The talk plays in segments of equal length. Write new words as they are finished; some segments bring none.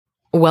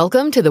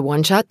Welcome to the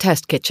One Shot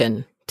Test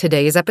Kitchen.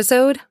 Today's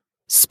episode,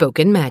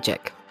 Spoken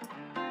Magic.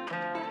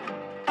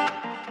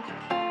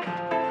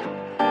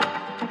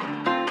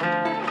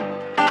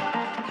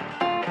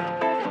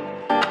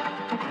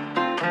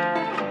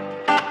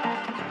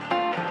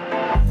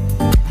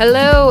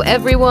 Hello,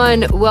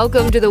 everyone.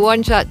 Welcome to the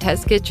One Shot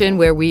Test Kitchen,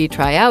 where we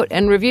try out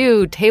and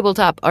review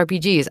tabletop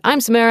RPGs.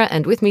 I'm Samara,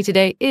 and with me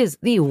today is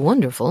the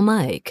wonderful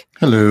Mike.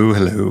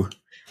 Hello.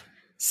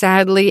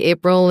 Sadly,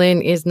 April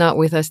Lynn is not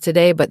with us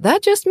today, but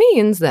that just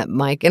means that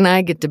Mike and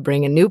I get to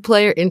bring a new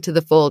player into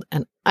the fold,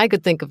 and I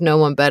could think of no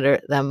one better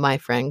than my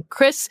friend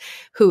Chris,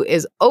 who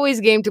is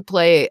always game to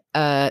play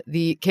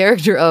the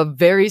character of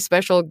very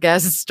special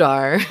guest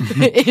star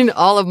in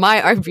all of my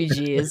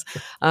RPGs.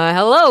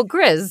 Hello,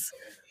 Chris.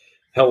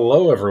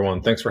 Hello,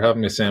 everyone. Thanks for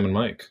having me, Sam and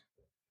Mike.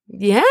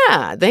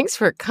 Yeah, thanks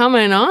for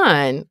coming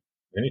on.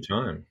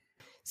 Anytime.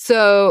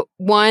 So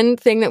one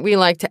thing that we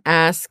like to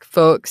ask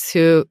folks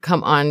who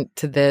come on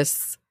to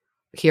this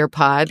here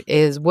pod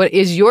is, what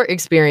is your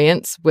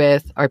experience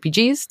with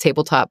RPGs,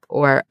 tabletop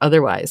or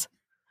otherwise?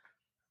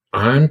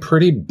 I'm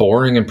pretty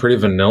boring and pretty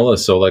vanilla,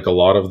 so like a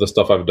lot of the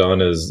stuff I've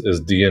done is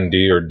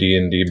D&D or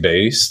D&D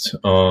based.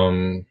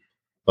 That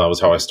was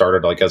how I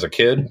started, like, as a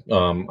kid.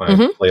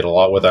 I played a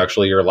lot with,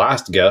 actually, your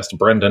last guest,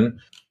 Brendan,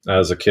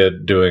 as a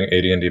kid doing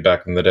AD&D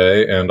back in the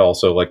day. And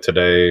also, like,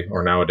 today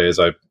or nowadays,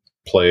 I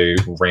play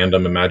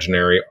random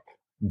imaginary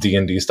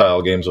D&D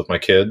style games with my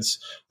kids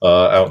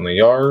out in the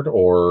yard.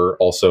 Or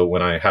also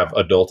when I have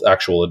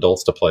actual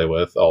adults to play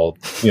with, I'll,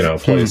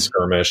 play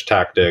skirmish,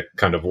 tactic,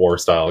 kind of war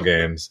style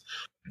games.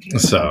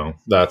 So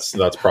that's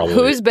probably...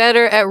 Who's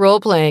better at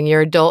role-playing,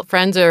 your adult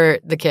friends or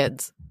the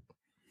kids?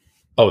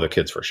 Oh, the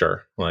kids for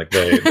sure. Like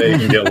they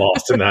can get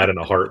lost in that in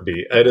a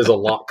heartbeat. It is a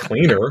lot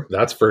cleaner,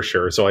 that's for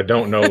sure. So I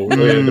don't know.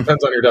 It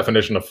depends on your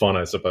definition of fun,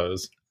 I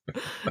suppose.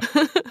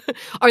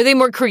 Are they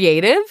more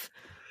creative?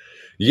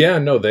 Yeah,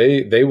 no,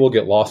 they will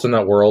get lost in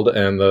that world,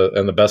 and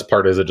the best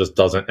part is it just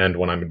doesn't end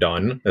when I'm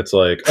done. It's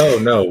like, oh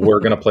no,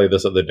 we're gonna play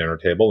this at the dinner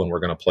table, and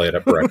we're gonna play it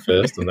at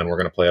breakfast, and then we're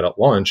gonna play it at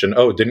lunch. And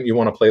oh, didn't you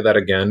want to play that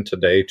again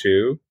today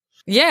too?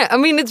 Yeah, I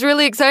mean, it's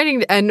really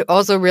exciting and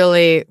also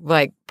really,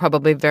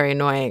 probably very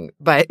annoying,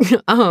 but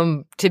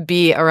to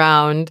be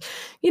around,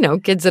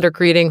 kids that are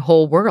creating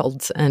whole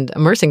worlds and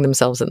immersing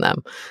themselves in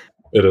them.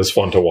 It is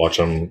fun to watch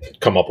them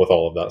come up with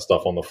all of that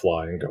stuff on the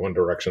fly and go in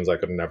directions I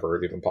could never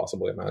have even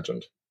possibly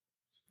imagined.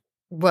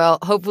 Well,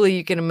 hopefully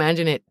you can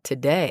imagine it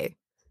today,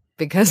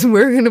 because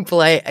we're going to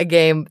play a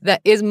game that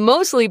is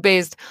mostly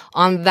based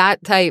on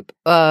that type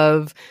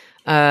of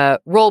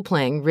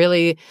role-playing,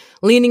 really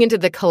leaning into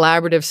the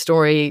collaborative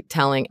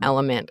storytelling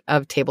element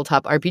of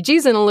tabletop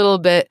RPGs and a little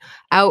bit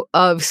out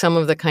of some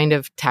of the kind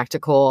of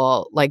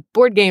tactical, like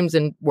board games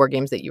and war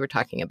games that you were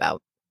talking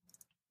about.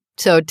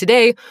 So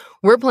today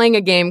we're playing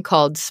a game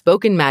called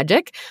Spoken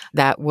Magic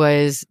that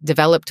was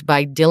developed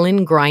by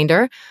Dylan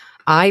Grinder.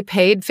 I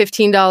paid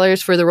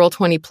 $15 for the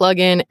Roll20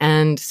 plugin,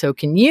 and so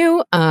can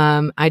you.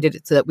 I did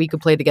it so that we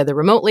could play together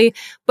remotely,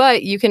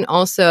 but you can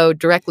also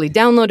directly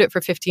download it for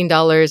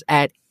 $15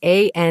 at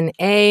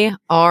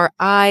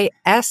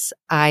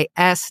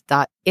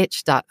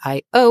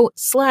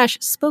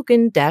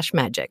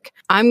anarisis.itch.io/spoken-magic.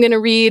 I'm going to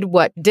read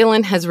what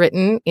Dylan has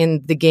written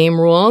in the game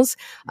rules,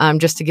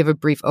 just to give a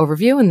brief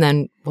overview, and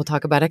then we'll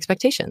talk about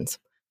expectations.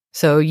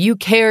 So you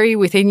carry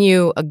within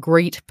you a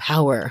great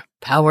power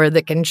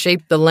that can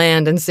shape the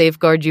land and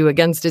safeguard you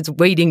against its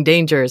waiting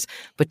dangers.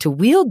 But to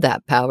wield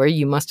that power,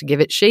 you must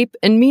give it shape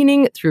and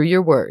meaning through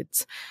your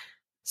words.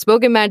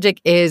 Spoken Magic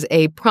is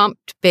a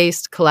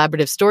prompt-based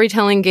collaborative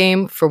storytelling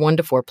game for 1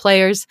 to 4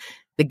 players.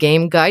 The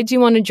game guides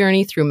you on a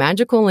journey through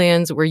magical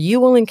lands where you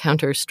will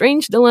encounter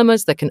strange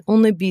dilemmas that can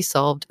only be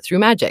solved through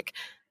magic,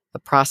 a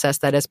process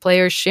that has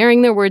players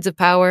sharing their words of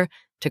power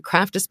to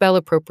craft a spell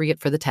appropriate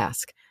for the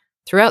task.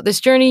 Throughout this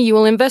journey, you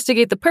will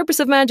investigate the purpose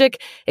of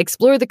magic,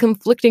 explore the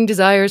conflicting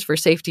desires for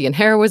safety and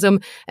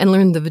heroism, and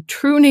learn the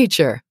true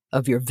nature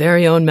of your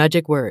very own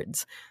magic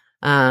words.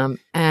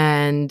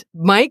 And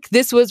Mike,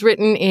 this was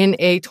written in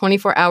a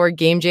 24-hour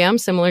game jam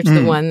similar to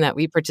the one that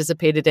we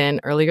participated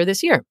in earlier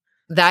this year.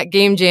 That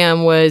game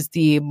jam was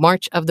the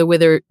March of the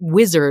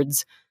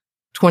Wizards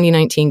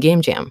 2019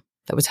 game jam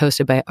that was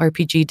hosted by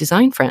RPG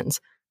Design Friends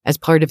as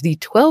part of the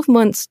 12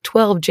 months,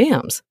 12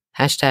 jams,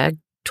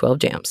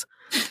 #12jams.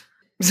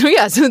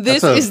 So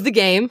this is the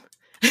game.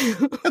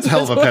 That's a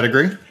hell of a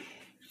pedigree.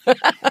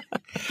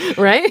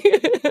 Right?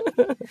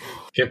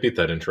 Can't beat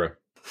that intro.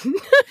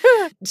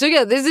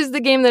 So this is the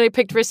game that I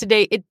picked for us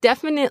today. It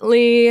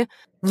definitely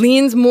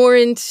leans more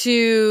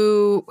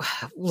into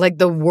like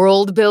the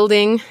world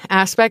building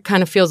aspect,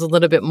 kind of feels a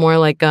little bit more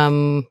like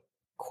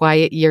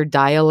quiet year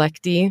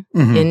dialect-y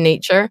in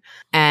nature.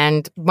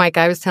 And Mike,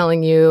 I was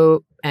telling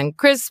you and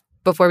Chris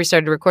before we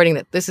started recording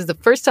that this is the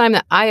first time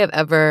that I have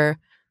ever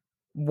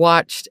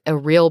watched a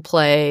real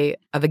play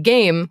of a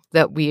game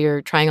that we're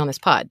trying on this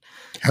pod.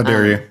 How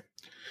dare you?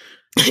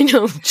 I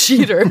know,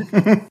 cheater.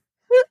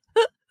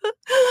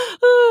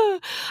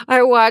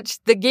 I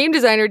watched the game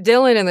designer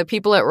Dylan and the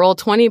people at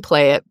Roll20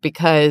 play it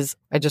because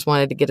I just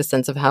wanted to get a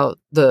sense of how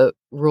the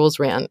rules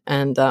ran.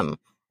 And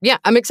yeah,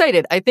 I'm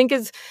excited. I think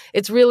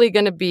it's really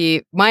going to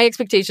be, my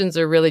expectations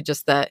are really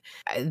just that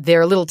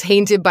they're a little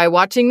tainted by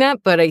watching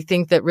that, but I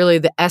think that really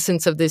the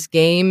essence of this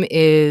game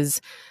is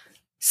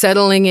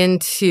settling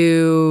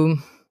into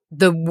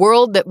the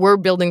world that we're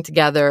building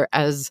together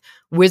as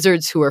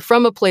wizards who are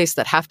from a place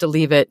that have to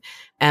leave it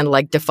and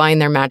like define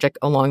their magic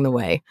along the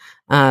way.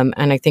 And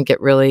I think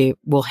it really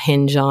will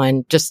hinge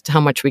on just how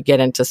much we get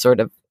into sort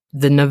of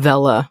the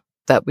novella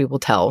that we will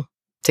tell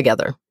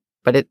together.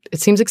 But it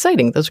seems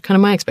exciting. Those are kind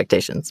of my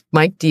expectations.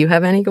 Mike, do you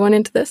have any going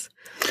into this?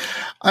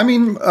 I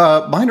mean,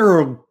 mine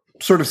are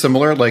sort of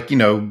similar. Like, you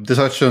know, the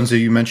touchstones that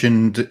you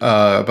mentioned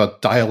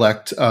about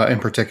dialect in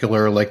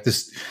particular, like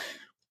this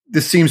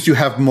seems to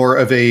have more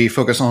of a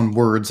focus on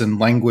words and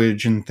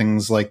language and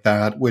things like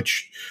that,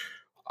 which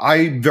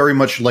I very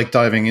much like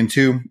diving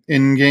into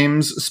in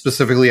games,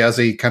 specifically as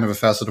a kind of a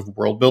facet of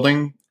world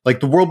building. Like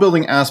the world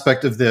building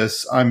aspect of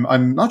this,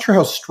 I'm not sure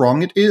how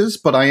strong it is,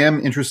 but I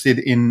am interested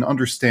in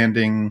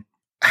understanding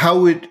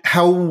how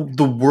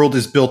the world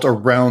is built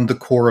around the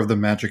core of the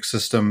magic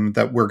system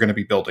that we're going to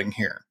be building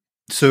here.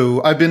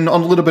 So I've been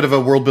on a little bit of a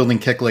world building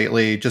kick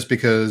lately, just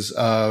because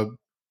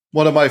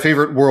one of my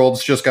favorite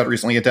worlds just got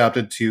recently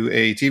adapted to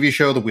a TV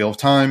show, The Wheel of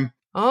Time.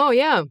 Oh,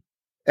 yeah.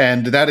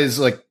 And that is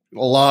like a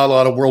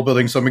lot of world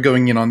building. So I've been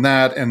going in on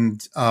that.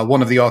 And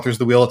one of the authors of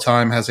The Wheel of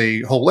Time has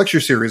a whole lecture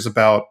series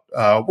about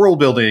world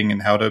building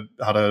and how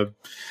to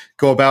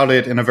go about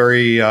it in a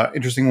very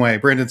interesting way.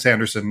 Brandon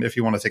Sanderson, if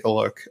you want to take a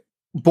look.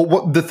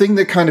 But the thing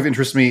that kind of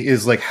interests me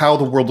is like how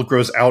the world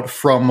grows out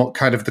from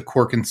kind of the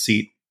core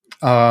conceit,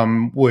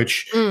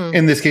 which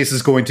in this case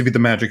is going to be the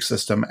magic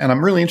system. And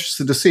I'm really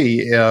interested to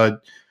see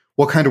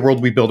what kind of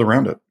world we build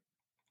around it.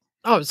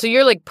 Oh, so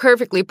you're like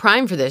perfectly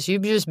primed for this.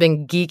 You've just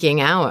been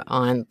geeking out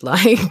on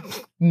like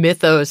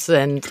mythos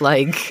and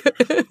like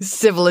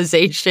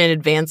civilization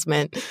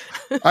advancement.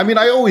 I mean,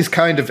 I always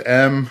kind of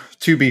am,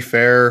 to be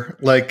fair.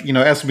 Like, you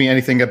know, ask me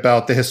anything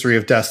about the history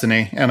of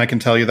Destiny, and I can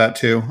tell you that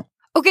too.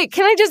 Okay,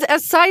 can I just, a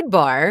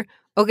sidebar?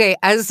 Okay,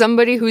 as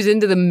somebody who's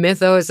into the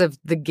mythos of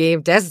the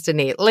game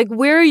Destiny, like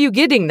where are you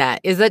getting that?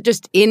 Is that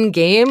just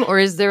in-game, or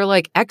is there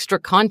like extra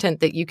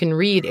content that you can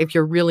read if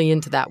you're really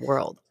into that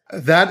world?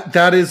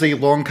 That is a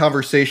long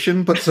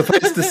conversation, but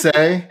suffice to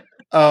say,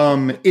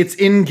 it's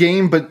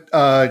in-game,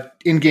 but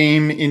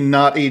in-game in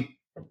not a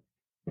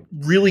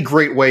really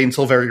great way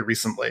until very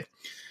recently.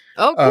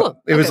 Oh,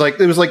 cool. It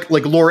was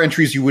like lore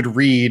entries you would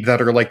read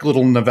that are like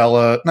little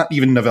novella, not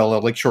even novella,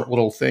 like short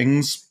little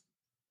things,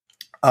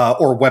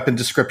 or weapon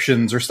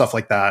descriptions or stuff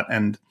like that.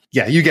 And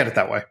yeah, you get it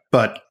that way.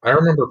 But I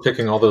remember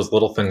picking all those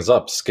little things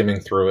up, skimming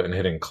through it and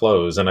hitting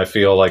close. And I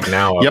feel like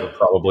now I would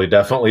probably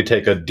definitely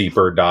take a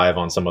deeper dive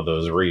on some of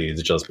those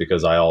reads, just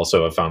because I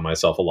also have found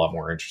myself a lot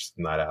more interested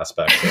in that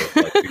aspect of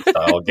like these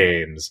style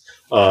games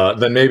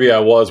than maybe I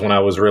was when I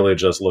was really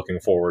just looking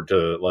forward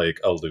to like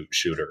a loot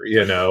shooter,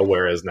 you know,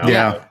 whereas now,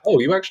 like, oh,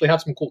 you actually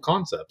have some cool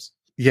concepts.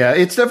 Yeah,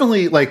 it's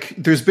definitely like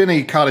there's been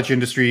a cottage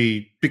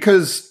industry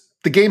because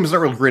the game is not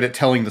really great at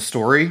telling the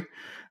story.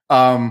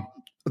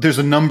 There's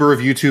a number of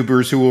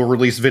YouTubers who will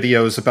release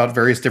videos about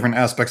various different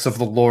aspects of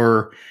the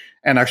lore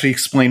and actually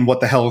explain what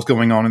the hell is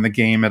going on in the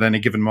game at any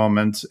given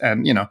moment.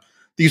 And, you know,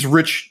 these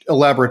rich,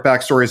 elaborate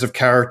backstories of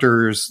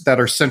characters that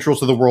are central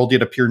to the world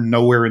yet appear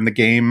nowhere in the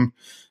game.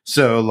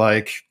 So,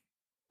 like,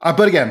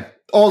 but again,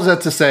 all that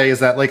to say is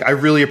that, like, I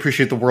really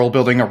appreciate the world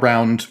building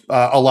around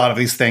a lot of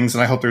these things.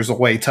 And I hope there's a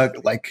way to,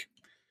 like,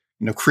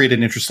 you know, create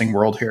an interesting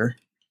world here.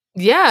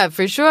 Yeah,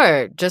 for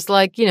sure. Just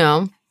like, you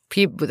know,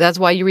 that's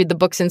why you read the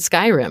books in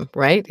Skyrim,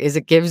 right? Is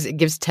it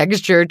gives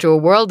texture to a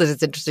world. Is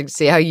it's interesting to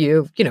see how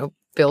you know,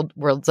 build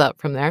worlds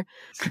up from there.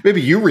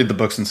 Maybe you read the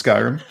books in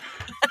Skyrim.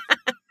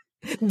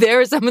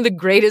 There are some of the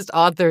greatest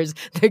authors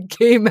that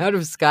came out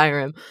of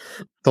Skyrim.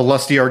 The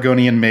Lusty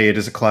Argonian Maid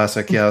is a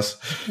classic, yes.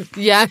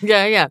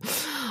 Yeah.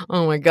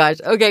 Oh my gosh.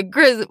 Okay,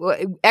 Chris,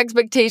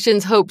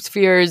 expectations, hopes,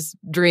 fears,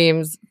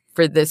 dreams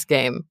for this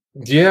game.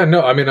 Yeah,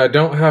 no, I mean, I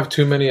don't have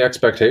too many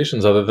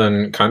expectations other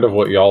than kind of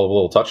what y'all have a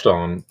little touched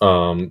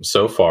on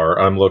so far.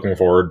 I'm looking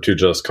forward to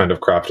just kind of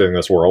crafting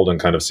this world and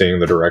kind of seeing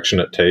the direction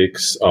it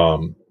takes.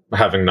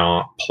 Having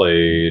not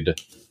played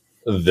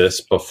this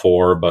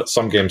before, but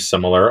some games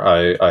similar,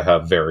 I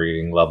have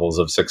varying levels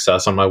of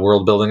success on my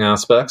world building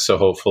aspects. So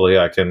hopefully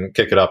I can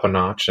kick it up a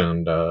notch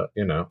and,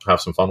 you know, have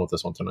some fun with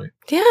this one tonight.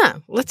 Yeah,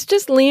 let's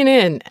just lean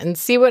in and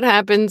see what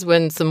happens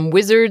when some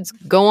wizards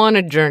go on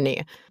a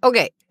journey.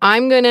 Okay,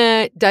 I'm going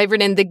to dive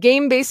right in. The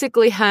game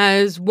basically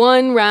has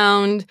one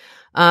round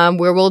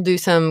where we'll do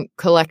some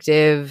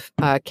collective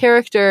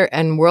character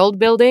and world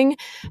building,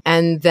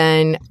 and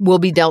then we'll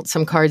be dealt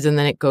some cards, and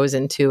then it goes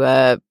into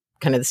a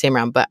kind of the same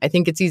round. But I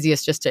think it's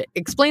easiest just to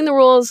explain the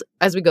rules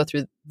as we go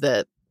through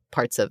the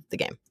parts of the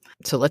game.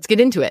 So let's get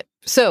into it.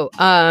 So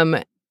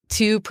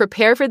to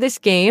prepare for this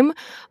game,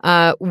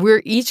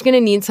 we're each going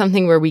to need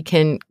something where we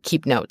can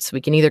keep notes.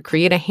 We can either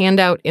create a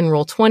handout in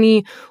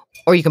Roll20,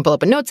 or you can pull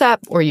up a notes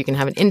app, or you can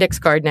have an index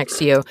card next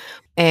to you.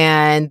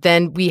 And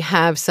then we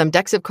have some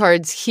decks of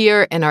cards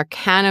here, an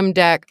Arcanum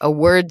deck, a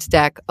words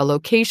deck, a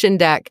location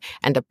deck,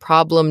 and a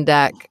problem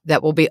deck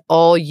that will be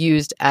all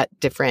used at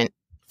different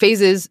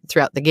phases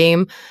throughout the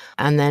game.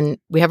 And then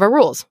we have our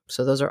rules.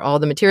 So those are all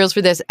the materials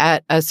for this.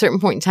 At a certain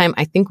point in time,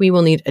 I think we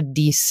will need a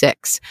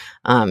D6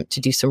 to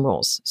do some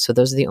rolls. So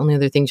those are the only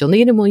other things you'll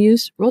need, and we'll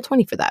use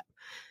Roll20 for that.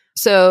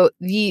 So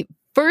the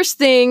first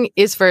thing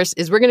is we're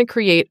going to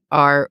create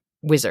our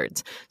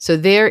wizards. So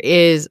there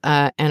is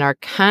an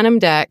Arcanum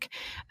deck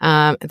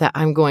that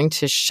I'm going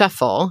to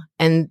shuffle.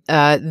 And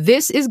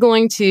this is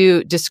going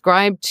to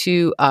describe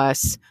to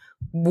us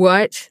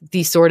what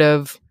the sort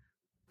of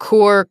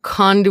core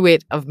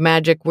conduit of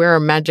magic, where our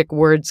magic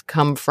words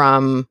come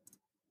from,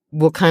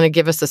 will kind of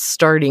give us a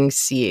starting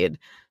seed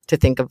to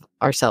think of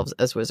ourselves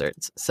as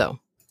wizards. So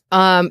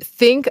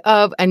think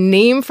of a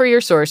name for your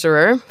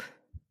sorcerer,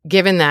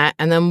 given that,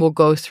 and then we'll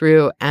go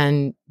through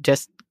and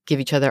just give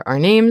each other our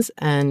names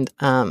and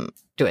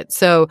do it.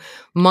 So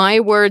my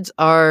words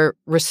are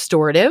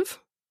restorative,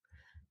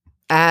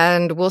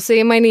 and we'll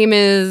say my name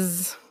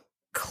is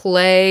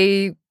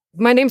Clay.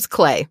 My name's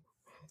Clay.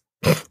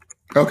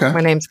 Okay.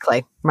 My name's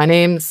Clay. My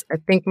name's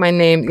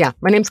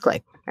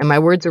Clay. And my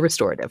words are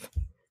restorative.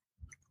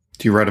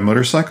 Do you ride a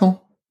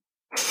motorcycle?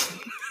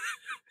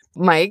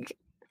 Mike?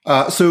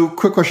 So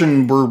quick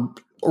question.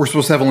 We're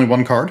supposed to have only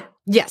one card?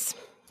 Yes.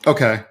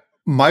 Okay.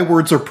 My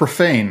words are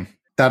profane.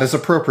 That is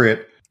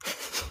appropriate.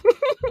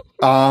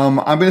 I'm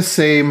going to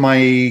say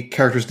my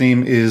character's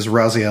name is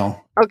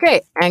Raziel.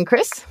 Okay. And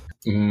Chris?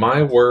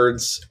 My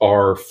words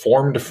are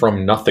formed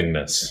from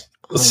nothingness.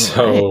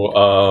 So,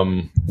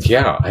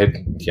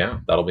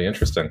 that'll be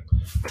interesting.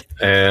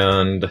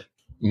 And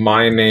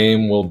my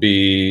name will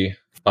be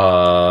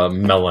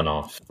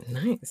Melanoff.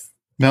 Nice.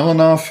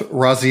 Melanoff,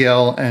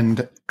 Raziel,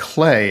 and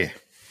Clay.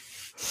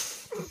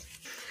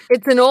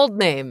 It's an old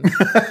name.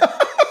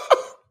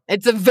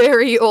 It's a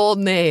very old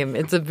name.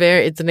 It's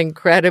an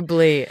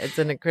incredibly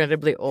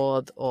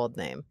old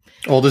name.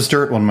 Old as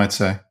dirt, one might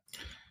say.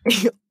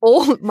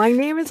 Old. My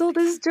name is old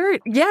as dirt.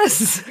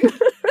 Yes.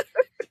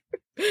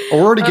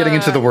 We're already getting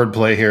into the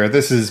wordplay here.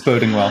 This is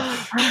boding well.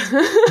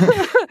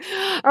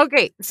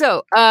 Okay,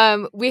 so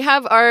we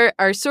have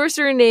our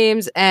sorcerer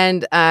names,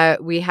 and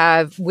we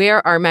have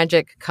where our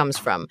magic comes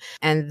from.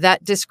 And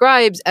that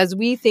describes, as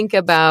we think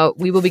about,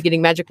 we will be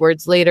getting magic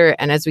words later,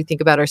 and as we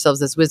think about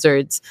ourselves as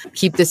wizards,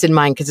 keep this in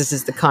mind, because this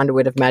is the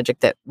conduit of magic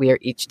that we are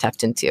each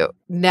tapped into.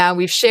 Now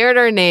we've shared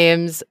our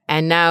names,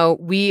 and now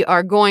we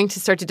are going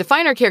to start to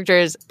define our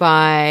characters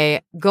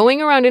by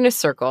going around in a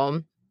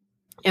circle.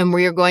 And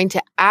we are going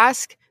to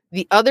ask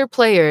the other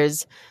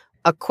players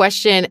a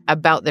question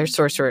about their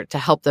sorcerer to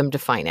help them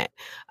define it.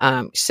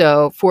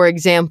 So, for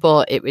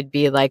example, it would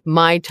be like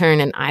my turn,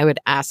 and I would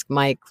ask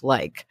Mike,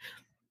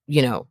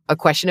 a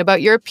question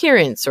about your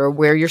appearance or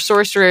where your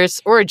sorcerer's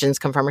origins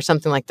come from or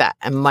something like that.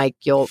 And Mike,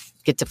 you'll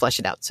get to flesh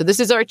it out. So this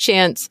is our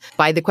chance,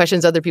 by the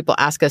questions other people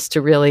ask us,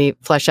 to really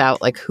flesh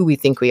out like who we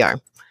think we are.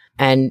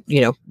 And,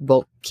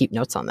 we'll keep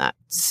notes on that.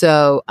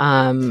 So,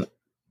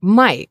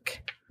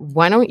 Mike,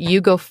 why don't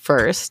you go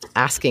first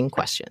asking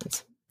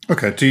questions?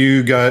 Okay. Do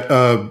you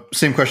got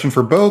same question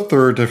for both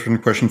or a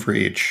different question for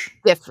each?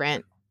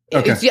 Different.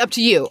 Okay. It's up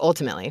to you,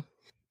 ultimately.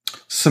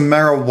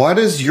 Samara, why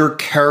does your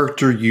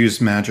character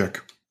use magic?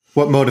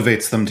 What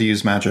motivates them to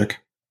use magic?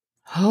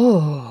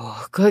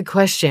 Oh, good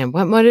question.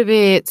 What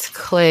motivates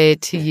Clay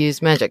to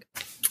use magic?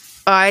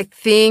 I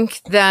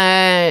think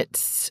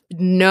that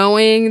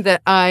knowing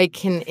that I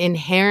can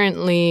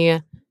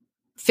inherently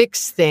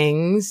fix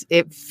things,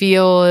 it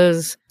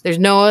feels, there's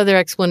no other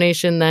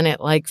explanation than it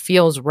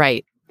feels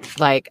right.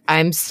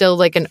 I'm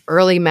still an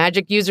early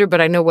magic user,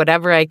 but I know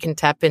whatever I can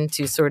tap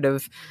into sort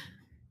of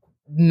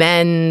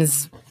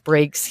mends,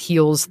 breaks,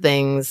 heals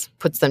things,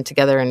 puts them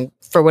together. And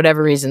for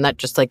whatever reason, that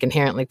just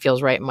inherently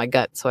feels right in my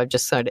gut. So I've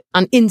just started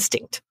on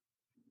instinct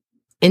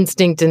and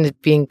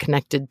it being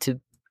connected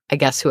to, I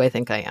guess, who I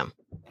think I am.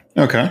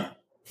 Okay.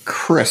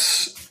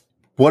 Chris,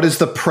 what is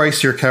the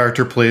price your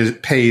character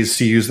pays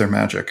to use their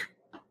magic?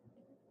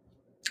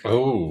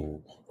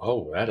 Oh,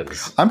 that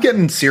is... I'm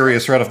getting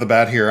serious right off the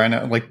bat here. I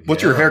know.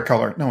 What's your hair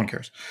color? No one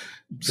cares.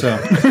 So...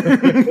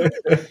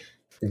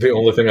 The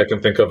only thing I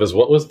can think of is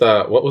what was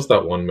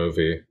that one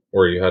movie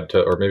where you had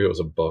to, or maybe it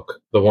was a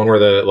book, the one where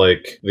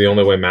the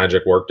only way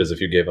magic worked is if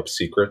you gave up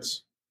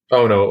secrets.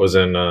 Oh no, it was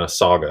in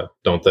Saga.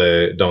 Don't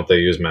they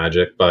use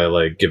magic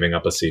by giving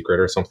up a secret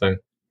or something?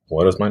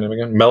 What is my name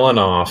again?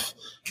 Melanoff,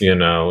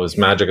 his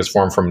magic is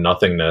formed from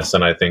nothingness,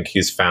 and I think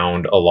he's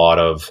found a lot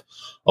of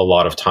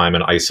time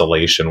in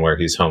isolation where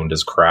he's honed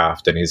his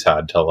craft, and he's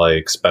had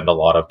to spend a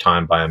lot of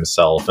time by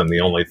himself, and the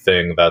only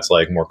thing that's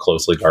more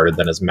closely guarded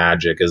than his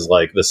magic is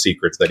the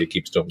secrets that he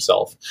keeps to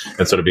himself.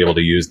 And so to be able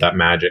to use that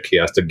magic, he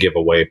has to give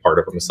away part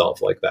of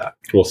himself like that.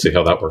 We'll see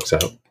how that works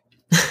out.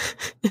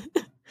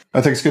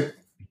 I think it's good.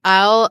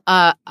 I'll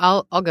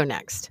go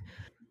next.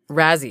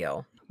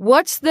 Raziel,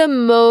 What's the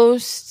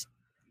most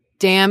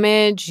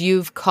damage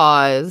you've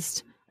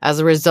caused as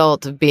a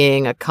result of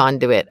being a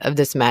conduit of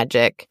this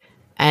magic?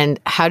 And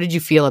how did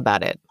you feel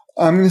about it?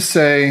 I'm going to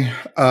say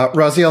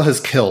Raziel has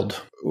killed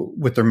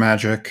with their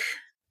magic.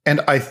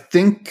 And I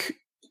think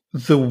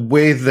the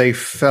way they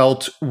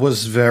felt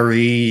was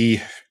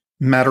very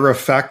matter of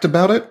fact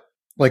about it.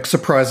 Like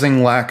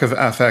surprising lack of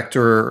affect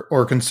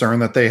or concern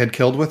that they had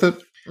killed with it.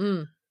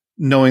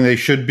 Knowing they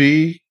should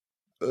be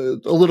a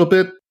little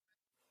bit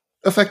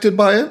affected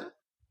by it.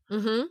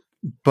 Mm-hmm.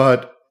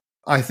 But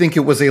I think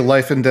it was a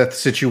life and death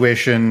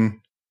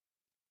situation,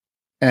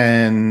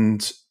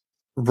 and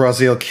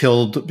Raziel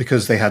killed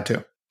because they had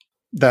to.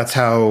 That's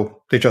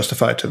how they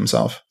justify it to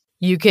themselves.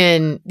 You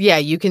can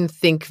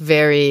think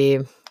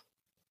very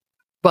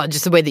well.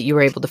 Just the way that you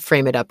were able to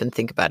frame it up and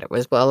think about it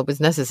was, well, it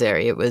was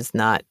necessary. It was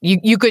not.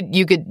 You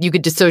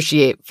could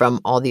dissociate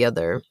from all the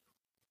other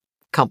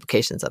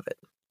complications of it.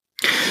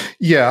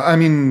 Yeah, I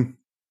mean,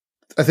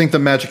 I think the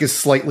magic is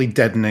slightly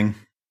deadening,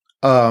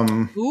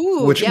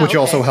 which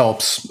also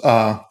helps.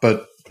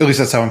 But at least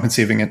that's how I'm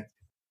conceiving it.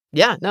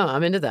 Yeah, no,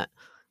 I'm into that.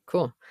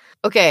 Cool.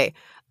 Okay,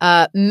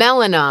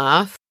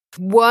 Melinoff.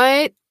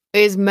 What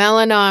is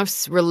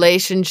Melinoff's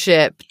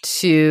relationship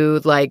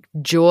to like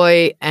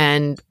joy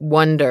and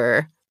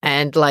wonder,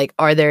 and like,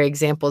 are there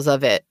examples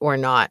of it or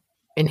not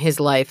in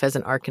his life as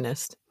an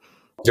Arcanist?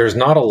 There's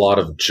not a lot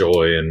of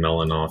joy in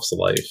Melinoff's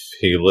life.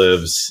 He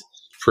lives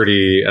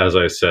pretty, as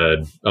I said,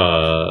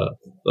 a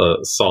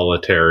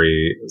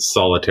solitary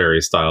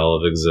style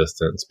of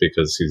existence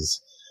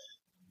because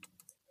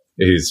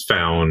he's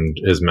found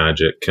his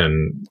magic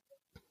can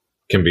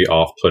be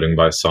off-putting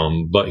by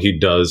some, but he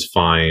does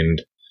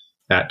find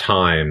at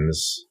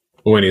times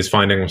when he's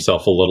finding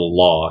himself a little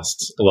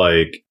lost,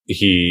 like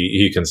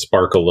he can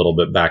spark a little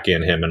bit back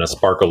in him and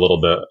spark a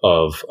little bit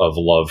of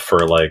love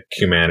for like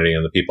humanity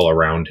and the people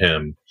around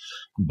him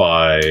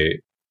by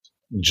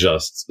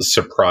just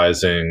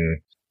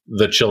surprising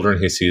the children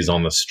he sees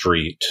on the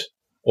street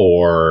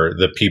or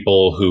the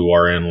people who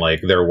are in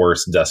like their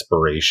worst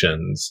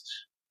desperations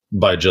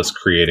by just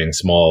creating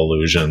small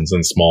illusions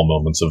and small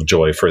moments of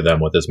joy for them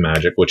with his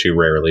magic, which he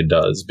rarely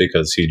does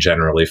because he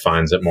generally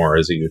finds it more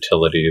as a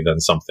utility than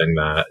something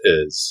that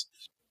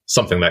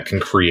can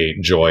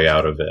create joy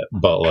out of it.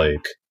 But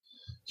like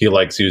he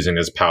likes using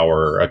his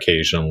power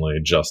occasionally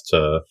just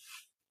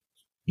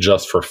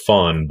for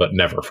fun, but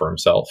never for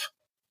himself.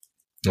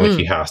 Like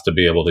he has to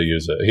be able to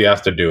use it. He has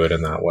to do it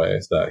in that way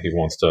that he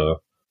wants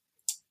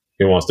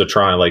to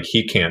try. Like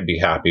he can't be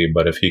happy,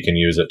 but if he can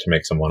use it to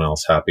make someone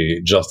else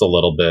happy just a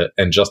little bit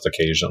and just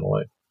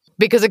occasionally.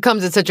 Because it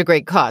comes at such a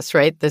great cost,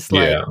 right? This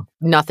like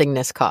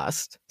nothingness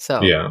cost.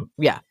 So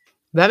yeah,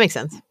 that makes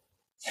sense.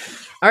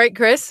 All right,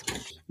 Chris.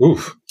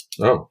 Oof.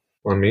 Oh,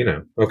 on me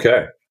now.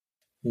 Okay.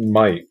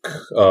 Mike,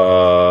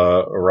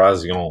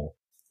 Raziel.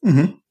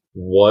 Mm-hmm.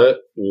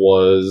 What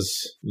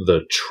was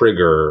the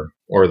trigger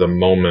or the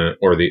moment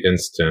or the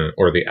instant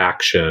or the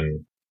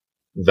action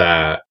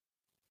that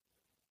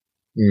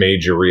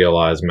made you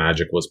realize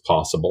magic was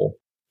possible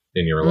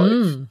in your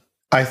life?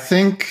 I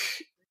think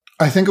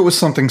it was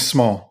something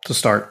small to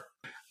start.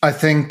 I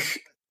think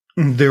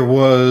there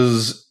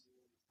was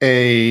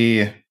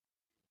a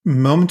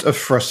moment of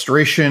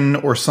frustration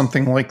or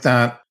something like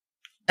that,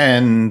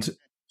 and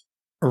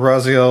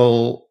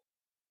Raziel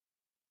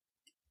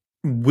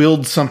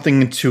willed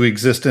something into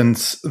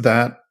existence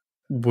that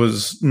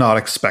was not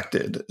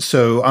expected.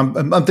 So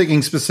I'm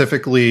thinking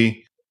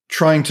specifically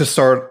trying to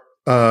start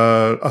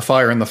a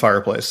fire in the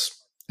fireplace,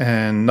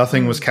 and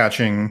nothing was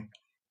catching.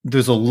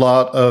 There's a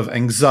lot of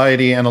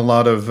anxiety and a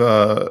lot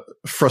of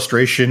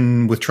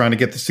frustration with trying to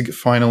get this to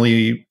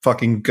finally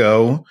fucking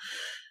go.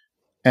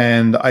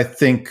 And I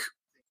think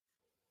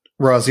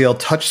Raziel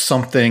touched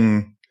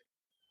something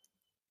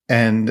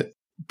and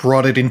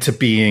brought it into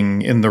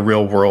being in the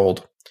real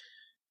world.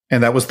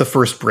 And that was the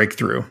first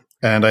breakthrough.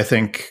 And I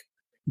think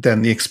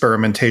then the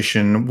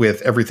experimentation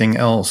with everything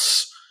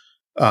else,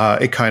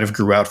 it kind of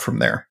grew out from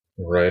there.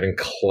 Right. And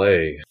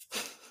Clay,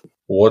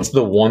 what's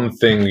the one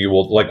thing you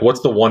will like? What's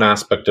the one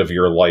aspect of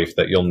your life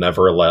that you'll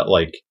never let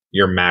like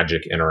your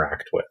magic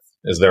interact with?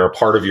 Is there a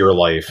part of your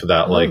life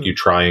that like you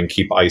try and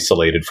keep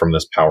isolated from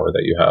this power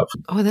that you have?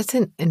 Oh, that's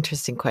an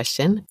interesting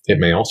question. It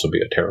may also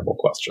be a terrible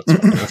question. So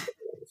I'm asking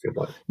you if you'd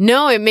like.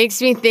 No, it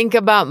makes me think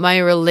about my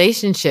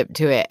relationship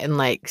to it in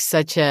like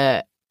such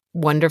a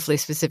wonderfully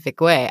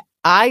specific way.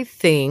 I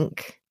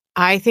think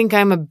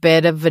I'm a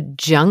bit of a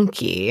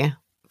junkie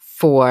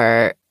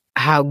for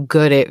how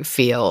good it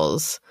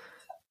feels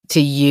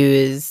to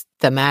use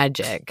the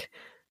magic.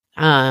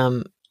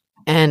 And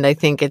I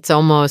think it's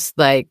almost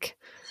like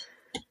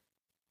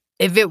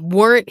if it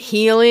weren't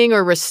healing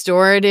or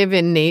restorative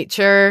in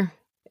nature,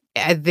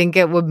 I think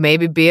it would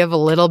maybe be of a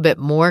little bit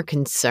more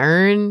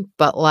concern,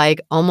 but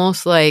like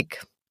almost like,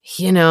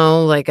 you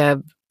know, like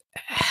a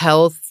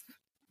health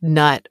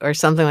nut or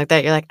something like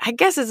that. You're like, I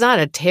guess it's not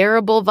a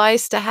terrible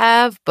vice to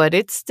have, but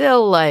it's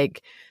still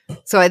like,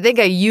 so I think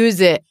I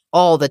use it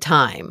all the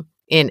time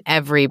in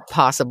every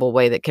possible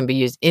way that can be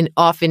used and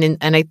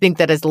I think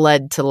that has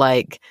led to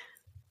like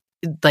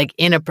like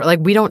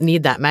we don't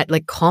need that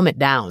like calm it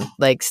down,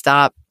 like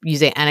stop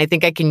using. And I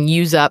think I can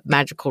use up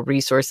magical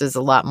resources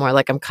a lot more.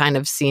 Like I'm kind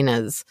of seen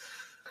as,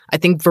 I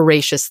think,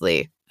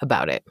 voraciously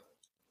about it,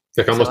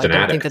 like almost an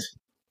addict.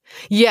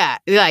 Yeah,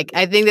 like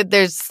I think that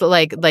there's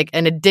like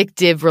an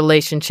addictive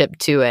relationship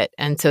to it,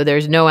 and so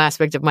there's no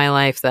aspect of my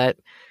life that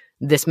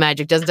this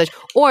magic doesn't touch,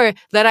 or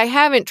that I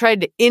haven't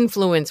tried to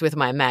influence with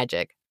my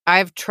magic.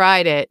 I've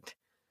tried it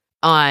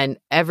on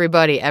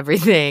everybody,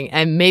 everything,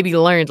 and maybe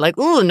learned like,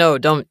 oh no,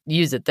 don't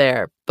use it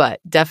there. But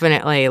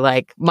definitely,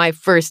 like my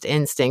first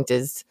instinct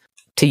is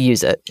to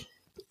use it.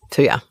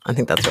 So yeah, I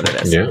think that's what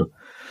it is. Yeah,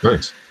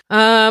 nice.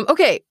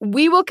 Okay,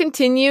 we will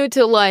continue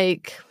to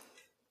like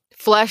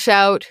flesh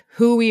out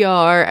who we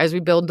are as we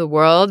build the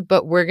world,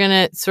 but we're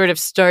gonna sort of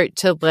start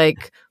to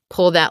like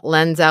pull that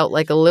lens out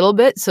like a little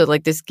bit. So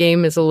like this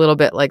game is a little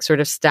bit like sort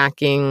of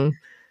stacking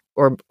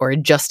or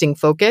adjusting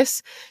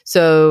focus.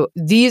 So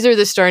these are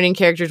the starting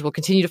characters we'll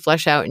continue to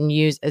flesh out and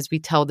use as we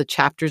tell the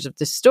chapters of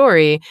the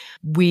story.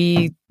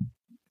 We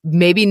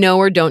maybe know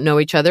or don't know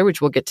each other, which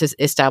we'll get to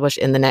establish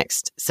in the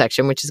next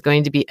section, which is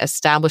going to be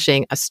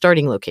establishing a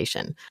starting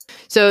location.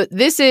 So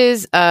this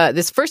is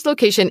this first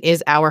location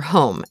is our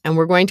home, and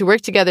we're going to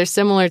work together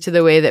similar to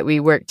the way that we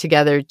work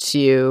together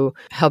to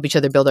help each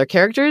other build our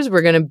characters.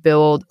 We're going to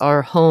build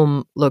our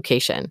home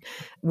location.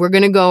 We're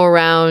going to go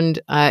around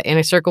in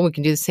a circle. We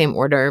can do the same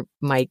order,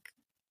 Mike,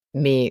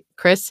 me,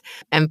 Chris.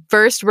 And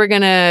first, we're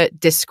going to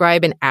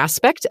describe an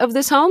aspect of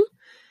this home.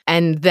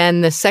 And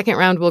then the second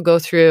round, we'll go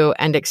through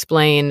and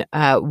explain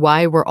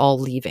why we're all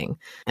leaving,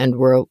 and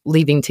we're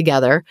leaving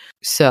together.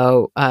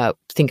 So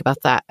think about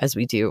that as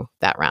we do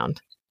that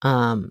round.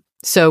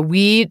 So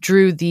we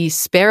drew the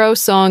Sparrow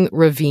Song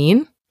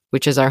Ravine,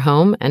 which is our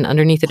home. And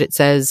underneath it, it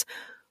says,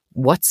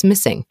 "What's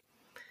missing?"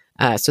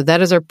 So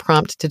that is our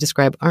prompt to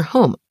describe our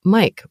home.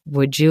 Mike,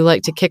 would you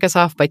like to kick us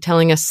off by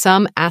telling us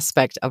some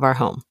aspect of our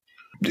home?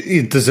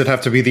 Does it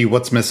have to be the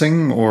what's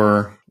missing,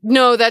 or?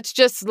 No, that's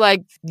just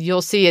like,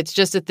 you'll see, it's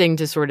just a thing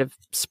to sort of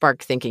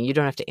spark thinking. You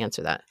don't have to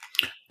answer that.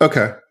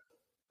 Okay.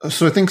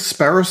 So I think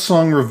Sparrow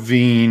Song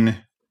Ravine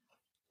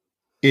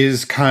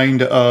is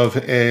kind of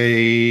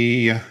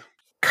an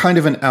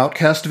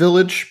outcast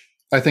village.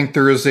 I think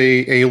there is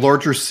a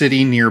larger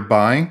city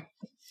nearby,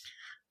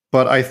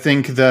 but I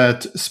think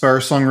that Sparrow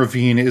Song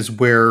Ravine is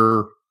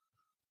where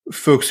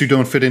folks who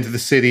don't fit into the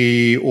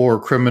city or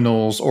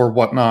criminals or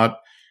whatnot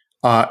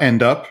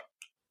end up.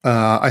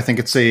 I think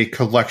it's a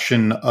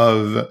collection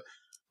of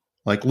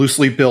like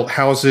loosely built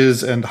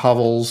houses and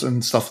hovels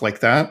and stuff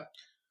like that.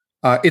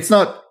 It's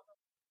not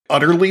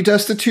utterly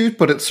destitute,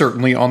 but it's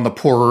certainly on the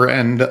poorer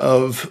end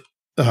of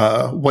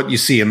what you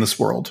see in this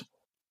world.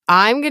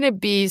 I'm going to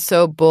be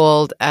so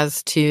bold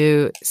as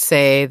to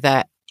say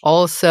that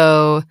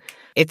also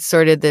it's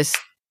sort of this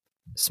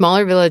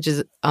smaller village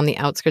is on the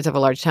outskirts of a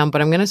large town, but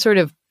I'm going to sort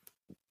of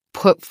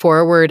put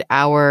forward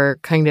our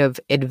kind of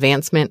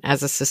advancement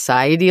as a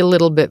society a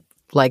little bit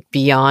like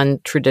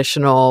beyond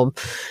traditional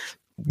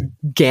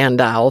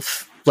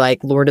Gandalf,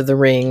 like Lord of the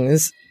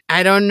Rings.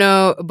 I don't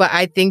know, but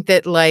I think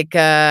that like,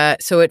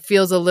 so it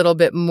feels a little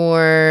bit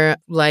more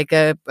like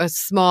a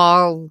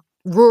small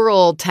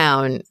rural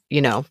town,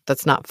 you know,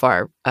 that's not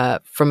far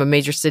from a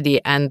major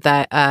city. And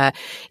that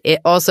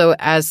it also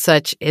as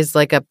such is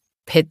like a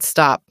pit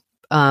stop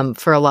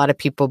for a lot of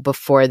people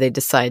before they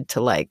decide to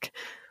like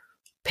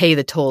pay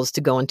the tolls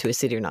to go into a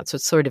city or not. So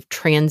it's sort of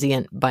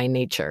transient by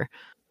nature.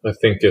 I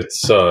think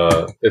it's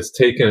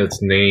taken its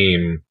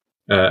name.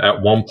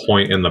 At one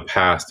point in the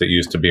past, it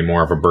used to be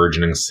more of a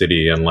burgeoning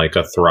city and like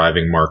a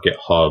thriving market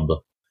hub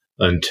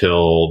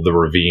until the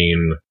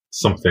ravine,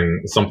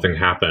 something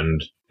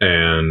happened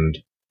and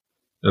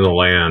the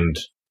land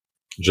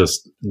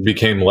just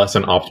became less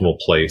an optimal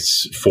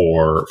place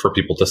for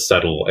people to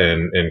settle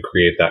and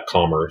create that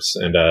commerce.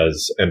 And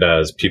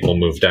as people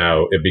moved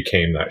out, it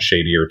became that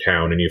shadier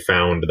town, and you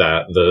found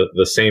that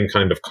the same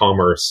kind of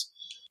commerce,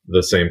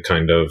 the same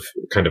kind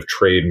of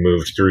trade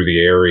moved through the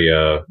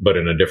area, but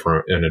in a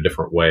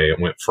different way.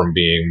 It went from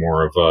being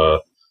more of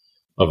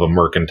a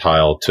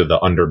mercantile to the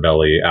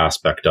underbelly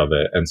aspect of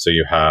it. And so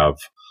you have,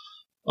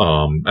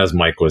 as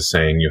Mike was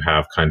saying, you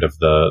have kind of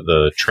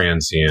the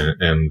transient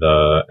and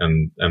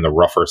the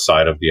rougher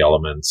side of the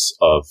elements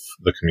of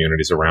the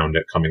communities around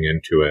it coming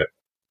into it.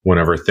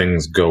 Whenever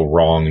things go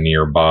wrong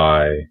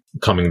nearby,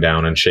 coming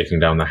down and shaking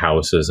down the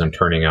houses and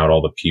turning out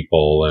all the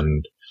people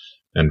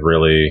and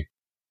really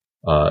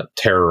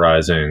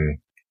terrorizing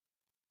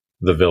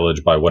the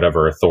village by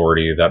whatever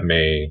authority that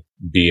may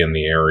be in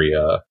the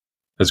area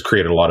has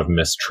created a lot of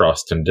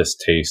mistrust and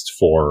distaste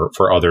for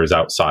others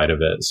outside of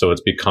it. So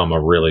it's become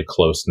a really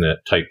close-knit,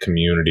 tight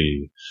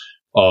community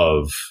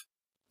of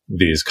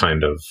these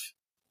kind of,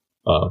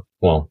 a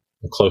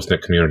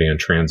close-knit community and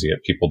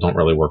transient people don't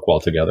really work well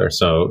together.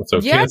 So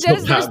yeah,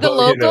 there's the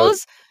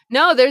locals. You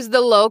know. No, there's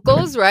the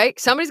locals, right?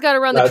 Somebody's got to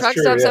run the truck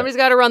stop. Yeah. Somebody's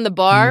got to run the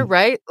bar,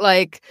 right?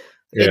 Like,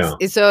 yeah.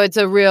 So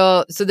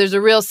there's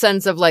a real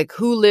sense of like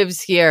who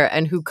lives here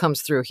and who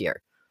comes through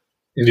here.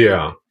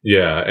 Yeah.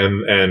 Yeah.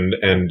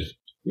 And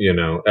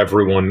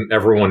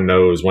everyone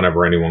knows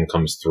whenever anyone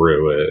comes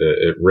through,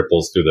 it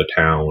ripples through the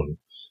town,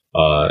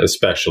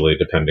 especially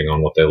depending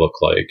on what they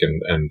look like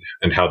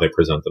and how they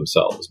present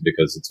themselves,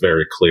 because it's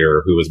very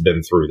clear who has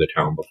been through the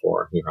town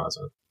before and who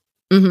hasn't.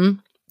 Mm-hmm.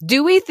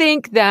 Do we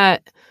think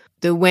that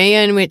the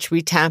way in which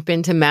we tap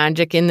into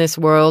magic in this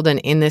world and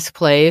in this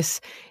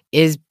place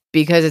is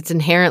because it's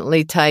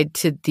inherently tied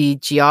to the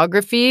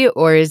geography,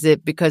 or is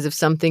it because of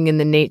something in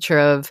the nature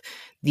of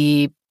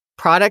the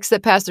products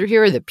that pass through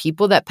here, or the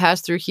people that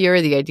pass through here,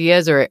 or the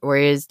ideas, or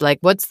is like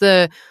what's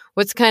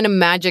kind of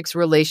magic's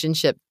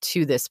relationship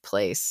to this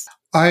place?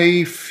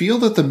 I feel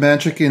that the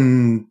magic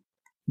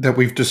that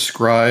we've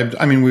described,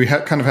 I mean, we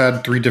kind of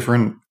had 3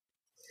 different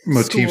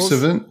motifs Schools.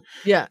 of it.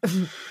 Yeah.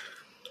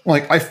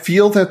 Like, I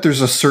feel that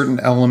there's a certain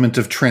element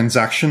of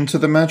transaction to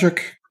the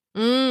magic.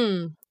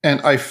 Mm.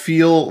 And I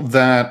feel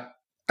that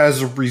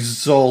as a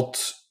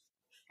result,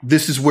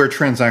 this is where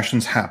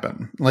transactions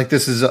happen. Like,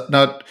 this is it's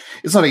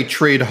not a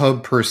trade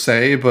hub per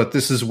se, but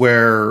this is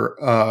where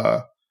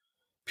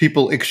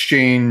people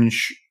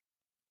exchange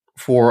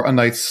for a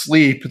night's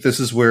sleep. This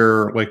is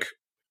where, like,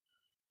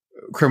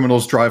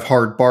 criminals drive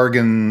hard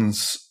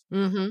bargains.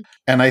 Mm-hmm.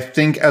 And I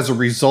think as a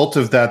result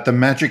of that, the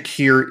magic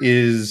here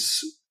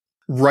is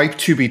ripe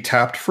to be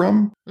tapped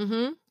from.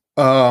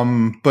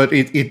 Mm-hmm. But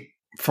it,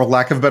 for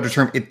lack of a better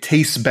term, it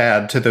tastes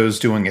bad to those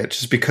doing it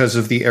just because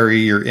of the area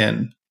you're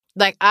in.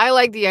 Like, I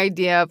like the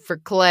idea for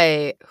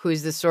Clay,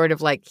 who's this sort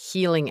of like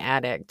healing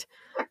addict,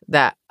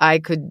 that I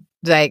could,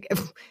 like,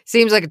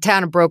 seems like a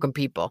town of broken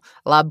people.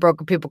 A lot of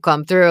broken people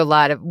come through, a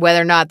lot of, whether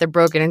or not they're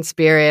broken in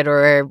spirit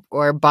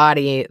or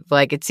body,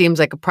 like, it seems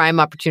like a prime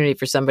opportunity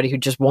for somebody who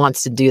just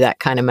wants to do that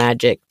kind of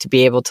magic to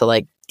be able to,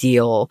 like,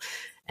 deal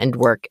and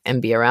work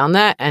and be around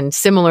that. And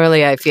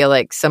similarly, I feel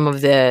like some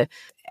of the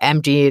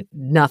empty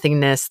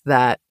nothingness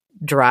that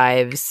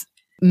drives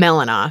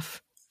Melanoff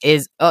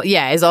is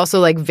also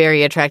like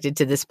very attracted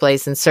to this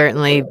place, and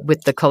certainly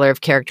with the color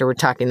of character we're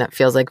talking, that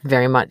feels like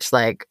very much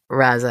like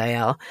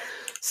Raziel.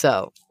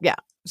 So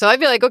I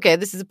feel like, okay,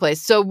 this is a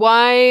place. So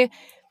why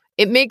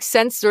it makes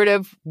sense, sort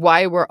of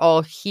why we're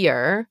all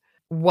here.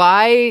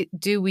 Why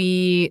do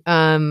we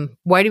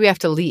have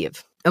to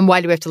leave, and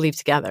why do we have to leave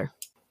together?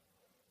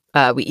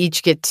 We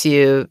each get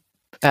to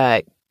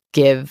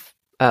give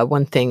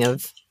one thing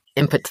of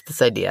input to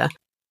this idea.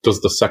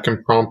 Does the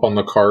second prompt on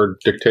the card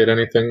dictate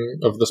anything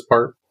of this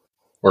part,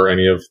 or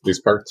any of these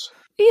parts?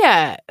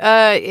 Yeah,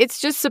 it's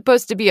just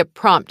supposed to be a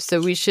prompt,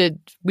 so we should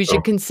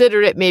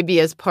consider it maybe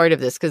as part of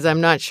this, because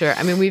I'm not sure.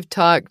 I mean, we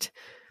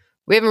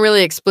haven't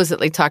really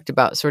explicitly talked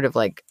about sort of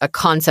like a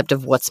concept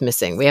of what's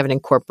missing. We haven't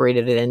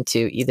incorporated it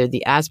into either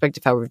the aspect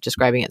of how we're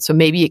describing it, so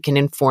maybe it can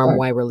inform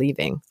why we're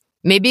leaving.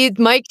 Maybe,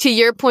 Mike, to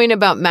your point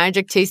about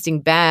magic tasting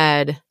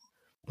bad,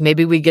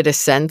 maybe we get a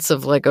sense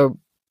of oh,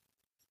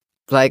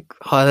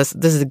 this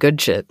is a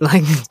good shit.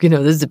 Like, this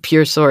is a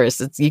pure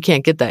source. You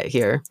can't get that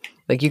here.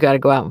 Like, you got to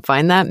go out and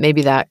find that.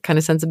 Maybe that kind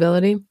of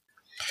sensibility.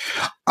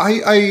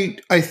 I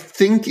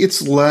think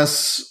it's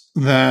less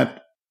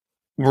that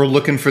we're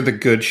looking for the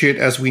good shit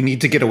as we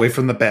need to get away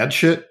from the bad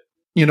shit.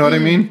 You know what I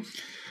mean?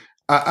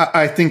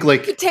 I think,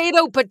 like,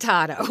 potato.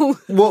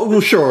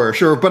 well,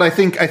 sure. But I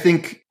think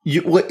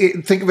you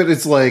think of it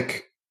as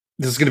like,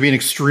 this is going to be an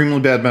extremely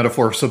bad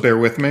metaphor, so bear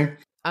with me.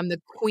 I'm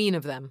the queen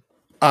of them.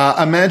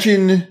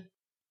 Imagine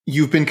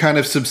you've been kind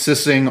of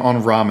subsisting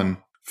on ramen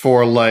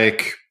for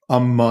like a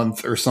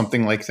month or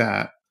something like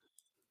that.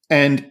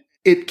 And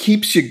it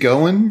keeps you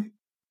going.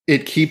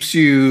 It keeps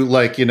you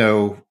like,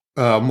 more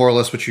or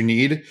less what you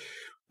need.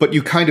 But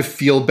you kind of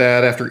feel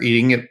bad after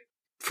eating it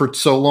for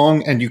so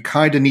long, and you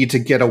kind of need to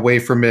get away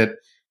from it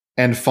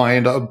and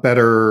find a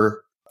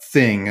better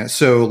thing.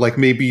 So like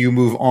maybe you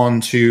move on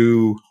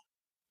to,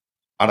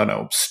 I don't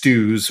know,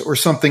 stews or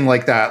something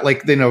like that.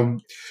 Like,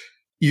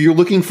 you're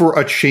looking for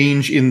a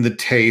change in the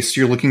taste.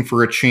 You're looking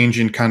for a change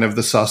in kind of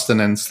the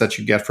sustenance that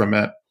you get from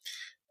it.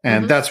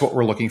 And that's what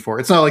we're looking for.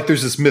 It's not like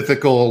there's this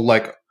mythical,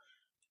 like,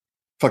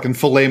 fucking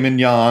filet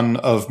mignon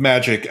of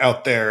magic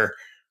out there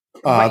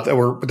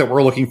that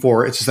we're looking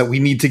for. It's just that we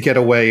need to get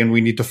away, and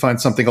we need to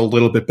find something a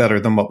little bit better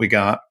than what we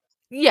got.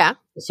 Yeah.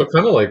 So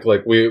kind of like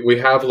we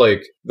have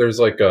like, there's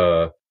like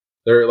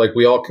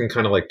we all can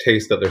kind of like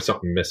taste that there's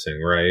something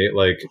missing, right?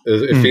 Like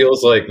it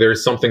feels like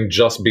there's something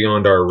just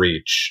beyond our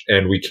reach,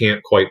 and we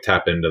can't quite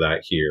tap into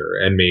that here.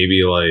 And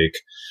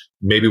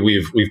maybe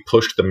we've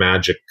pushed the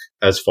magic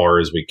as far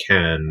as we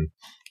can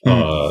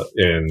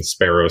in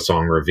Sparrow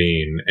Song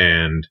Ravine,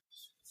 and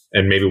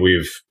maybe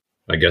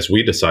I guess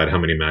we decide how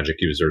many magic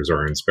users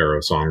are in Sparrow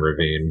Song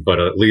Ravine, but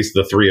at least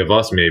the 3 of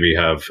us maybe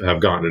have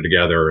gotten it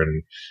together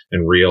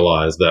and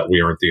realized that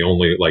we aren't the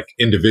only, like,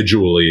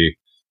 individually.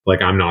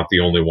 Like, I'm not the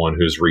only one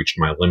who's reached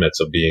my limits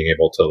of being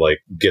able to, like,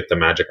 get the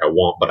magic I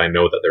want, but I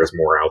know that there's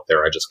more out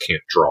there. I just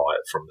can't draw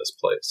it from this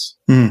place.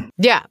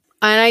 Yeah.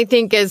 And I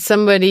think as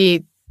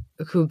somebody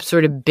who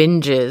sort of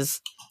binges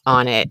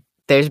on it,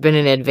 there's been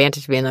an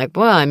advantage being like,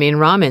 well, I mean,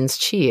 ramen's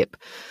cheap,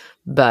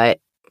 but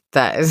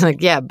that is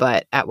like, yeah,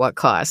 but at what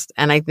cost?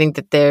 And I think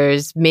that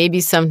there's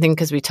maybe something,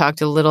 because we talked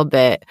a little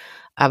bit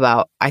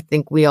about, I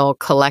think we all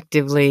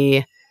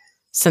collectively,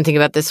 something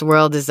about this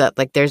world is that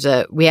like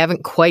we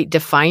haven't quite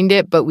defined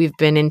it, but we've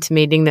been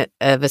intimating that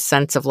of a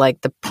sense of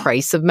like the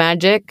price of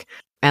magic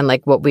and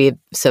like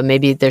so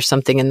maybe there's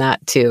something in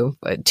that too,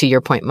 to your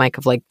point, Mike,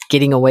 of like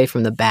getting away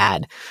from the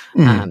bad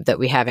that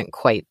we haven't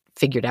quite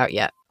figured out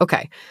yet.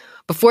 Okay.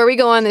 Before we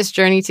go on this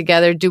journey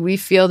together, do we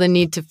feel the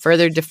need to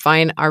further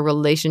define our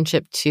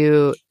relationship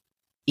to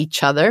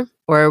each other,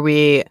 or are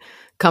we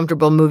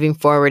comfortable moving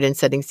forward and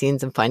setting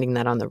scenes and finding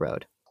that on the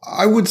road?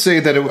 I would say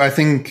that I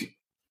think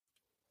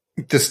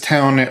this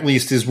town at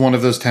least is one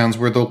of those towns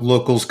where the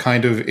locals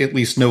kind of at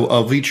least know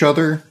of each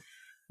other.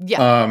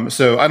 Yeah.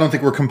 So I don't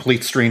think we're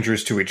complete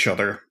strangers to each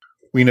other.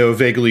 We know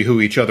vaguely who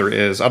each other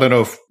is. I don't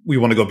know if we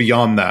want to go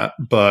beyond that,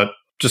 but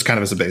just kind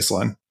of as a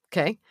baseline.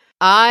 Okay.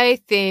 I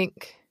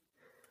think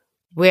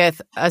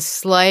with a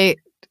slight,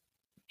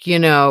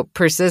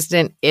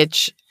 persistent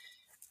itch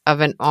of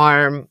an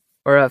arm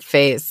or a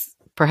face,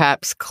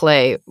 perhaps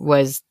Clay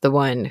was the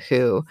one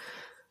who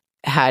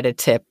had a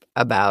tip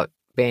about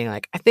being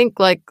like, I think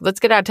like, let's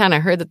get out of town. I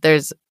heard that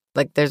there's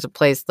a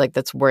place like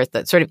that's worth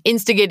that, sort of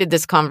instigated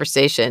this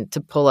conversation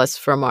to pull us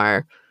from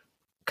our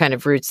kind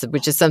of roots,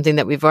 which is something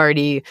that we've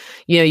already,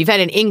 you've had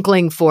an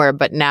inkling for,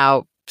 but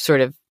now sort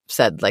of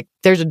said like,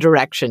 there's a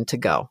direction to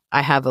go.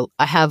 I have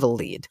a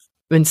lead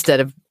instead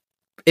of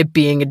it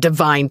being a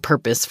divine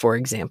purpose, for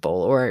example,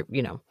 or,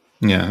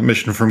 Yeah. A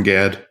mission from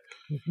Gad.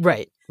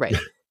 Right.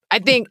 I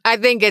think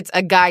it's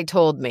a guy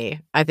told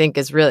me, I think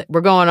is really,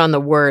 we're going on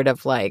the word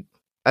of like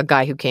a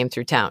guy who came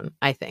through town,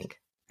 I think.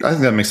 I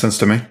think that makes sense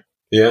to me.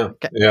 Yeah.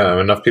 Okay. Yeah.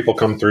 Enough people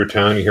come through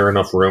town, you hear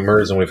enough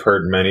rumors, and we've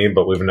heard many,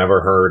 but we've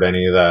never heard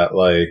any that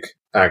like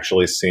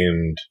actually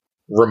seemed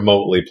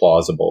remotely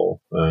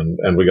plausible.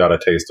 And we got a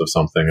taste of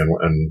something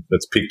and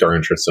it's piqued our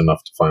interest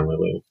enough to finally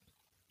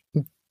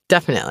leave.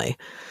 Definitely.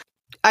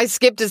 I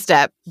skipped a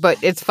step,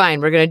 but it's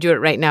fine. We're going to do it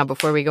right now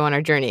before we go on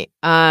our journey.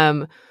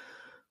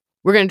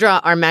 We're going to draw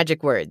our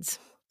magic words.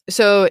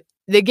 So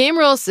the game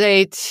rules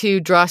say to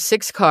draw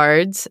 6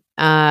 cards,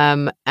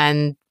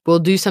 and we'll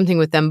do something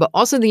with them. But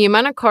also the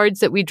amount of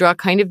cards that we draw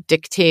kind of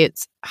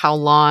dictates how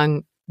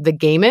long the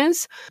game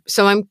is.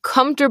 So I'm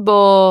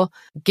comfortable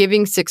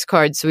giving 6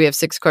 cards. So we have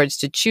 6 cards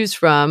to choose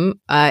from.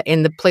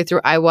 In the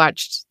playthrough I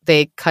watched,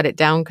 they cut it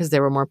down because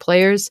there were more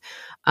players.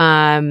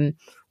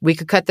 We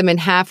could cut them in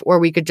half, or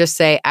we could just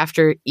say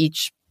after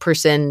each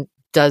person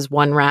does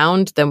 1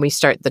 round, then we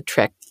start the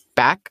trick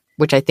back,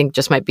 which I think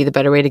just might be the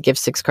better way to give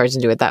 6 cards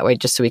and do it that way,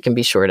 just so we can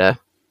be sure to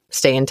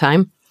stay in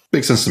time.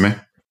 Makes sense to me.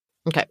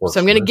 Okay, so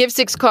I'm going to give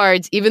 6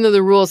 cards. Even though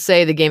the rules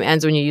say the game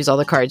ends when you use all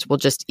the cards, we'll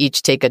just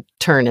each take a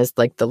turn as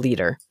like the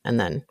leader, and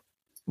then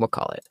we'll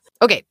call it.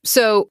 Okay,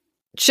 so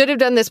should have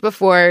done this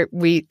before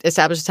we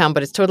established the town,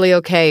 but it's totally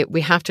okay.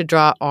 We have to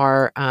draw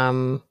our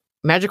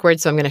magic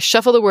words. So I'm going to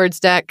shuffle the words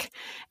deck,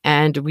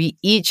 and we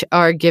each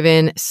are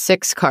given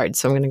 6 cards.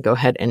 So I'm going to go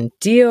ahead and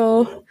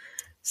deal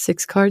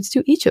 6 cards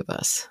to each of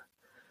us.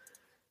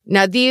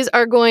 Now, these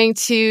are going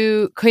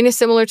to, kind of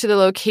similar to the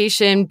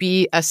location,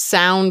 be a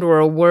sound or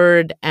a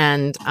word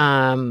and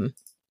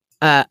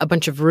a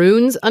bunch of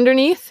runes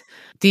underneath.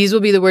 These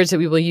will be the words that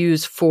we will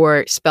use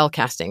for spell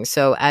casting.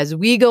 So as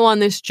we go on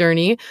this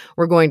journey,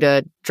 we're going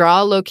to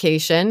draw a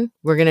location.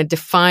 We're going to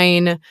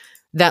define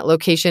that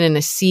location and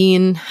a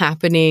scene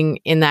happening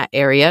in that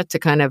area to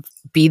kind of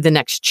be the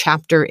next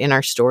chapter in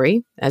our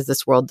story as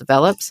this world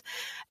develops.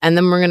 And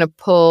then we're going to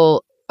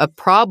pull a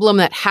problem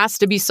that has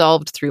to be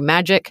solved through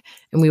magic,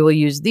 and we will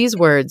use these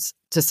words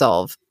to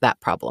solve that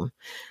problem.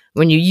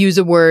 When you use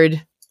a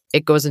word,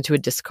 it goes into a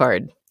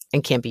discard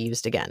and can't be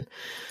used again.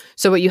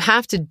 So what you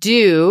have to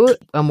do,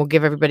 and we'll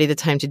give everybody the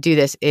time to do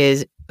this,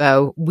 is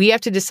we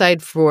have to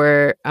decide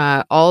for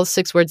all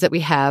 6 words that we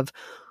have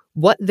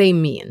what they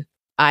mean.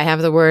 I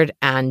have the word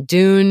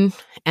Andun,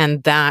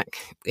 and that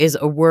is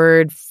a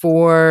word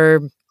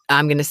for,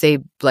 I'm going to say,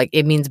 like,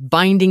 it means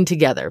binding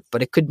together,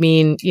 but it could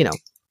mean,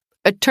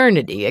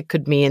 eternity. It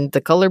could mean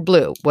the color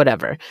blue,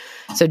 whatever.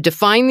 So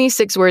define these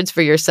 6 words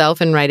for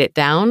yourself and write it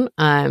down,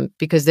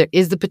 because there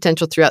is the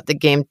potential throughout the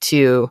game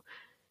to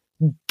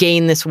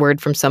gain this word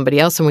from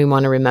somebody else, and we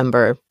want to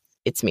remember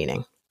its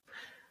meaning.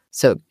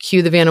 So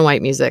cue the Vanna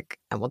White music,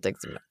 and we'll take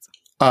some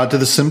notes. Do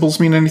the symbols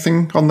mean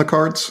anything on the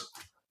cards?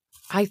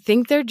 I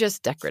think they're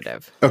just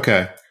decorative.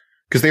 Okay.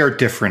 Because they are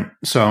different.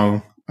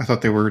 So I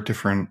thought they were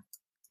different.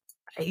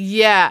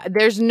 Yeah.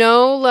 There's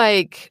no,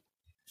 like,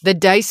 the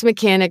dice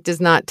mechanic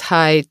does not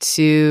tie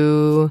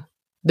to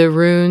the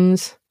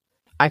runes.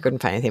 I couldn't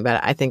find anything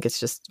about it. I think it's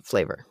just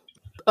flavor.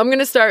 I'm going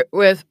to start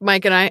with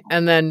Mike and I,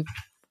 and then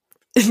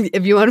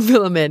if you want to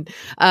fill them in.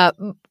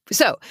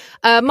 So,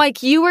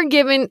 Mike, you were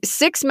given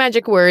 6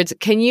 magic words.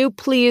 Can you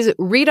please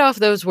read off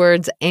those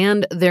words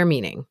and their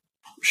meaning?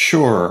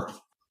 Sure.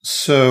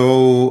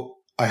 So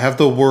I have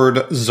the word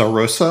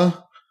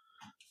Zarosa,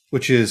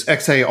 which is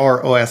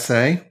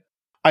Xarosa.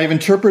 I've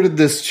interpreted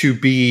this to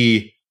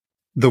be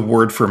the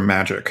word for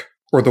magic,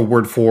 or the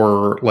word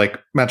for like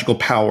magical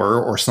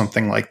power or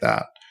something like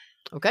that.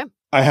 Okay.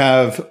 I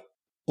have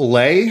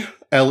Le,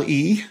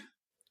 L-E,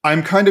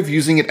 I'm kind of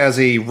using it as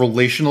a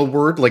relational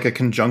word, like a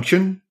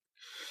conjunction.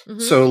 Mm-hmm.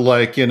 So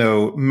like,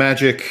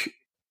 magic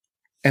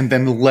and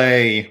then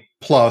lay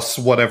plus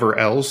whatever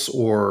else,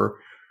 or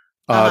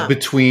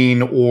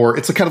between, or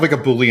it's a kind of like a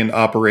Boolean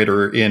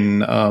operator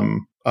in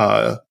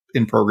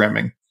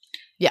programming.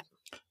 Yeah.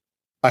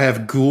 I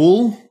have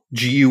ghoul,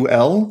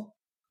 G-U-L.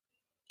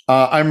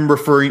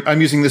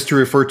 I'm using this to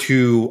refer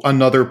to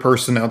another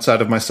person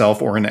outside of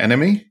myself or an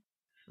enemy.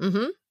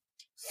 Mm-hmm.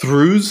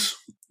 Thruz,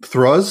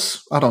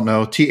 I don't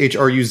know,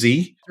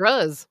 T-H-R-U-Z.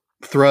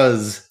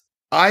 Thruz.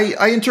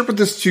 I interpret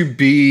this to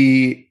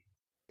be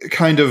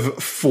kind of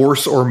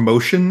force or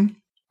motion,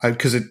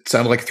 because it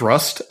sounded like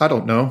thrust. I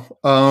don't know.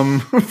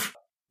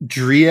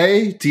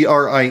 Drie,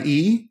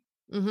 D-R-I-E.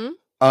 Mm-hmm.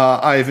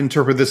 I've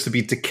interpreted this to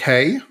be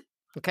decay.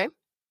 Okay.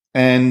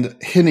 And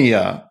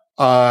Hinia.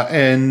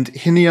 And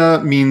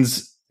Hinia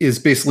is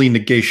basically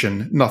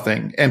negation,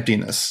 nothing,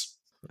 emptiness.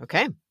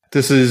 Okay.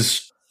 This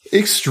is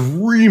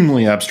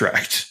extremely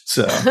abstract.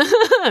 So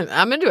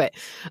I'm into it.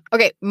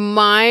 Okay.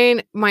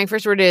 My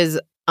first word is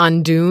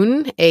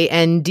Andun,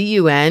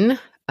 A-N-D-U-N,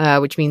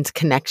 which means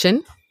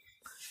connection.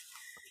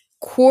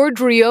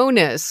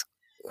 Quadrionis,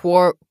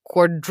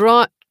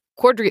 Quadrionis,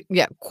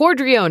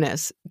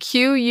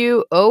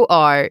 Q-U-O-R-D-R-I-O-N-U-S.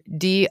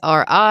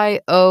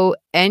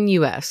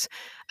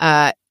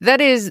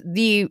 That is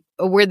a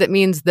word that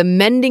means the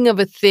mending of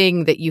a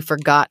thing that you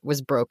forgot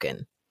was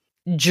broken.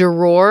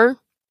 Juror,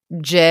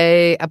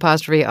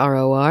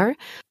 J''R-O-R,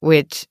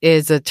 which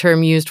is a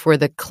term used for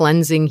the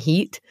cleansing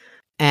heat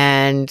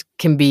and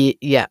can be,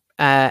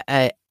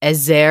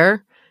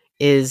 Ezer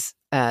is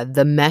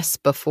the mess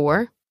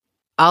before.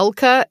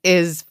 Alka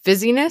is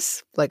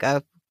fizziness, like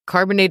a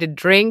carbonated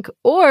drink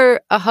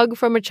or a hug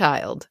from a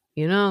child.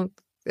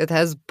 It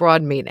has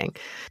broad meaning.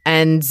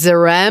 And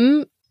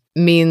Zarem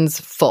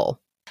means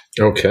full.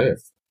 Okay.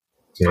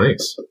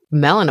 Nice.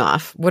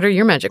 Melanoff, what are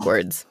your magic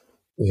words?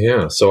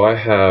 Yeah, so I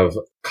have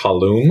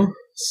Calum,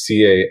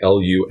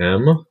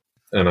 C-A-L-U-M,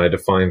 and I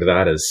defined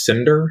that as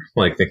cinder,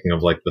 like thinking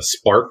of like the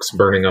sparks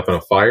burning up in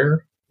a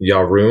fire.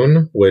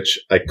 Yarun, which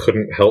I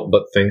couldn't help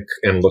but think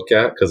and look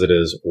at because it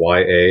is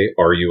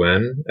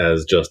Y-A-R-U-N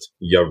as just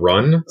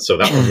Yarun. So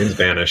that one means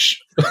vanish.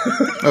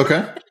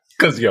 Okay.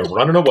 Because you're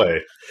running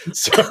away.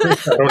 Sorry,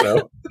 I don't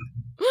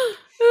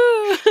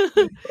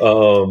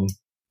know.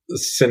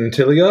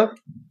 Scintilia,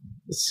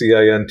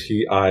 C-I-N-T-I-L-I-A,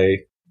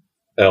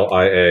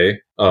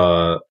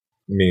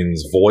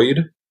 means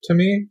void to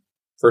me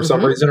for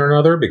some reason or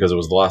another because it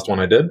was the last one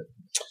I did.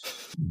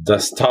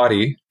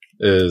 Dustati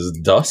is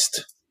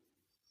dust.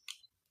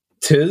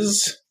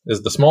 Tiz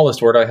is the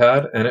smallest word I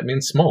had, and it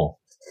means small.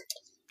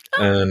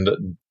 And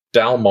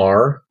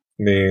Dalmar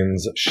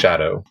means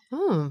shadow.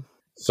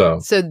 So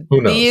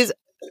who knows? These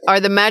are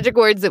the magic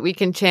words that we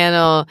can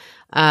channel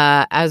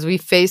as we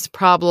face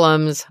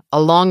problems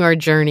along our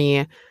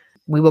journey.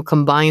 We will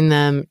combine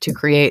them to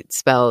create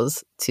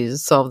spells to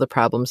solve the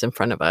problems in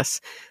front of us.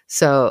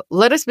 So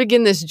let us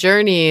begin this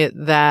journey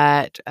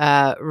that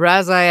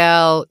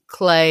Raziel,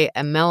 Clay,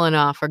 and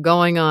Melanoff are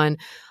going on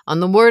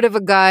the word of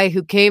a guy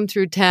who came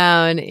through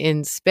town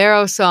in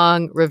Sparrow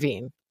Song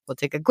Ravine. We'll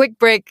take a quick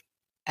break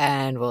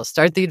and we'll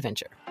start the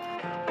adventure.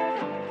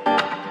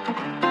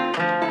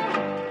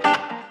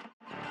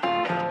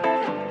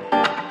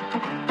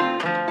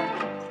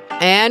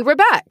 And we're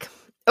back.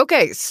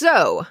 Okay,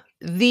 so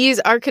these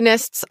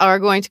arcanists are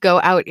going to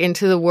go out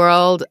into the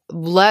world.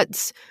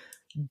 Let's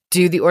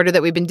do the order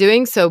that we've been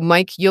doing. So,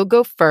 Mike, you'll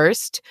go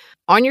first.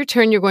 On your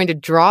turn, you're going to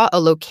draw a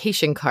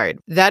location card.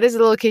 That is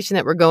the location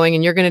that we're going,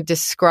 and you're going to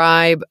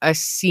describe a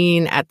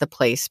scene at the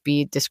place.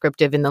 Be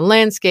descriptive in the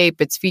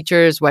landscape, its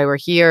features, why we're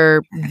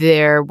here.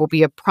 There will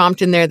be a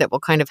prompt in there that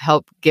will kind of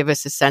help give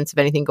us a sense of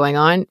anything going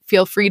on.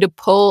 Feel free to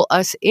pull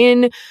us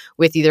in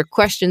with either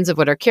questions of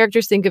what our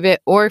characters think of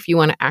it, or if you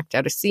want to act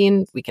out a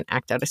scene, we can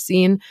act out a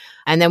scene.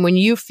 And then when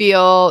you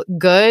feel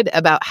good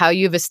about how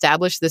you've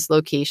established this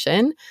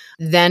location,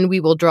 then we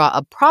will draw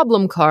a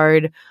problem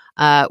card,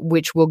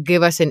 which will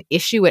give us an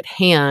issue at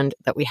hand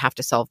that we have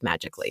to solve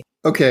magically.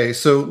 Okay,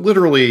 so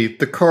literally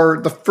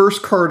the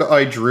first card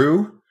I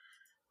drew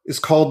is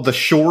called The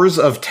Shores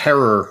of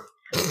Terror.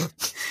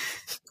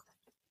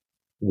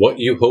 What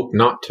you hope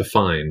not to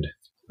find.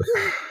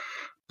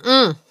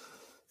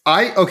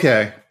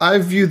 I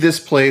view this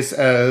place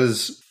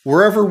as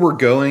wherever we're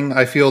going,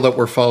 I feel that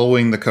we're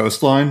following the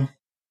coastline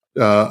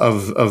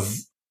of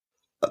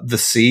the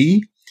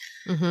sea.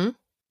 Mm-hmm.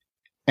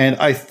 And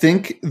I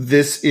think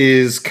this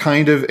is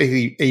kind of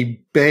a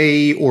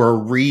bay or a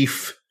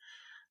reef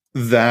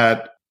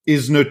that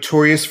is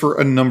notorious for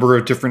a number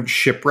of different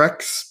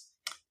shipwrecks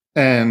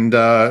and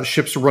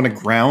ships run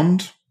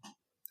aground.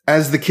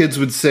 As the kids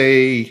would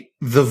say,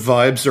 the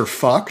vibes are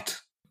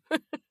fucked.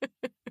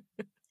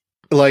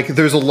 Like,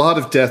 there's a lot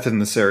of death in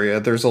this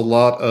area. There's a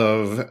lot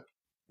of,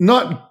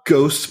 not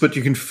ghosts, but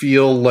you can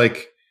feel,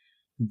 like,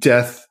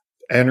 death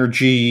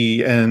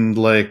energy and,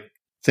 like,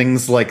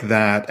 things like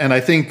that. And I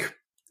think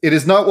it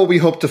is not what we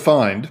hope to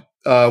find.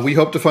 We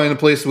hope to find a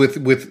place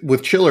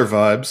with chiller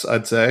vibes,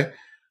 I'd say.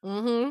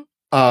 Mm-hmm.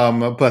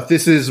 But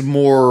this is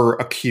more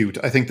acute.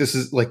 I think this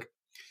is like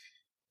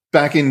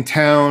back in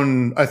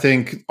town. I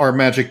think our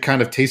magic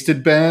kind of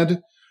tasted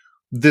bad.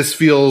 This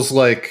feels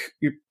like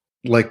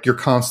you're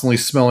constantly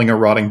smelling a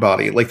rotting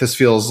body. Like this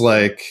feels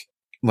like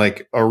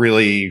a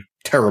really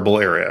terrible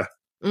area.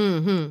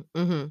 Mm-hmm.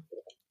 Mm-hmm.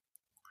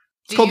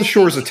 It's called the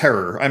Shores of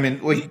Terror. I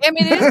mean, like, I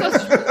mean, it is called the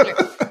Shores of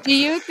Terror. Do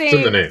you think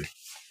It's in the name.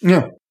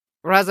 Yeah.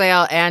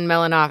 Raziel and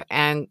Melanoff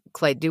and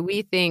Clay, do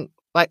we think,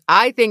 like,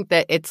 I think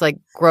that it's like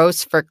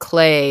gross for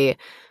Clay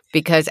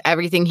because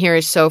everything here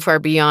is so far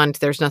beyond,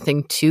 there's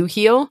nothing to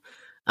heal.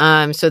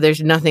 So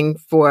there's nothing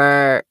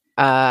for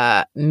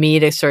me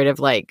to sort of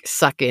like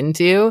suck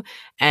into.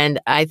 And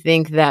I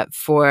think that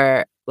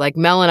for like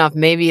Melanoff,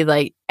 maybe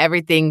like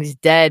everything's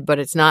dead, but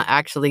it's not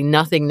actually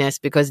nothingness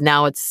because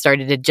now it's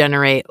started to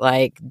generate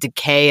like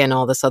decay and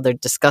all this other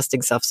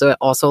disgusting stuff. So it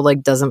also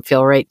like doesn't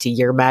feel right to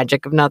your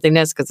magic of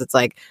nothingness because it's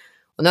like,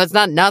 well, no, it's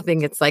not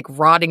nothing. It's like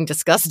rotting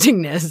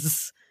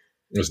disgustingness.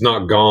 It's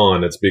not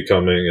gone. It's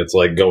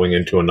like going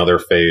into another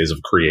phase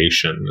of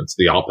creation. It's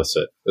the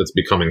opposite. It's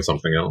becoming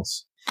something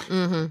else.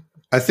 Mm-hmm.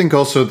 I think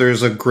also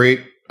there's a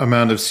great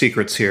amount of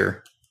secrets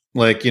here.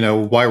 Like,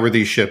 why were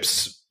these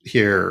ships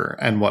here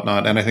and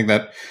whatnot? And I think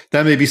that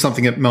may be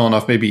something that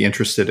Melanoff may be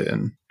interested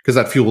in because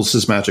that fuels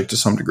his magic to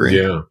some degree.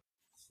 Yeah.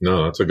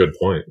 No, that's a good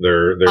point.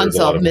 There's a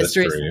lot of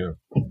mystery.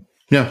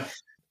 Yeah.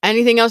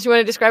 Anything else you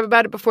want to describe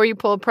about it before you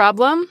pull a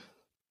problem?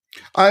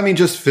 I mean,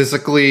 just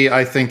physically,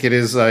 I think it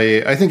is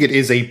a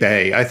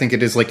bay. I think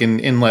it is like an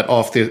inlet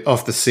off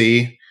the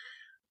sea.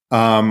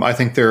 I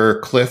think there are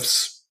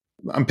cliffs.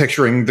 I'm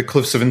picturing the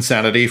Cliffs of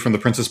Insanity from The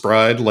Princess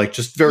Bride, like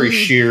just very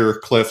sheer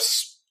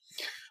cliffs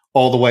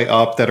all the way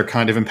up that are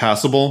kind of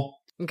impassable.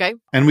 Okay.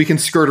 And we can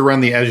skirt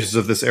around the edges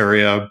of this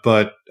area,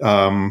 but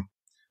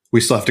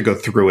we still have to go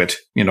through it.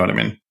 You know what I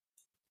mean?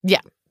 Yeah,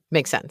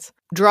 makes sense.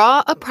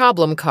 Draw a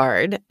problem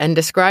card and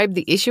describe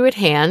the issue at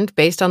hand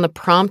based on the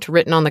prompt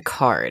written on the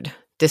card.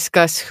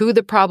 Discuss who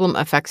the problem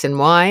affects and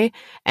why,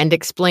 and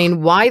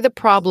explain why the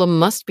problem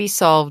must be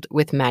solved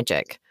with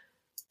magic.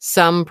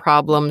 Some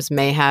problems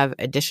may have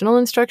additional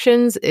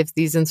instructions. If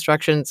these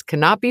instructions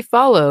cannot be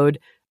followed,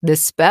 the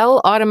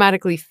spell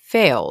automatically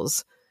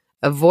fails.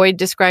 Avoid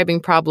describing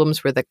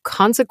problems where the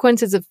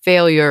consequences of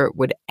failure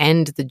would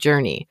end the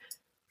journey.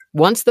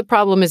 Once the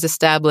problem is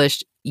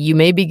established, you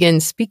may begin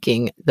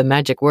speaking the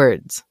magic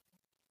words,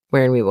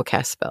 wherein we will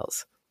cast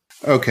spells.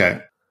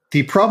 Okay.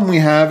 The problem we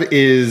have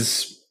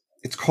is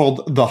it's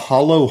called the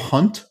Hollow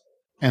Hunt,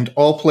 and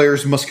all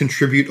players must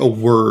contribute a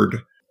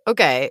word.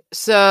 Okay,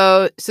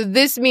 so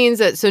this means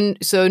that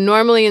so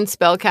normally in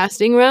spell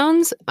casting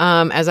rounds,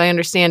 as I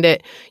understand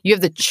it, you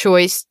have the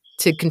choice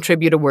to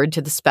contribute a word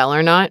to the spell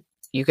or not.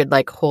 You could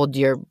like hold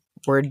your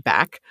word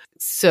back.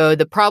 So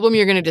the problem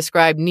you're going to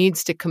describe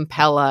needs to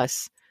compel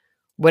us.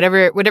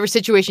 Whatever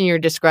situation you're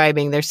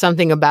describing, there's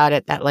something about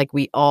it that like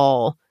we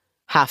all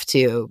have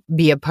to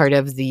be a part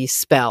of the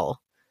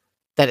spell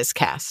that is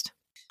cast.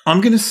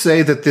 I'm going to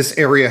say that this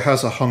area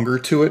has a hunger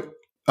to it.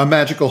 A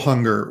magical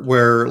hunger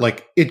where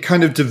like it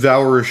kind of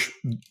devours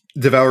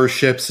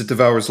ships, it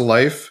devours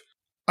life.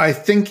 I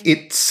think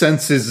it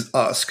senses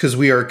us because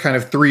we are kind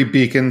of three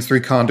beacons, three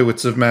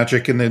conduits of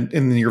magic in the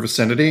near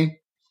vicinity.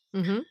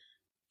 Mm-hmm.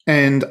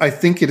 And I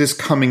think it is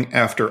coming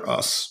after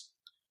us.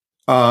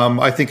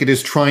 I think it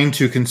is trying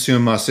to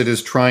consume us. It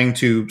is trying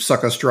to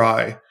suck us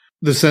dry.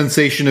 The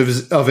sensation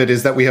of it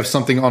is that we have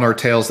something on our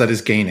tails that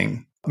is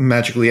gaining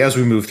magically as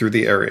we move through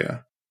the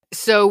area.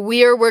 So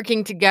we are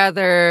working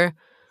together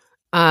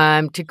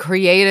to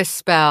create a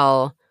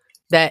spell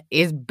that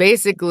is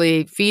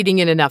basically feeding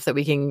it enough that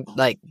we can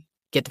like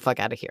get the fuck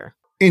out of here.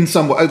 In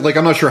some way, like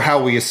I'm not sure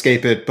how we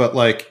escape it, but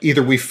like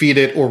either we feed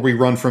it or we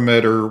run from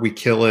it or we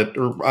kill it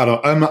or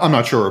I'm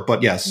not sure,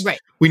 but yes, right.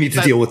 We need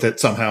to deal with it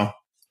somehow.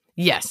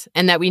 Yes,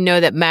 and that we know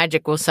that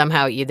magic will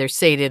somehow either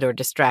sate it or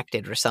distract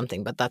it or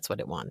something, but that's what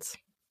it wants.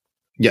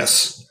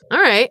 Yes. All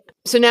right.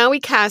 So now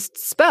we cast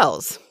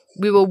spells.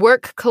 We will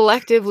work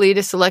collectively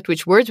to select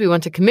which words we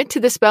want to commit to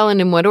the spell and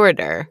in what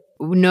order.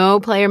 No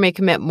player may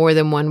commit more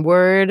than one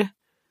word.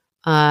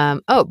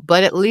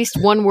 But at least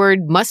one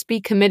word must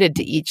be committed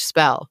to each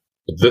spell.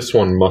 This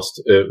one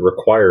it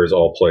requires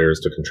all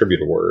players to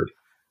contribute a word.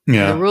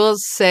 Yeah. The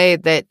rules say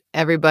that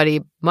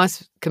everybody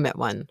must commit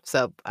one.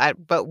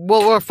 But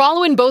we're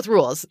following both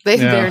rules.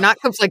 They're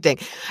not conflicting.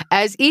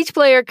 As each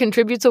player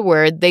contributes a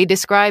word, they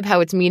describe how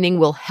its meaning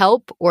will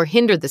help or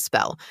hinder the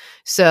spell.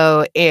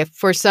 So if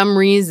for some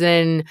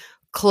reason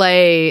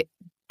Clay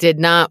did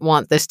not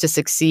want this to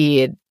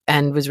succeed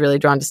and was really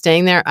drawn to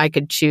staying there, I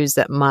could choose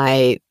that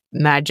my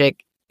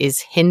magic is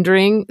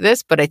hindering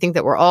this, but I think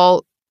that we're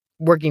all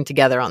working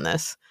together on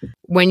this.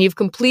 When you've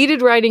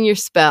completed writing your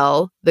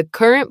spell, the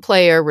current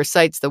player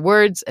recites the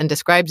words and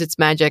describes its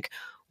magic,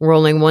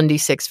 rolling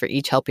 1d6 for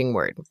each helping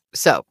word.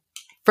 So,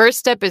 first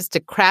step is to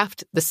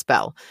craft the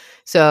spell.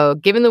 So,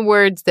 given the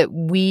words that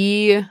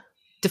we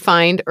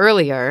defined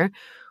earlier,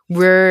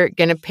 we're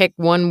going to pick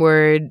one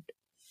word,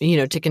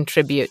 to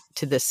contribute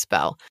to this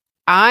spell.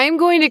 I'm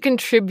going to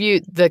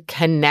contribute the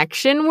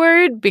connection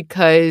word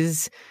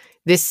because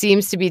this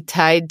seems to be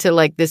tied to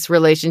like this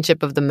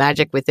relationship of the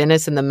magic within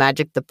us and the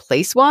magic the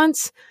place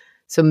wants.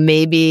 So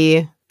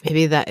maybe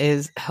that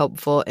is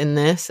helpful in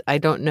this. I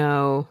don't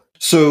know.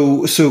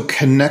 So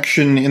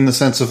connection in the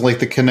sense of like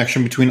the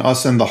connection between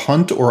us and the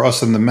hunt, or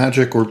us and the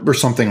magic, or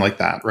something like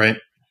that, right?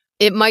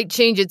 It might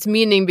change its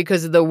meaning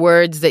because of the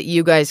words that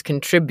you guys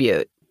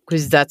contribute,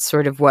 because that's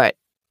sort of what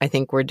I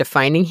think we're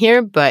defining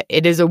here. But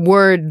it is a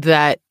word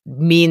that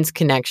means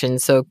connection,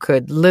 so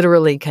could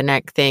literally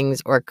connect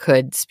things, or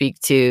could speak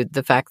to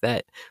the fact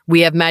that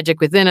we have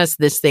magic within us.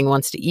 This thing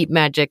wants to eat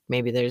magic.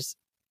 Maybe there's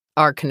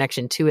our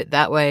connection to it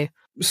that way.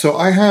 So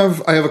I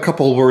have a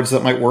couple of words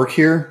that might work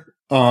here.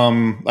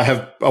 I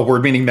have a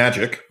word meaning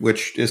magic,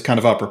 which is kind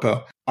of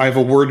apropos. I have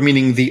a word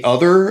meaning the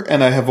other,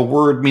 and I have a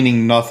word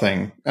meaning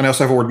nothing. And I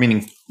also have a word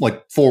meaning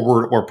like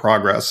forward or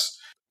progress.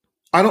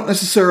 I don't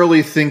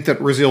necessarily think that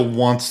Raziel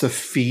wants to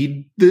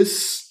feed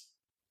this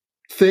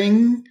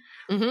thing.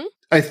 Mm-hmm.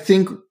 I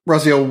think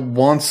Raziel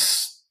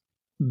wants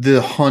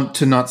the hunt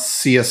to not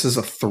see us as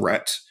a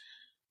threat,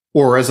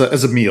 or as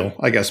a meal,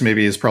 I guess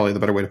maybe is probably the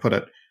better way to put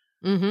it.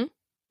 Mm-hmm.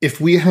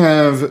 If we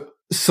have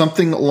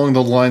something along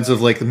the lines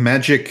of like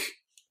magic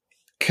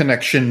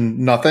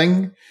connection,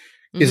 nothing,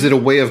 is it a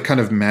way of kind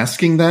of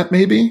masking that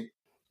maybe?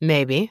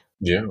 Maybe.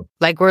 Yeah.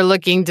 Like we're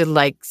looking to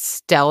like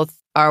stealth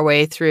our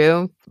way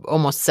through,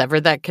 almost sever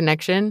that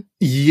connection.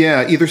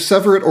 Yeah, either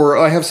sever it, or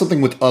I have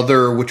something with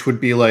other, which would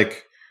be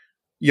like,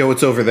 yo,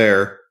 it's over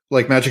there.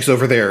 Like magic's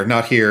over there,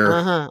 not here.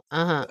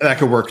 That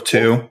could work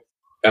too.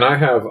 And I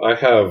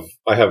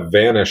have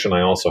vanish, and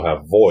I also have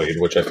void,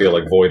 which I feel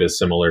like void is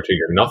similar to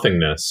your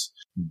nothingness,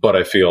 but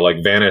I feel like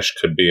vanish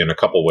could be in a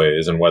couple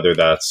ways, and whether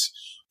that's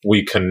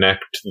we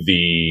connect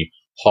the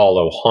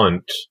hollow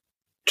hunt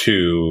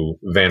to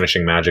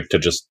vanishing magic to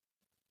just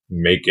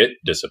make it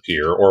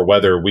disappear, or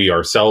whether we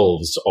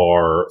ourselves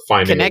are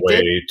finding a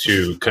way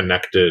to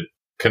connect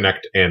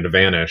and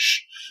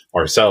vanish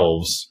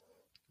ourselves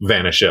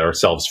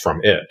from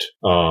it,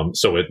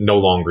 so it no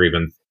longer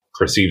even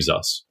perceives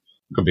us.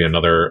 Could be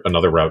another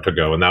route to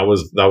go, and that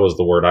was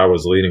the word I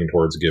was leaning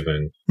towards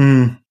giving.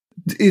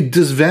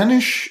 Does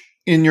vanish,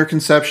 in your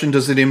conception,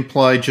 does it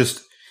imply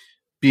just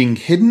being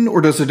hidden,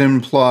 or does it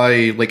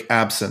imply like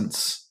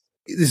absence?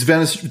 Does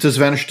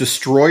vanish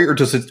destroy, or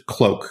does it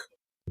cloak?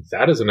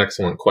 That is an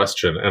excellent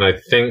question, and I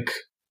think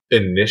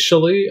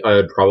initially I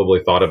had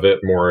probably thought of it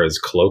more as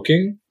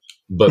cloaking,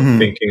 but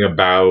thinking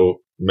about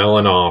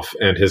Melanoff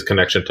and his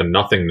connection to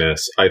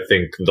nothingness, I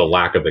think the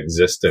lack of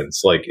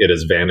existence, like it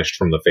has vanished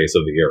from the face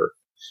of the earth.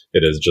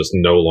 It is just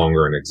no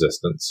longer in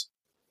existence,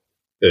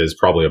 is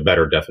probably a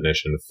better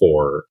definition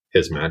for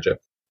his magic.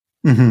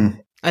 I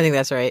think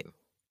that's right.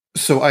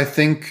 So I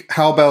think,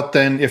 how about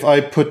then if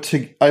I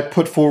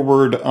put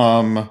forward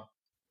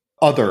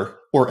other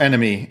or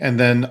enemy, and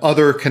then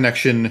other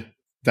connection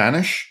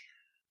vanish,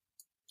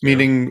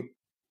 meaning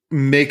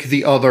make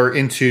the other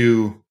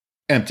into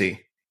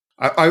empty.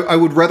 I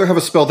would rather have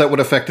a spell that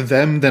would affect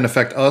them than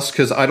affect us,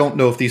 because I don't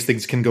know if these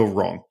things can go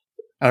wrong.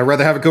 I'd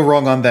rather have it go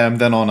wrong on them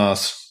than on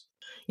us.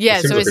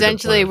 Yeah, so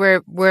essentially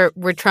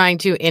we're trying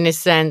to, in a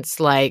sense,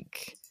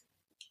 like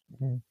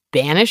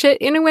banish it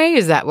in a way.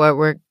 Is that what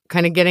we're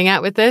kind of getting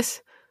at with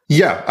this?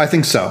 Yeah, I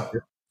think so.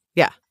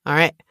 Yeah. All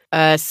right.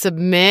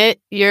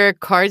 Submit your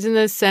cards in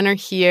the center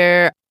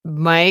here.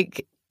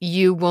 Mike,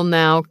 you will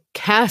now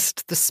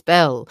cast the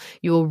spell.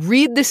 You will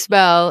read the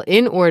spell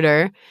in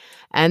order,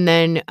 and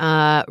then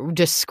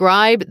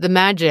describe the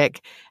magic,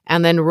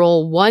 and then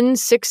roll 1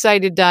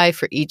 6-sided die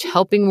for each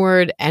helping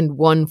word and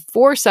 1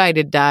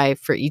 4-sided die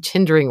for each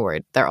hindering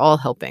word. They're all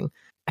helping.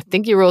 I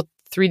think you rolled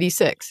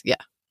 3d6. Yeah.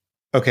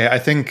 Okay, I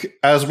think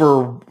as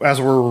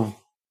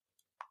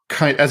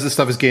this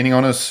stuff is gaining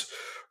on us,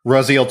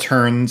 Raziel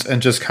turns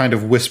and just kind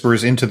of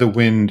whispers into the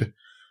wind,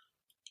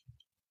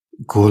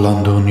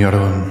 Golandon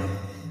Yaron.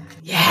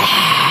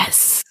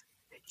 Yes.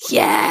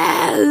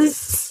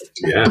 Yes.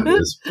 Yeah.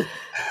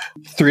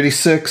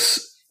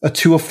 3d6, a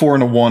 2, a 4,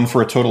 and a 1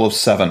 for a total of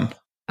 7.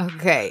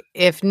 Okay.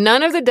 If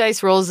none of the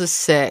dice rolls a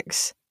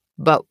 6,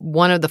 but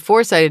one of the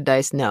 4-sided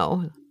dice,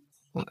 no.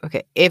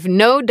 Okay. If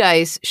no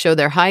dice show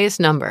their highest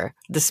number,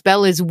 the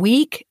spell is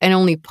weak and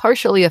only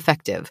partially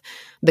effective.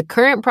 The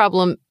current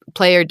problem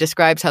player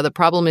describes how the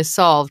problem is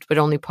solved, but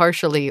only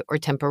partially or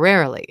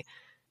temporarily.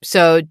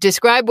 So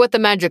describe what the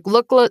magic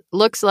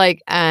looks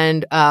like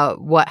and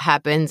what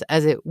happens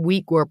as it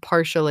weak or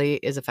partially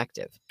is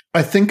effective.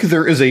 I think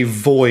there is a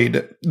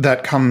void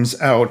that comes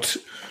out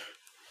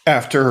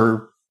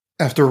after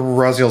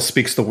Raziel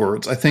speaks the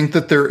words. I think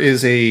that there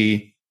is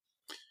a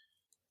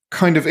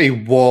kind of a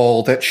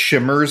wall that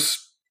shimmers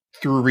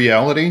through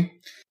reality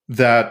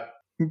that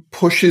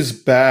pushes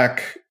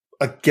back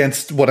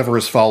against whatever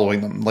is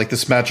following them, like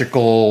this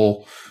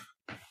magical,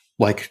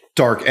 like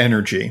dark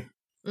energy.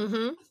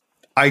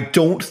 I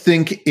don't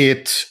think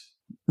it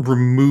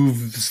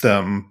removes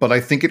them, but I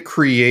think it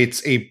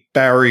creates a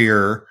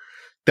barrier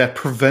that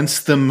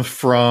prevents them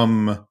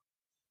from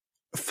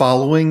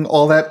following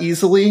all that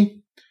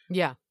easily.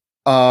 Yeah.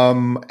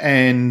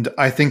 And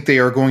I think they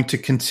are going to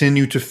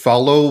continue to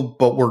follow,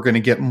 but we're going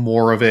to get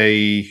more of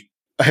a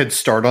a head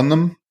start on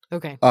them.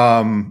 Okay.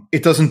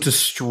 It doesn't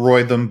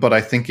destroy them, but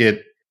I think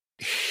it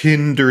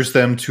hinders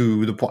them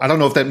to the point. I don't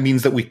know if that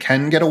means that we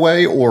can get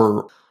away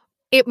or...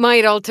 It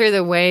might alter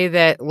the way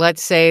that,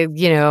 let's say,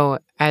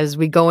 as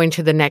we go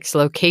into the next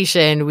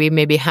location, we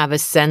maybe have a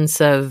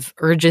sense of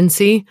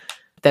urgency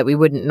that we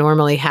wouldn't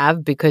normally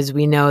have because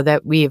we know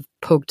that we've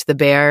poked the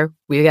bear.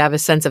 We have a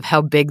sense of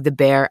how big the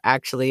bear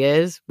actually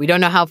is. We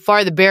don't know how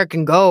far the bear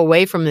can go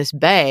away from this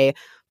bay,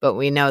 but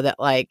we know that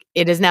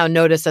it has now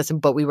noticed us,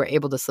 but we were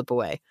able to slip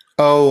away.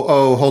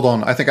 Oh, hold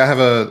on. I think I have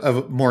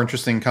a more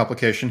interesting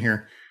complication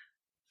here.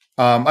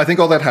 I think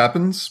all that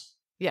happens.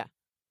 Yeah.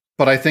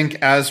 But I think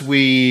as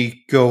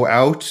we go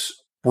out,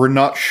 we're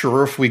not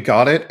sure if we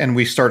got it, and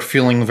we start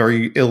feeling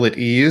very ill at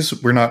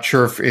ease. We're not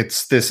sure if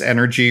it's this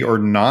energy or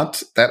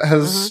not that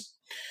has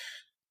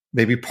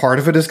maybe part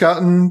of it has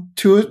gotten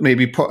to it.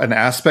 Maybe an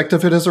aspect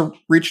of it has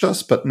reached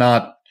us, but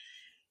not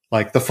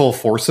like the full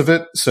force of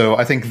it. So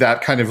I think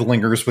that kind of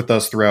lingers with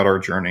us throughout our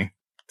journey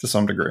to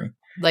some degree.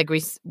 Like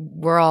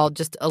we're all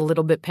just a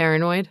little bit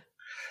paranoid?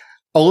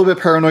 A little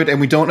bit paranoid, and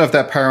we don't know if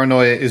that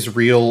paranoia is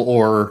real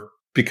or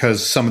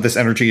because some of this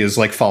energy is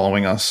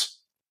following us.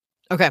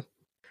 Okay.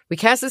 We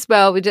cast the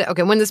spell.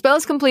 When the spell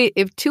is complete,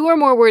 if 2 or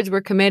more words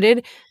were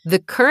committed, the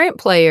current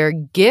player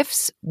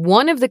gifts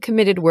one of the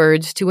committed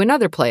words to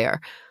another player.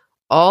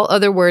 All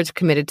other words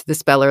committed to the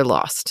spell are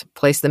lost.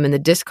 Place them in the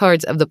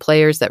discards of the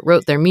players that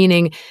wrote their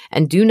meaning,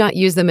 and do not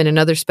use them in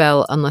another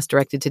spell unless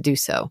directed to do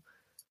so.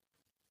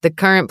 The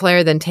current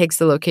player then takes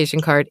the location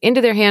card into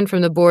their hand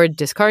from the board,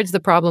 discards the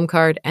problem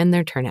card, and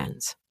their turn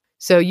ends.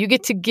 So you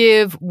get to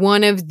give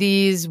one of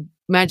these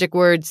magic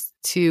words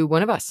to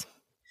one of us.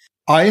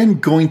 I am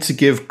going to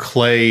give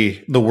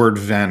Clay the word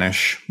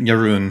vanish,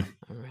 Yarun.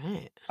 All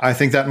right. I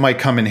think that might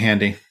come in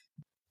handy.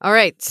 All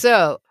right.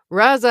 So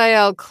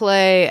Raziel,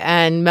 Clay,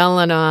 and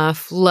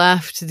Melanoff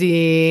left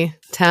the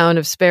town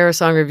of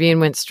Sparrowsong Ravine,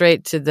 went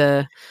straight to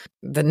the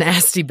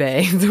nasty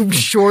bay, the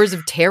Shores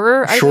of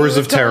Terror. Shores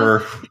of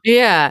Terror.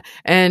 Yeah,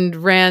 and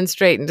ran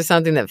straight into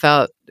something that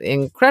felt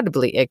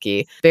incredibly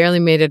icky. Barely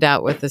made it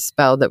out with the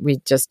spell that we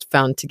just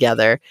found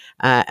together,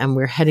 and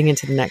we're heading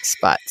into the next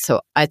spot.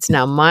 So it's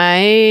now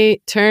my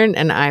turn,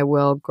 and I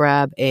will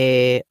grab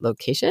a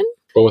location.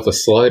 But with a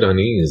slight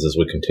unease as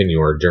we continue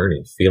our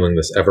journey, feeling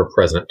this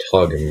ever-present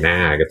tug and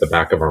nag at the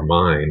back of our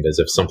mind as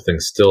if something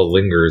still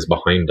lingers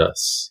behind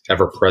us,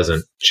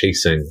 ever-present,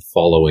 chasing,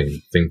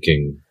 following,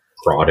 thinking,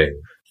 prodding,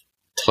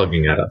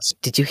 tugging at us.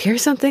 Did you hear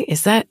something?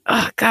 Is that...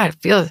 Oh, God,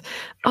 it feels...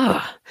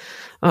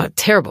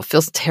 terrible.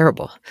 Feels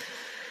terrible.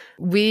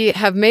 We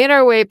have made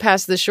our way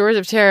past the Shores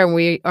of Terror, and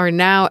we are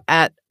now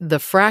at the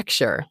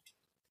Fracture.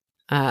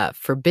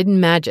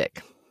 Forbidden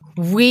magic.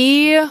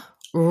 We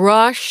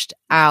rushed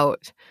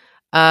out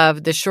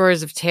of the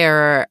Shores of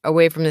Terror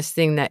away from this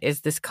thing that is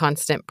this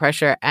constant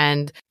pressure.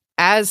 And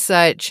as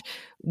such,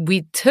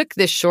 we took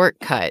the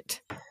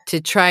shortcut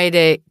to try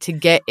to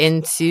get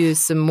into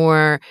some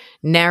more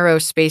narrow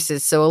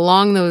spaces. So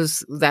along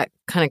that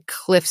kind of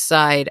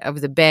cliffside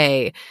of the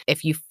bay,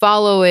 if you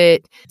follow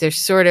it, there's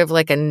sort of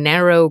like a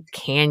narrow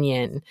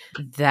canyon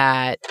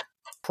that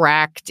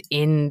cracked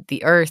in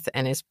the earth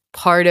and is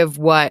part of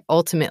what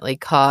ultimately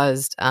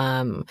caused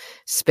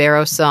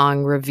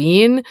Sparrowsong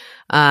Ravine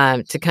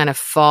to kind of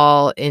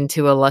fall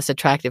into a less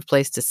attractive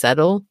place to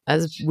settle,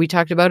 as we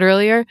talked about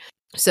earlier.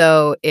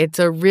 So it's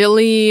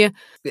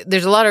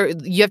there's a lot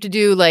of, you have to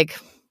do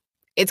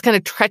it's kind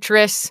of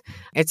treacherous.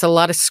 It's a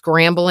lot of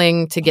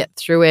scrambling to get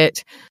through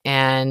it.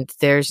 And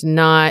there's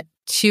not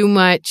too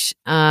much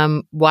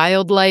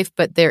wildlife,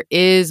 but there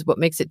is, what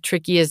makes it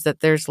tricky is that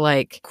there's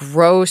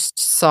gross,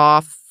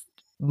 soft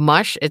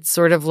mush. It's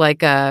sort of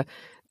like a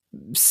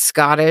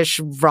Scottish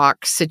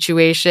rock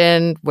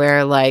situation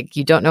where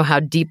you don't know how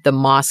deep the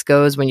moss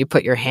goes when you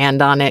put your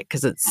hand on it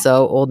because it's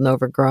so old and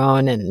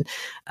overgrown, and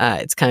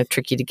it's kind of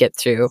tricky to get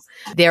through.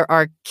 There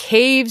are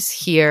caves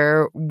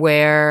here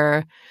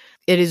where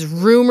it is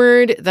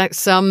rumored that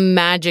some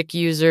magic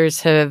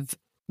users have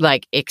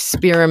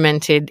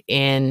experimented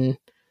in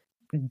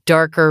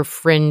darker,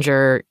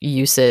 fringer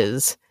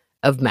uses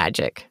of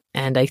magic.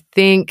 And I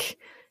think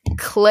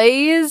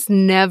Clay has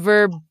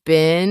never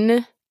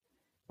been...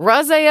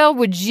 Raziel,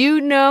 would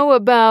you know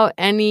about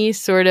any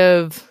sort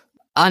of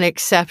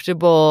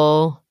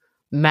unacceptable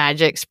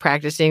magics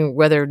practicing,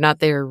 whether or not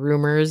they are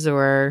rumors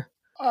or...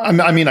 I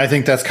mean, I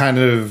think that's kind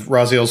of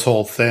Raziel's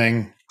whole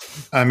thing.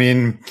 I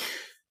mean,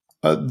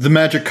 the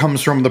magic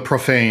comes from the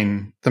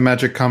profane. The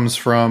magic comes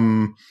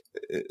from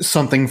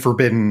something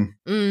forbidden.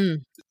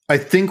 I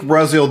think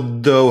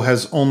Raziel, though,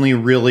 has only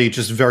really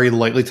just very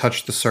lightly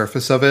touched the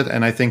surface of it.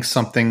 And I think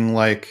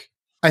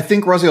I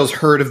think Raziel's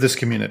heard of this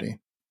community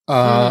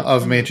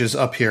of mages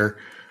up here,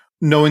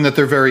 knowing that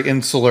they're very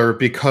insular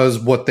because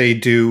what they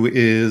do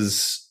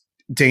is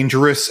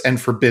dangerous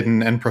and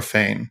forbidden and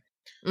profane.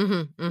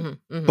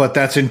 But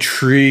that's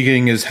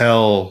intriguing as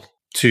hell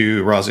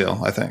to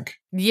Raziel, I think.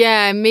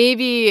 Yeah,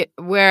 maybe,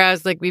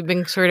 whereas we've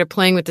been sort of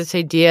playing with this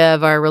idea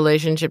of our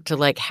relationship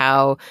to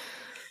how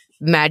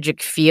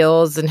magic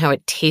feels and how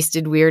it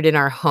tasted weird in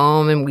our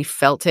home, and we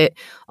felt it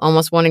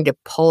almost wanting to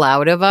pull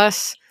out of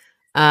us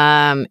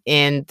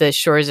in the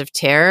Shores of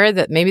Terror,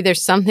 that maybe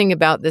there's something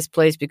about this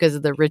place because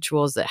of the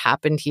rituals that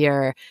happened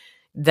here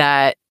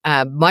that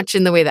much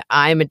in the way that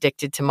I'm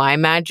addicted to my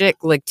magic,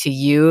 like to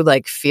you,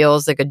 like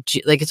feels like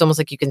like it's almost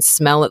like you can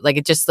smell it, like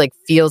it just like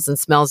feels and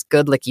smells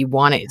good, like you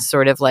want it. It's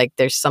sort of like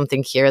there's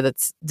something here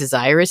that's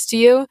desirous to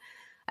you.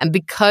 And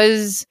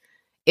because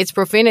it's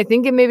profane, I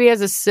think it maybe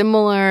has a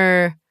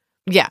similar,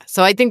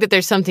 so I think that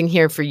there's something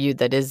here for you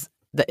that is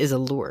a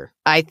lure.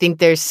 I think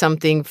there's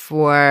something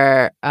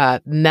for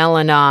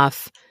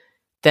Melanoff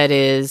that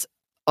is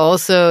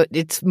also,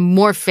 it's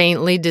more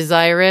faintly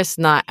desirous,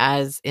 not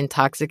as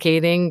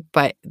intoxicating,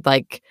 but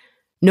like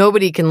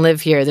nobody can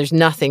live here. There's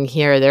nothing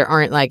here. There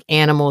aren't like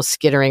animals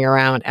skittering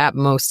around. At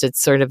most,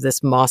 it's sort of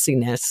this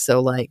mossiness.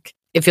 So like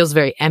it feels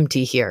very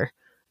empty here.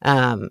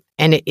 And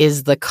it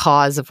is the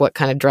cause of what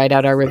kind of dried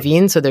out our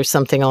ravine. So there's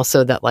something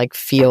also that like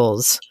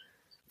feels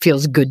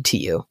good to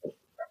you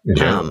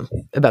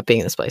about being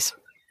in this place.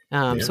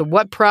 So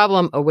what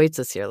problem awaits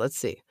us here? Let's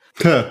see.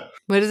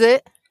 What is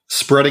it?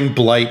 Spreading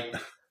blight.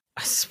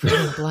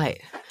 Spreading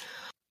blight.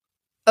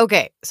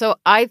 Okay, so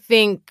I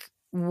think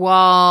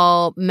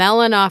while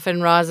Melanoff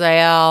and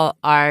Raziel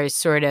are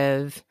sort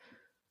of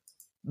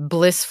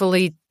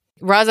blissfully,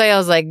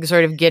 Raziel's like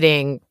sort of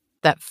getting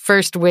that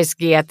first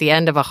whiskey at the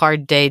end of a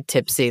hard day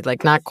tipsy,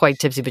 like not quite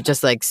tipsy, but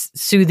just like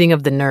soothing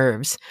of the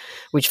nerves,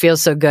 which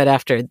feels so good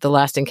after the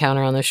last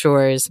encounter on the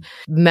shores.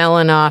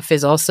 Melanoff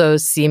is also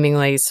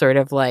seemingly sort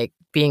of like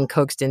being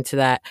coaxed into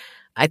that.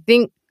 I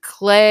think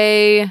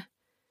Clay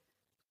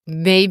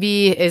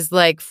maybe is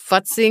like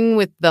futzing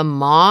with the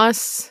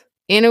moss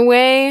in a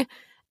way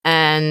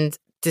and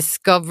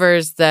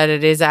discovers that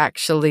it is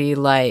actually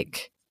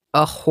like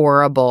a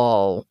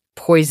horrible,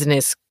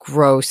 poisonous,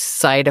 gross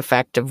side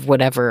effect of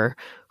whatever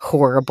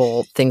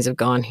horrible things have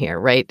gone here,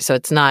 right? So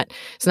it's not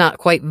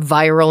quite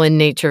viral in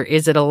nature.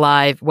 Is it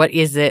alive? What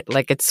is it?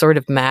 Like it's sort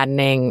of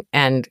maddening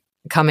and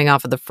coming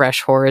off of the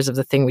fresh horrors of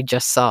the thing we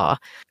just saw.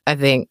 I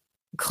think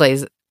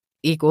Clay's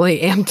equally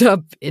amped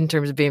up in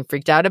terms of being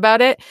freaked out about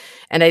it.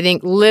 And I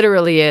think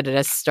literally it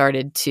has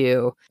started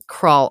to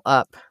crawl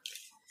up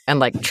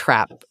and like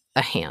trap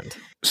a hand.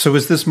 So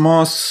is this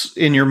moss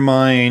in your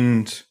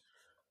mind?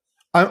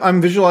 I'm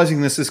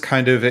visualizing this as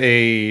kind of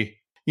a,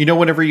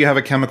 whenever you have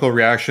a chemical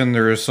reaction,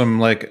 there are some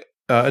like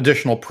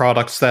additional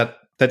products that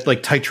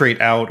like titrate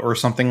out or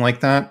something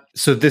like that.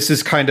 So this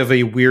is kind of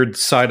a weird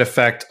side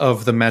effect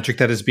of the magic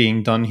that is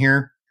being done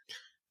here.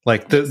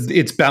 Like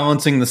it's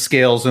balancing the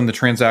scales in the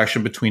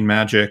transaction between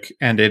magic,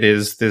 and it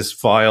is this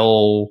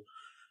vile,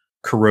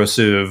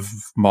 corrosive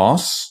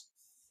moss.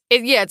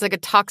 It's like a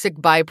toxic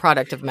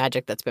byproduct of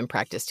magic that's been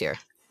practiced here.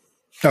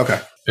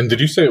 Okay. And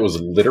did you say it was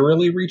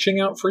literally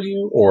reaching out for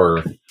you,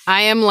 or?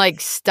 I am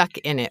like stuck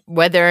in it,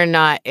 whether or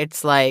not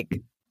it's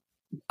like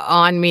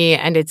on me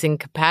and it's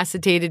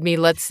incapacitated me.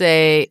 Let's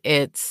say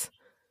it's,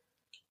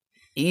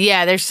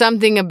 there's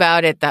something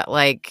about it that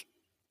like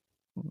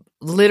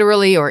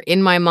literally or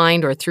in my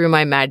mind or through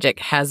my magic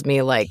has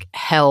me like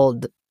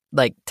held,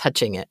 like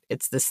touching it.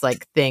 It's this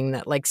like thing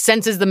that like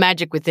senses the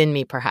magic within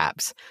me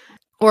perhaps,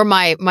 or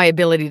my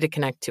ability to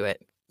connect to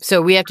it.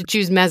 So we have to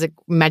choose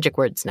magic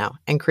words now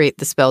and create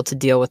the spell to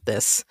deal with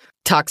this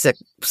toxic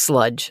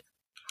sludge.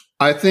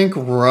 I think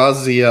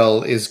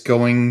Raziel is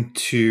going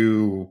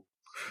to...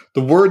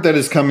 The word that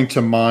is coming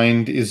to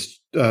mind is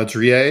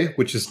Drie,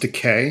 which is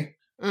decay.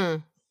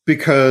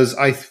 Because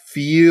I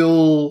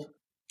feel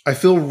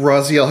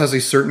Raziel has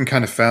a certain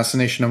kind of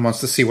fascination and wants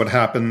to see what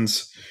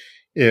happens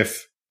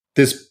if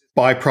this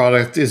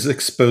byproduct is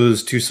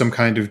exposed to some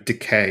kind of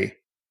decay.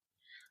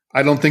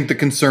 I don't think the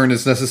concern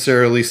is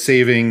necessarily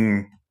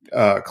saving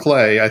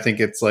Clay. I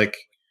think it's like,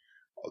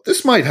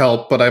 this might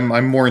help, but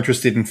I'm more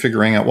interested in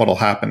figuring out what'll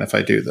happen if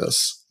I do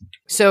this.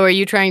 So are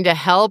you trying to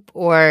help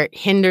or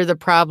hinder the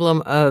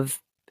problem of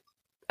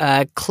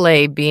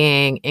Clay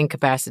being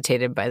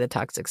incapacitated by the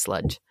toxic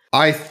sludge?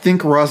 I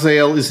think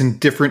Raziel is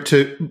indifferent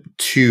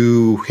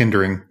to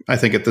hindering, I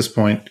think, at this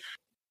point.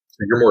 So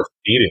you're more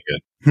feeding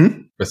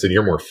it. I said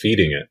you're more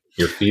feeding it.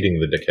 You're feeding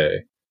the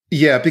decay.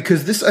 Yeah,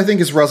 because this, I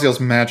think, is Raziel's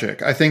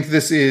magic. I think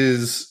this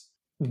is,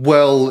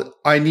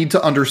 I need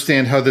to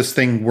understand how this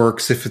thing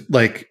works if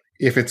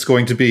it's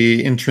going to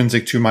be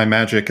intrinsic to my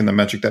magic and the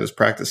magic that is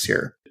practiced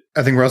here.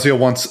 I think Raziel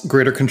wants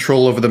greater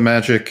control over the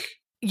magic.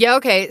 Yeah,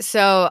 okay.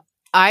 So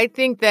I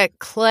think that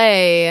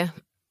Clay,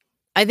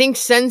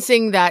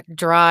 sensing that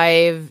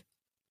drive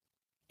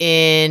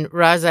in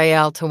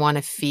Raziel to want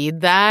to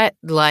feed that,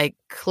 like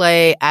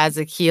Clay as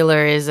a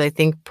healer is, I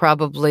think,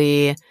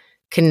 probably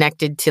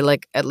connected to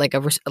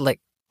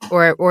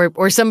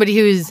or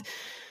somebody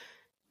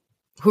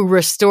who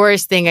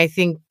restores thing. I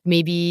think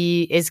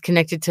maybe is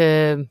connected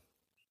to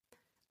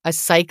a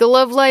cycle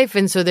of life,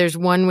 and so there's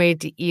one way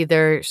to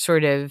either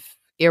sort of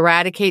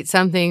eradicate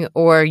something,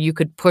 or you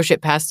could push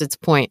it past its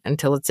point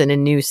until it's in a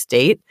new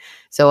state.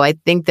 So I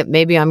think that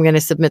maybe I'm going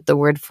to submit the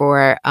word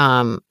for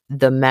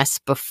the mess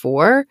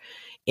before,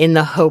 in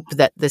the hope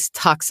that this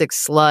toxic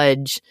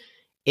sludge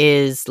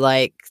is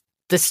like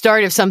the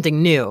start of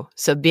something new.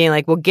 So being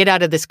like, well, get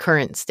out of this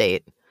current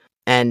state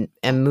and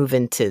move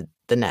into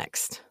the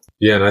next.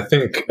 Yeah, and I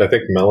think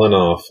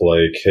Melanoff,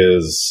 like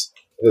his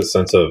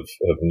sense of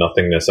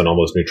nothingness and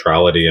almost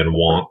neutrality and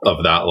want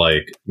of that,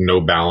 like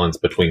no balance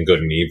between good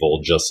and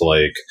evil, just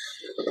like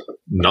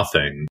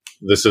nothing.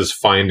 This is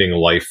finding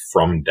life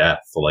from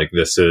death. Like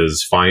this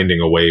is finding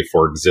a way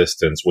for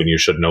existence when you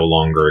should no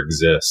longer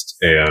exist,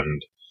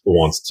 and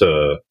wants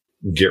to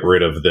get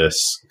rid of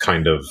this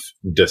kind of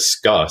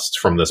disgust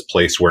from this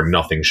place where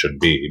nothing should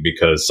be,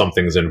 because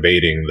something's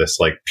invading this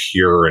like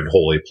pure and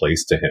holy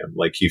place to him.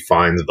 Like he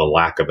finds the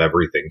lack of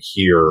everything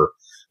here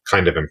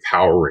kind of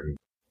empowering.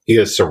 He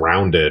is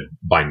surrounded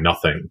by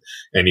nothing,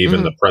 and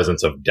even the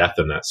presence of death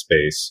in that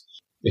space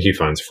he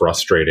finds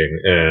frustrating.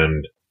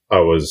 And I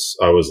was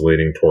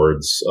leaning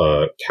towards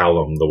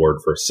Callum, the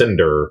word for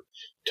cinder,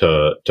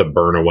 to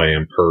burn away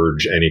and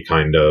purge any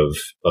kind of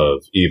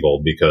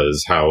evil,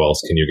 because how else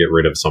can you get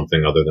rid of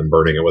something other than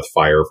burning it with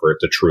fire for it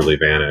to truly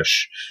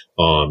vanish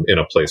in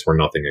a place where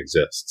nothing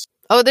exists?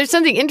 Oh, there's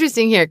something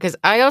interesting here, because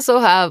I also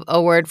have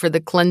a word for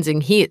the cleansing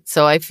heat,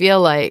 so I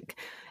feel like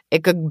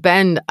it could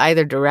bend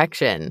either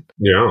direction.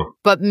 Yeah.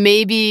 But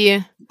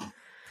maybe,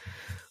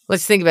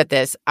 let's think about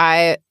this.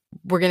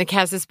 We're going to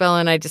cast a spell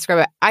and I describe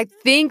it. I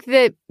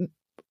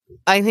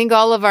think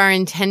all of our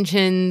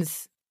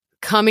intentions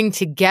coming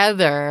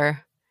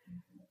together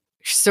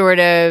sort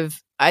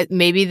of,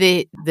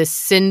 maybe the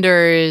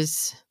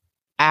cinders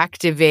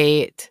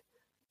activate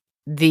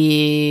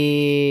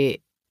the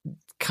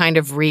kind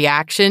of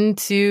reaction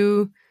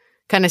to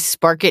kind of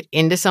spark it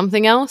into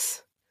something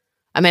else.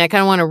 I mean, I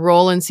kind of want to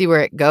roll and see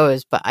where it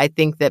goes, but I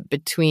think that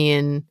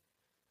between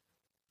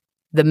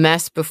the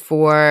mess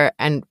before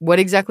and what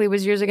exactly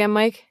was yours again,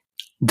 Mike?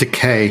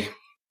 Decay,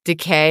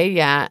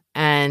 yeah,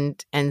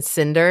 and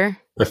cinder.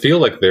 I feel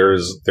like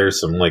there's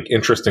some like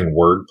interesting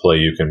wordplay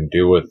you can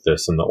do with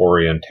this and the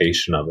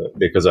orientation of it,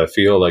 because I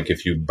feel like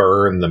if you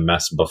burn the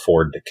mess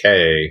before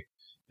decay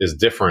is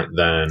different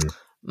than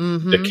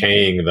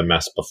decaying the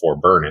mess before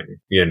burning,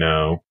 you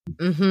know?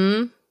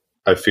 Mm-hmm.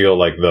 I feel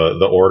like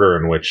the order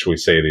in which we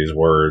say these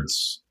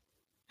words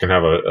can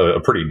have a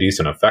pretty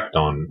decent effect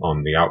on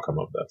the outcome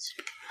of this.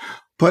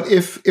 But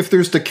if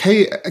there's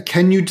decay,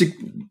 can you...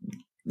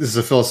 this is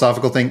a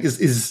philosophical thing.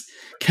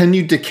 Can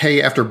you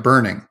decay after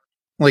burning?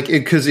 Like,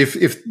 because if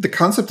the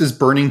concept is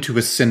burning to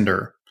a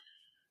cinder,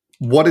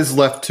 what is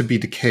left to be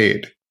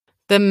decayed?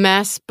 The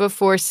mess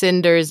before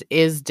cinders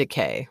is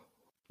decay.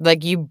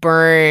 Like you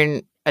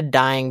burn a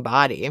dying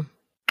body.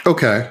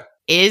 Okay.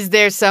 Is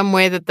there some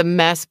way that the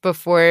mess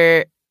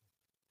before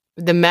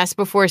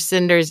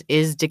cinders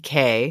is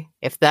decay?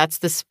 If that's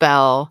the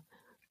spell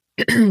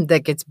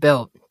that gets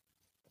built,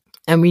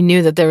 and we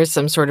knew that there was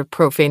some sort of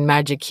profane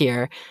magic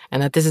here,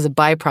 and that this is a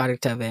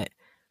byproduct of it,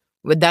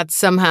 would that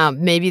somehow,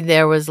 maybe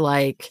there was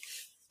like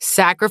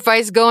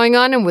sacrifice going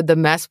on, and would the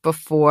mess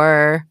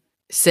before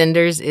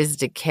cinders is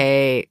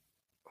decay?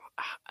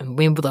 I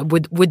mean,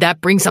 would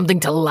that bring something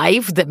to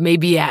life that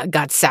maybe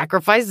got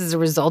sacrificed as a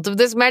result of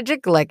this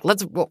magic? Like,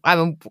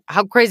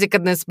 how crazy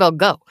can this spell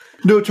go?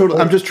 No, totally.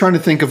 I'm just trying to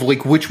think of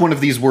like which one of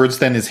these words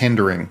then is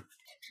hindering,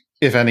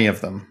 if any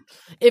of them.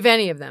 If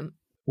any of them.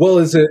 Well,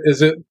 is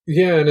it?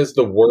 Yeah, and is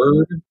the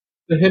word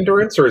the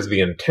hindrance, or is the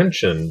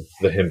intention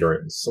the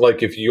hindrance?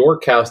 Like, if you're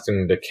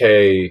casting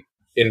decay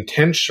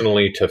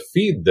intentionally to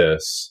feed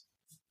this,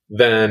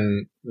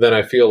 then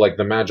I feel like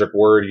the magic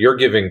word, you're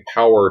giving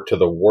power to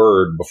the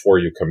word before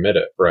you commit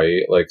it,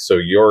 right? Like, so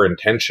your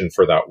intention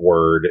for that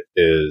word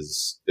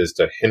is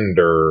to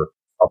hinder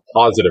a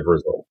positive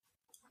result.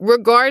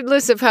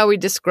 Regardless of how we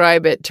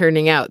describe it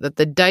turning out, that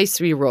the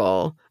dice we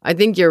roll, I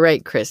think you're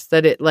right, Chris,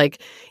 that it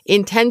like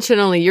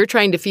intentionally, you're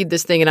trying to feed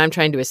this thing and I'm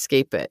trying to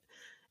escape it.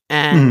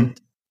 And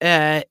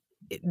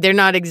they're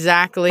not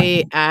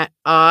exactly at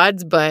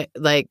odds, but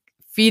like,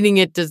 feeding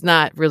it does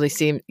not really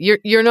seem...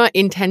 You're not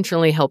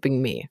intentionally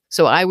helping me.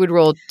 So I would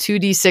roll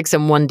 2d6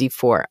 and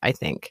 1d4, I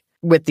think,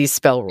 with these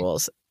spell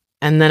rules.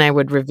 And then I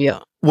would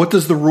reveal. What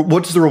does the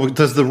rulebook...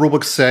 Does the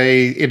rulebook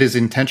say it is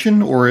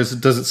intention, or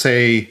does it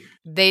say...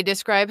 They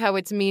describe how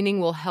its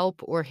meaning will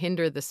help or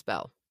hinder the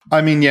spell.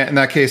 I mean, yeah, in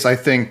that case, I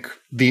think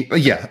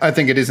I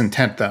think it is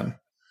intent then.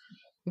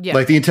 Yeah.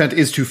 Like the intent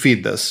is to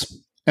feed this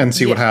and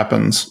see what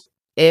happens.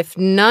 If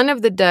none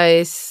of the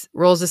dice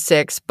rolls a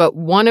 6, but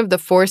one of the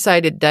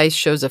 4-sided dice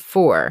shows a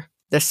 4,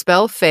 the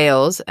spell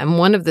fails, and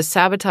one of the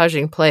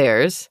sabotaging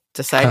players,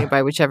 decided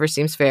by whichever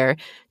seems fair,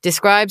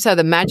 describes how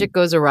the magic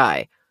goes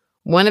awry.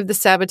 One of the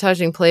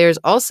sabotaging players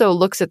also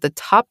looks at the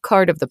top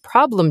card of the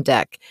problem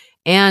deck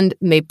and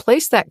may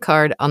place that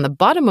card on the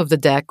bottom of the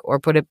deck or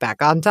put it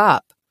back on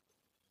top.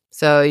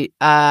 So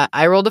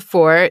I rolled a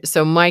 4.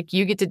 So, Mike,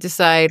 you get to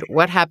decide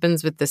what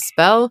happens with the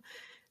spell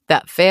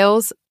that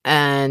fails,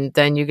 and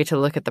then you get to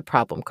look at the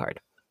problem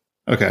card.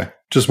 Okay.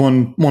 Just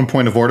one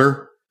point of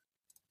order.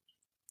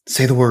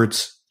 Say the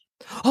words.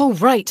 Oh,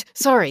 right.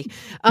 Sorry.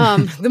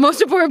 The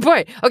most important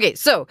point. Okay,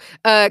 so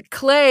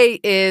Clay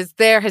has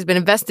been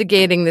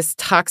investigating this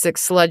toxic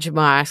sludge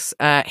moss.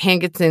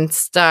 Hand gets in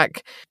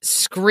stuck,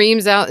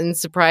 screams out in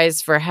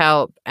surprise for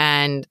help,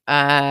 and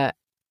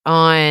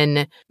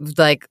on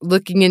like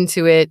looking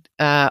into it,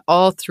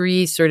 all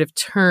three sort of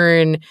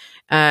turn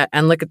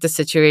and look at the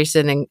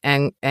situation,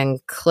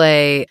 and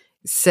Clay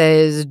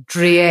says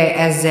 "Drie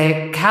as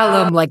a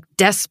Callum," like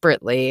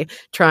desperately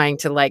trying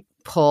to like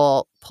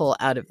pull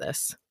out of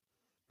this.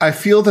 I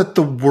feel that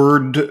the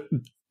word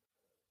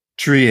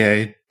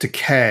 "drie,"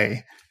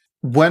 decay,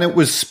 when it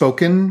was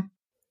spoken,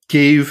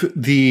 gave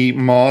the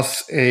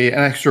moss an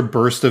extra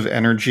burst of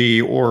energy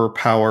or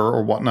power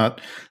or whatnot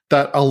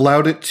that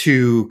allowed it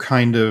to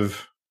kind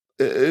of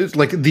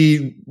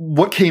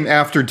what came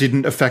after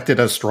didn't affect it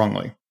as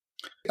strongly.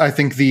 I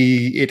think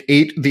it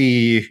ate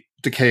the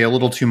decay a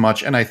little too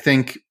much, and I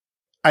think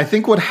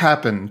what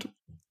happened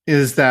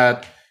is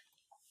that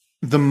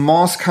the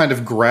moss kind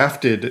of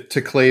grafted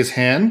to Clay's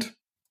hand.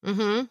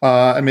 Mm-hmm.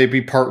 And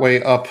maybe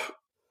partway up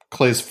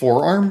Clay's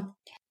forearm,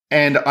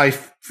 and I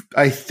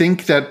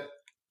think that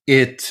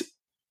it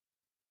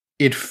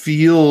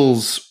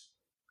feels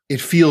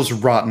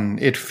rotten.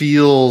 It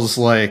feels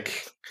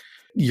like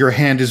your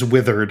hand is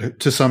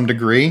withered to some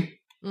degree,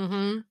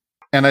 and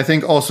I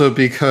think also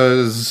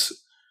because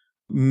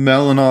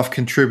Melanoff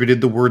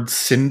contributed the word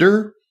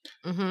cinder,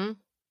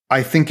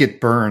 I think it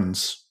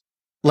burns.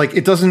 Like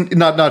it doesn't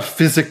not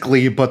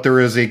physically, but there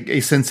is a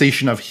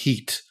sensation of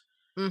heat.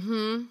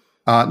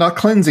 Not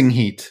cleansing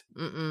heat,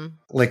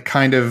 like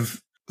kind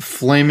of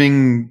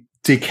flaming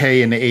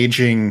decay and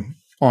aging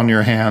on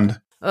your hand.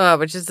 Oh,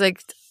 which is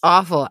like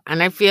awful.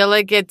 And I feel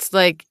like it's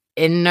like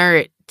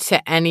inert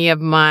to any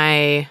of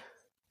my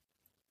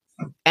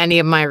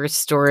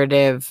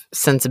restorative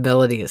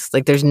sensibilities.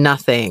 Like there's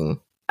nothing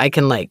I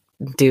can like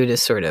do to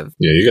sort of.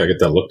 Yeah, you gotta get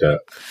that looked at.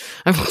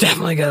 I'm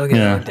definitely gonna get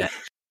it looked at.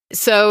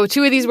 So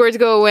 2 of these words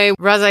go away.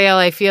 Raziel,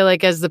 I feel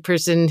like as the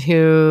person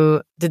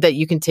who did that,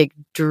 you can take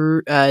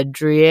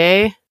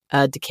drie,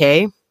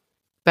 decay,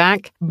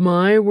 back.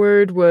 My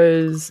word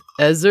was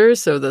Ezer,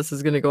 so this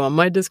is going to go on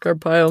my discard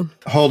pile.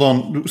 Hold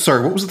on.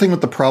 Sorry, what was the thing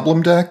with the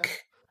problem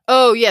deck?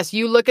 Oh, yes.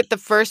 You look at the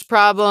first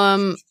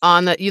problem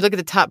you look at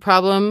the top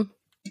problem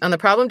on the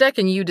problem deck,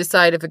 and you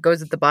decide if it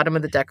goes at the bottom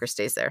of the deck or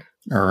stays there.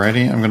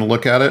 Alrighty, I'm going to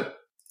look at it.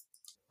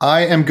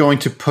 I am going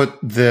to put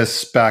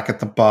this back at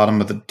the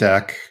bottom of the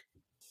deck.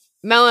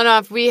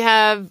 Melanoff, we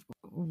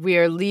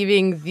are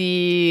leaving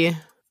the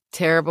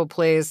terrible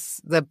place,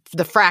 the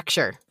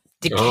fracture.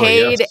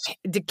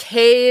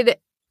 Decayed,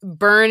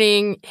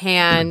 burning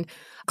hand.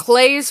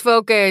 Clay's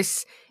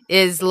focus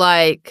is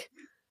like,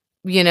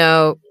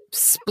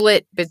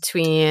 split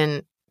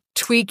between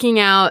tweaking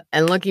out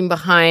and looking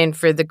behind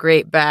for the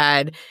great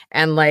bad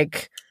and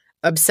like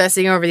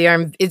obsessing over the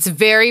arm. It's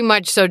very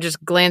much so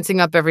just glancing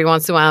up every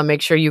once in a while and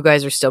make sure you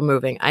guys are still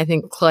moving. I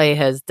think Clay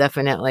has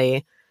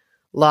definitely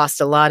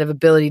lost a lot of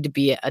ability to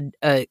be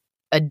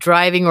a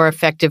driving or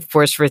effective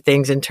force for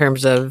things in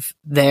terms of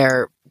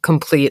their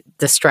complete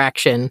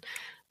distraction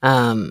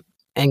and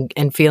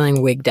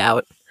feeling wigged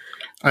out.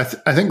 I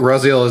think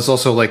Raziel is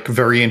also like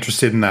very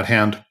interested in that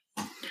hand.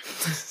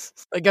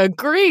 Like a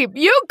creep.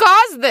 You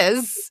caused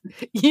this.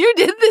 You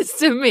did this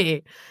to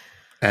me.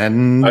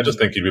 And I just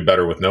think you'd be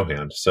better with no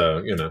hand.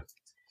 So,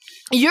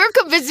 You're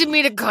convincing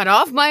me to cut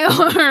off my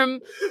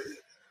arm.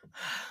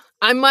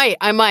 I might.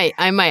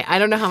 I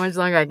don't know how much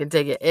longer I can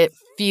take it. It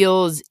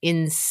feels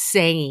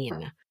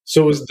insane.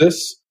 So is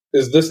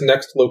this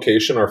next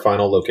location our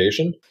final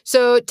location?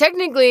 So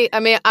technically,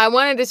 I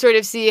wanted to sort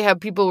of see how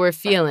people were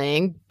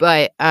feeling,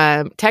 but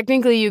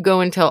technically you go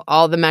until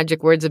all the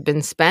magic words have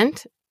been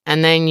spent,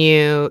 and then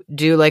you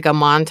do like a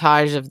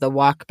montage of the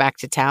walk back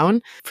to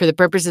town. For the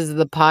purposes of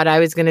the pod, I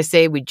was going to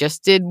say we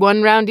just did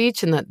 1 round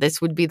each and that this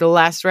would be the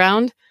last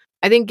round.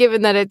 I think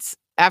given that it's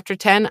after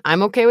 10,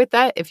 I'm okay with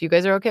that, if you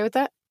guys are okay with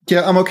that.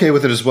 Yeah, I'm okay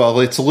with it as well.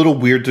 It's a little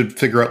weird to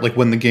figure out like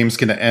when the game's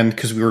going to end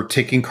because we were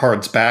taking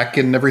cards back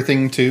and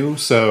everything too.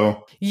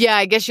 So yeah,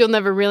 I guess you'll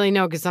never really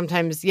know because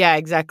sometimes, yeah,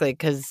 exactly.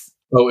 Because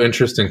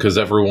interesting. Because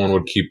everyone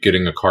would keep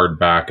getting a card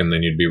back, and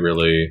then you'd be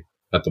really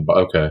at the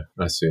okay.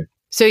 I see.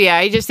 So yeah,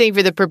 I just think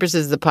for the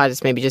purposes of the pod,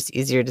 it's maybe just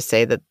easier to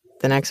say that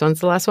the next one's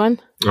the last one.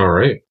 All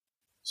right.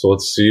 So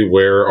let's see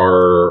where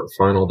our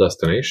final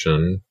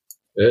destination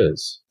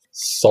is.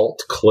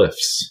 Salt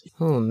Cliffs.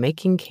 Oh,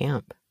 making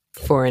camp.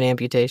 For an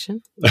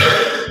amputation.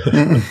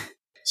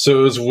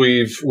 So as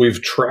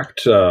we've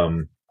trekked,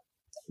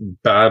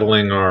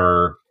 battling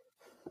our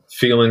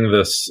feeling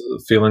this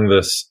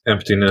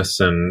emptiness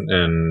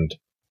and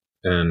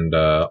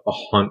a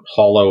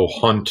hollow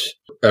hunt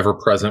ever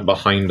present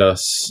behind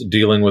us,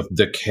 dealing with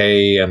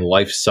decay and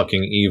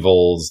life-sucking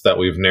evils that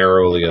we've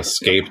narrowly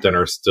escaped and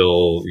are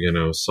still,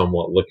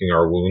 somewhat licking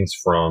our wounds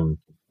from.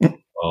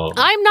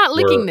 I'm not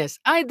licking this.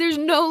 There's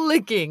no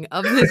licking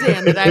of this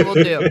hand that I will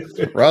do.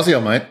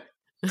 Raziel might.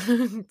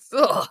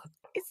 Ugh,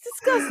 it's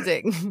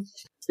disgusting.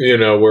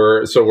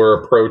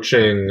 we're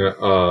approaching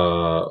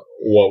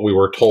what we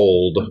were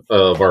told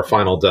of our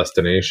final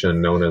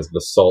destination, known as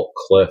the Salt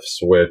Cliffs,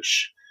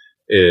 which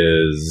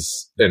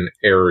is an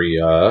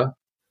area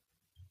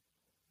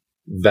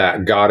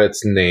that got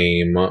its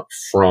name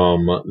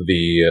from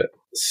the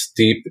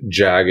steep,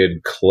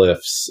 jagged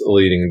cliffs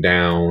leading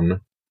down,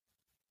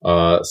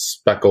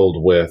 speckled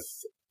with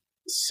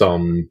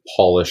some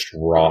polished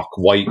rock,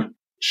 white,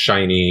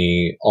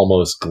 shiny,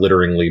 almost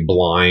glitteringly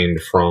blind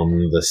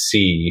from the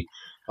sea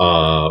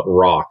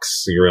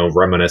rocks,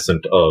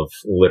 reminiscent of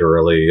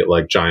literally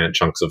like giant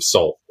chunks of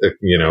salt,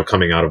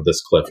 coming out of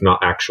this cliff. Not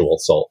actual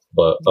salt,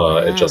 but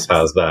it just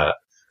has that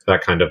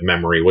kind of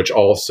memory, which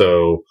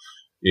also,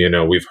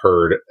 we've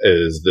heard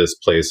is this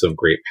place of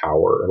great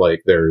power.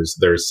 Like there's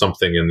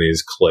something in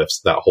these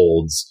cliffs that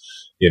holds,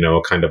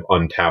 a kind of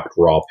untapped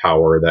raw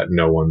power that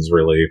no one's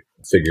really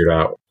figured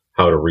out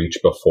how to reach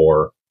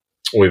before.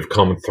 We've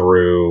come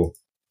through,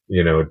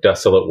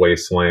 desolate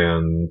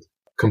wasteland,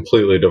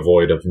 completely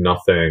devoid of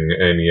nothing,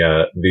 and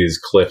yet these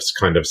cliffs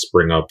kind of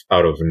spring up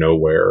out of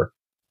nowhere.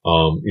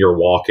 You're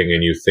walking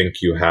and you think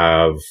you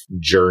have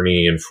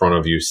journey in front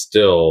of you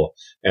still,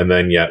 and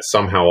then yet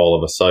somehow all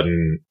of a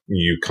sudden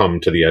you come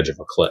to the edge of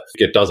a cliff.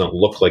 It doesn't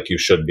look like you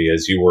should be.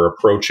 As you were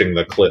approaching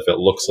the cliff, it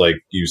looks like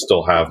you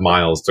still have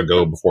miles to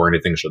go before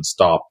anything should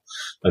stop,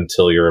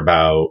 until you're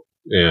about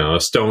a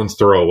stone's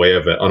throw away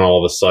of it, and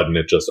all of a sudden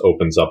it just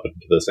opens up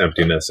into this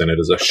emptiness, and it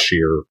is a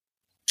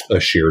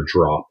sheer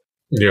drop.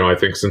 I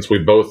think since we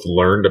both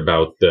learned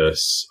about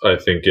this, I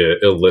think it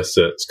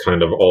elicits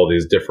kind of all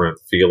these different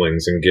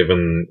feelings. And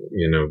given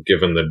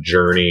the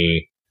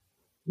journey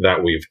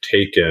that we've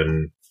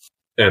taken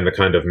and the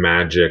kind of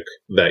magic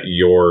that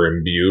you're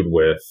imbued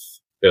with,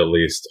 at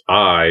least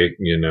I,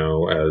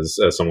 as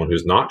someone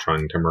who's not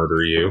trying to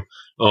murder you,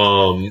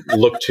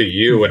 look to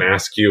you and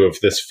ask you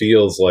if this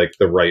feels like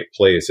the right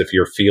place, if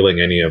you're feeling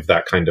any of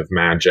that kind of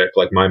magic.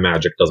 Like, my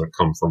magic doesn't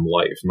come from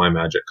life. My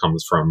magic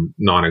comes from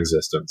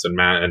non-existence.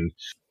 And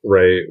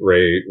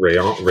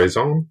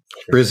Raison?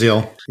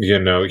 Brazil.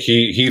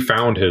 He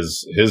found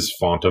his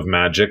font of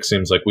magic.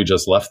 Seems like we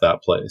just left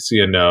that place,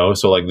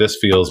 so like this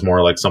feels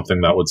more like something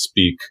that would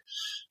speak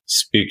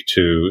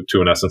to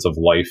an essence of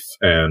life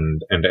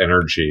and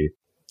energy.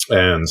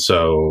 And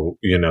so,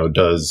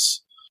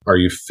 is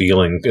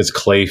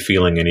Clay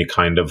feeling any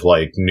kind of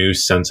like new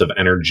sense of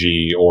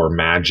energy or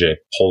magic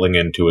pulling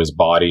into his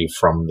body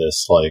from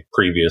this like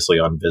previously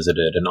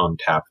unvisited and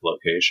untapped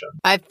location?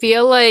 I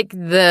feel like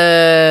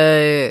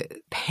the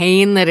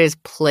pain that is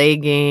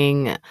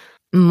plaguing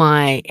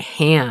my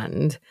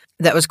hand,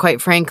 that was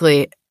quite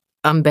frankly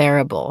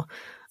unbearable,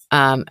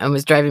 and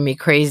was driving me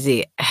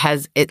crazy,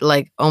 it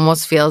like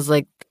almost feels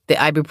like the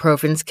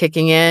ibuprofen's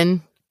kicking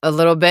in a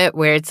little bit,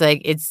 where it's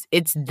like it's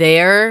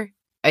there.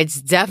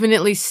 It's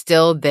definitely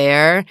still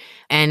there,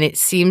 and it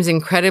seems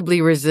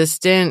incredibly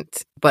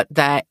resistant, but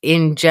that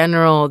in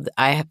general,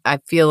 I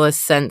feel a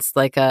sense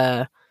like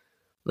a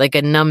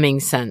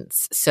numbing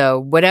sense. So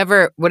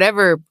whatever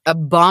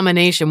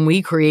abomination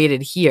we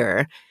created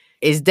here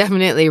is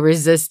definitely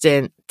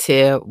resistant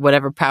to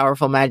whatever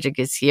powerful magic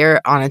is here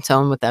on its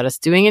own without us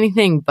doing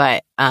anything.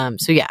 But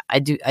so yeah, I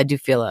do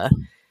feel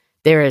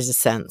there is a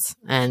sense,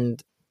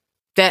 and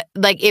that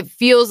like it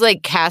feels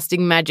like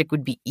casting magic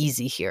would be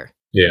easy here.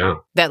 Yeah.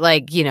 That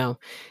like,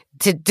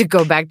 to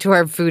go back to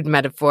our food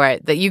metaphor,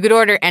 that you could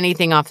order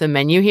anything off the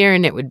menu here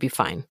and it would be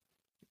fine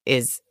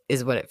is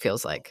what it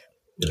feels like.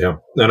 Yeah.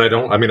 And I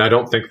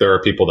don't think there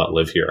are people that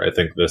live here. I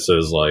think this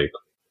is like,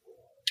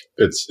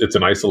 it's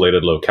an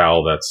isolated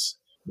locale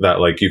that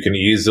like you can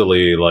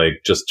easily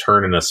like just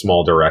turn in a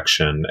small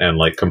direction and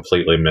like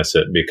completely miss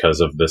it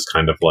because of this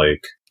kind of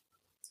like,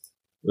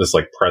 this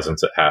like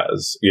presence it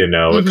has,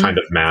 Mm-hmm. It kind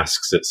of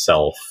masks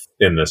itself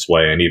in this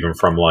way. And even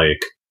from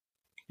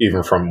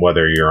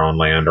whether you're on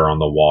land or on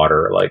the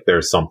water, like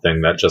there's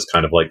something that just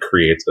kind of like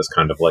creates this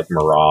kind of like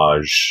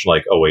mirage,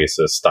 like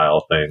oasis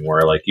style thing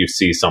where like you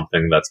see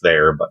something that's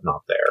there, but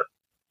not there,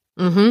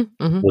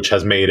 which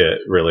has made it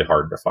really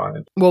hard to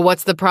find. Well,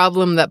 what's the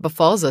problem that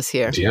befalls us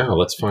here? Yeah,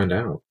 let's find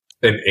out.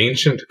 An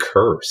ancient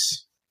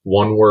curse.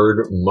 One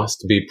word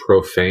must be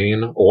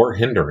profane or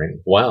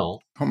hindering.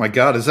 Well. Oh my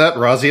God, is that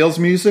Raziel's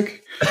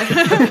music?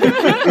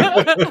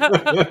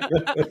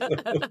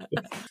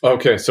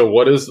 Okay, so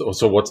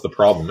what's the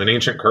problem? An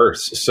ancient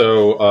curse.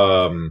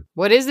 So,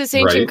 what is this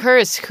ancient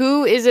curse?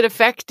 Who is it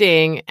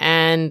affecting?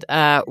 And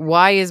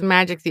why is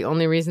magic the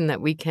only reason that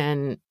we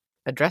can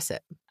address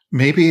it?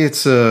 Maybe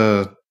it's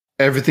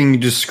everything you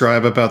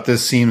describe about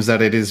this seems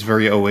that it is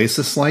very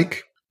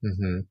Oasis-like.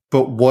 Mm-hmm.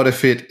 But what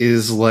if it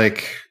is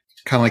like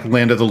kind of like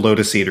Land of the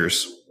Lotus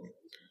Eaters?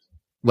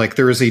 Like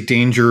there is a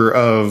danger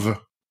of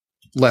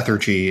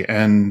lethargy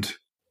and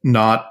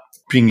not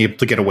being able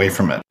to get away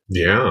from it.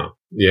 Yeah.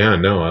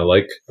 No, I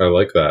like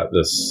that.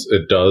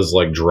 It does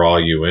like draw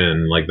you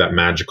in. Like that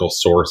magical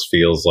source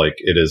feels like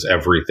it is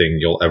everything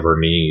you'll ever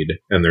need,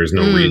 and there's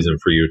no reason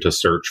for you to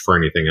search for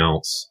anything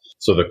else.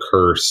 So the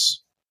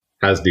curse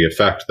has the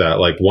effect that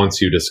like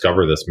once you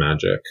discover this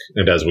magic,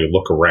 and as we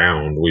look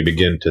around, we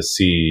begin to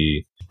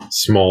see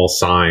small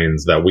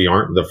signs that we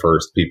aren't the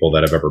first people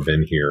that have ever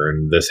been here,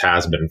 and this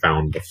has been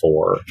found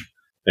before,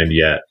 and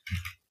yet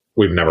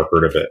we've never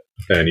heard of it,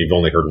 and you've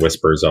only heard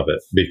whispers of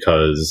it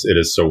because it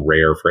is so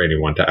rare for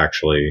anyone to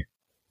actually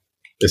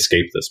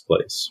escape this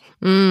place.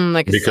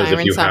 Like a because siren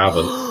if you song. have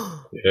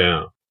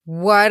yeah.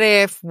 What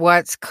if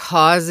what's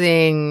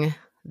causing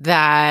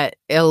that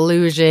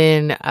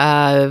illusion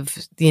of,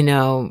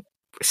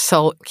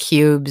 salt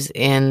cubes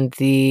in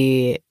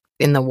the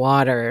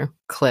water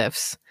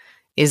cliffs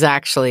is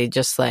actually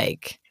just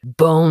like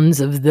bones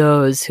of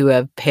those who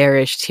have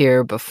perished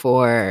here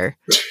before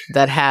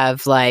that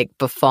have like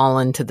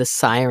befallen to the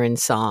siren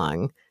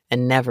song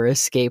and never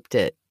escaped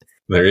it?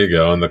 There you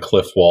go. And the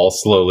cliff wall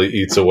slowly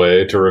eats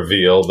away to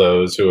reveal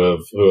those who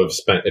have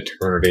spent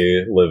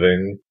eternity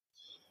living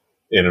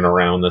in and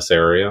around this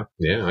area.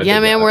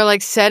 Yeah, man, we're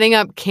like setting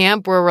up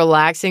camp, we're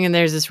relaxing, and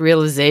there's this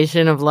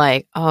realization of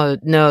like, oh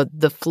no,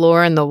 the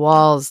floor and the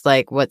walls,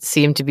 like what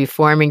seem to be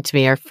forming to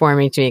me are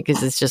forming to me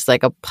because it's just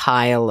like a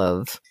pile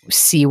of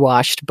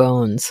sea-washed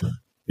bones.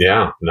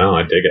 Yeah, no,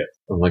 I dig it.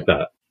 I like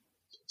that.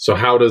 So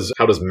how does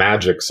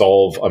magic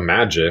solve a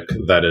magic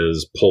that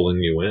is pulling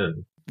you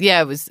in?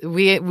 Yeah,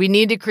 we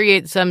need to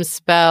create some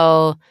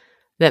spell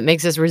that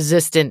makes us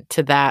resistant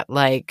to that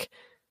like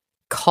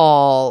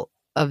call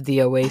of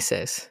the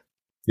oasis.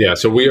 Yeah,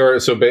 so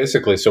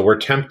we're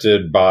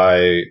tempted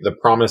by the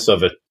promise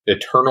of an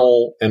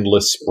eternal,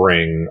 endless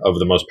spring of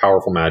the most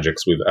powerful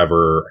magics we've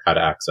ever had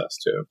access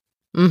to.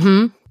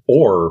 Mm-hmm.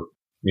 Or,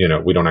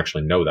 we don't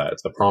actually know that.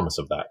 It's the promise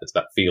of that. It's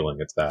that feeling.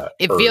 It's that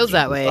it feels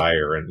that way.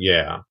 Fire and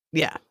yeah.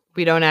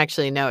 We don't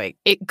actually know it.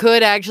 It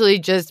could actually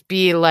just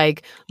be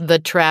like the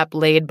trap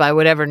laid by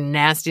whatever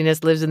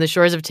nastiness lives in the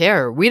shores of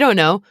terror. We don't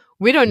know.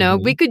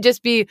 Mm-hmm. We could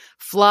just be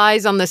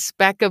flies on the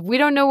speck of, we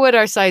don't know what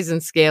our size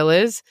and scale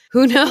is.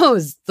 Who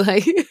knows?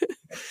 Like,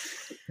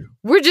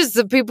 we're just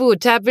the people who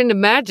tap into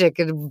magic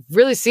and have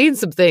really seen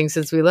some things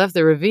since we left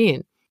the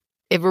ravine.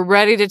 If we're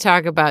ready to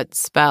talk about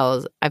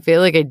spells, I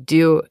feel like I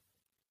do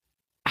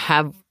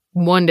have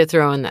one to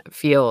throw in that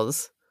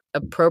feels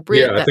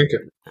appropriate. I think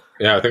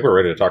we're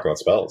ready to talk about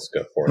spells.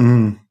 Go for it.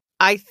 Mm.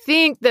 I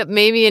think that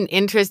maybe an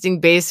interesting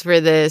base for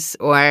this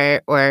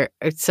or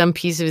some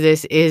piece of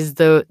this is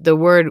the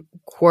word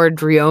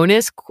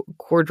quadrionis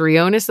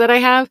that I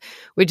have,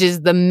 which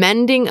is the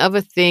mending of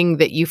a thing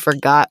that you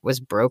forgot was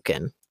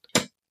broken.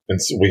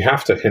 And so we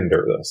have to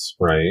hinder this,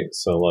 right?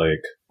 So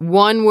like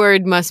one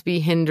word must be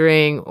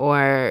hindering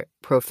or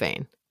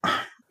profane.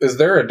 Is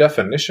there a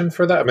definition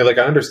for that? I mean, like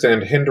I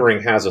understand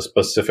hindering has a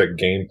specific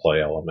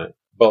gameplay element,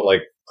 but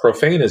like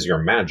profane is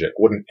your magic.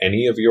 Wouldn't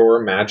any of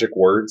your magic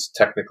words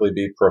technically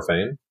be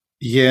profane?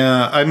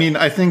 Yeah, I mean,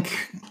 I think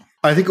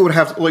it would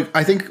have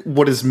I think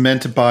what is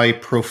meant by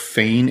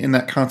profane in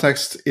that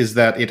context is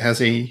that it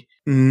has a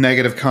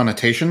negative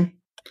connotation.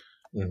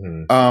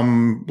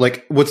 Mm-hmm.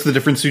 Like what's the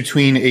difference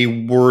between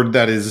a word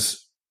that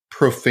is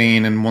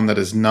profane and one that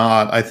is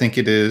not? I think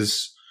it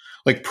is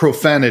like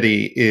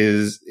profanity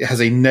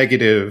has a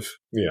negative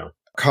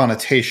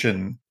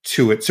connotation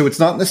to it. So it's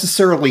not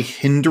necessarily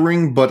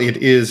hindering, but it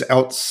is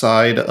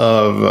outside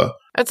of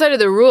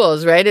the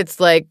rules, right? It's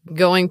like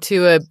going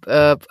to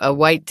a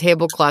white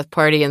tablecloth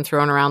party and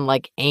throwing around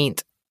like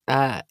ain't.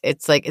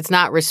 It's like it's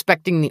not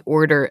respecting the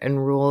order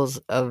and rules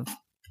of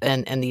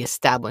and the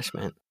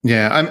establishment.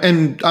 Yeah,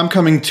 I'm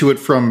coming to it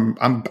from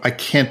I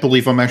can't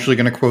believe I'm actually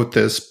going to quote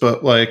this,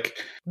 but like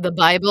the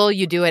Bible,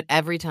 you do it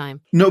every time.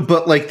 No,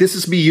 but like this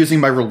is me using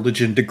my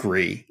religion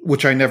degree,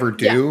 which I never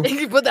do.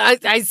 Yeah. But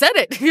I said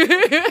it.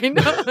 I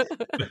know.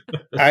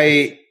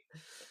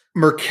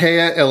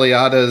 Mircea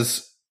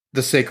Eliada's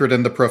The Sacred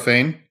and the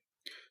Profane.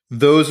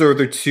 Those are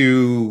the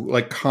two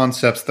like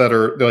concepts that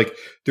are like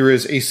there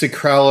is a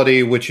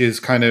sacrality, which is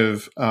kind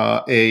of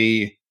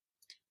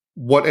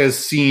what is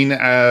seen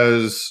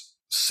as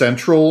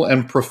central,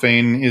 and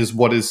profane is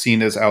what is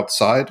seen as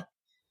outside.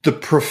 The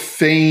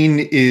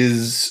profane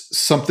is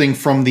something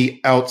from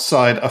the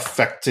outside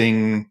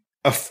affecting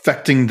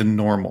the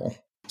normal.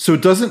 So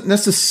it doesn't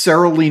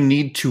necessarily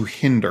need to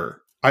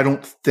hinder, I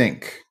don't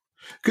think.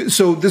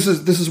 So this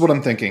is what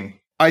I'm thinking.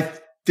 I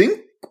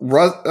think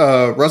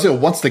Raziel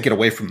wants to get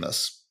away from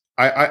this.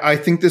 I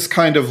think this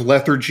kind of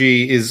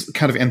lethargy is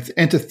kind of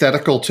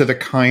antithetical to the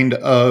kind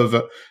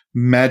of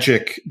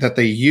magic that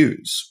they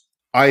use.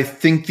 I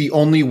think the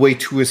only way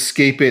to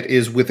escape it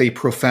is with a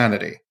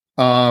profanity.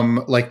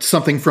 Like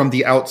something from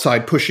the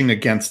outside pushing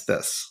against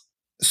this.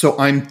 So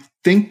I'm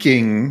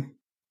thinking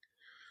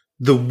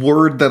the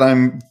word that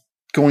I'm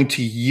going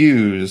to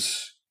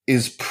use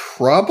is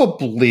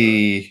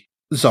probably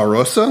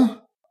Zarosa,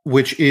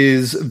 which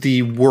is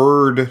the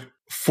word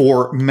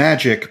for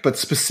magic, but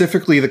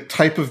specifically the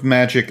type of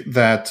magic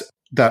that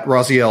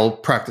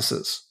Raziel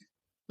practices.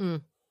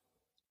 Mm.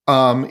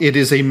 It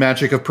is a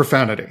magic of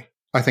profanity.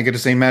 I think it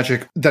is a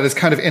magic that is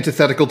kind of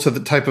antithetical to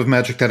the type of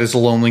magic that is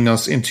lulling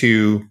us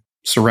into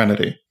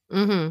serenity.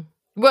 Mm-hmm.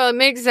 Well, it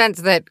makes sense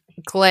that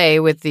Clay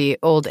with the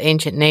old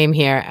ancient name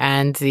here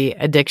and the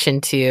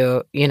addiction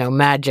to,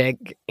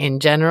 magic in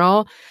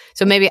general.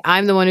 So maybe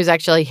I'm the one who's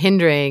actually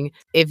hindering.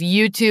 If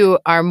you two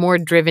are more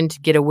driven to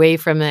get away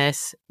from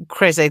this,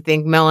 Chris, I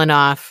think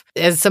Melanoff,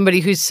 as somebody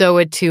who's so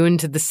attuned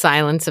to the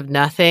silence of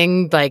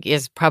nothing,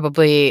 is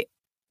probably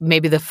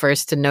maybe the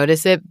first to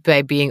notice it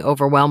by being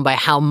overwhelmed by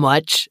how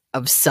much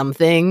of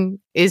something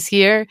is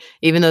here,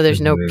 even though there's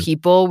no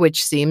people,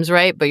 which seems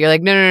right. But you're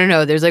like,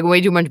 no. There's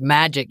way too much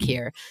magic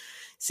here.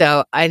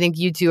 So I think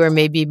you two are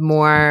maybe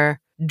more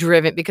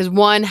driven because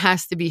one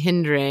has to be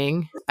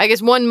hindering. I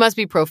guess one must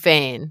be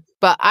profane.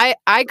 But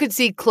I could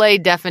see Clay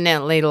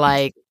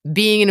definitely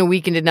being in a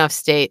weakened enough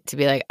state to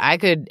be I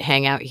could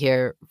hang out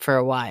here for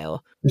a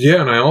while.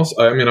 Yeah, and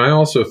I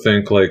also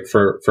think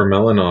for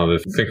Melanov,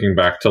 if thinking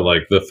back to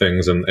the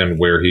things and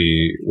where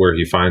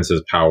he finds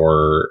his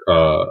power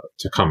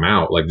to come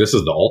out, this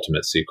is the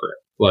ultimate secret.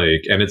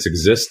 And its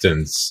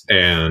existence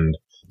and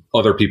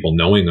other people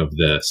knowing of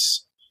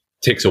this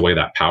takes away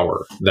that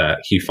power that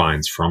he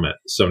finds from it.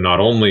 So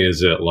not only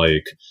is it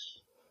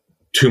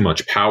too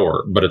much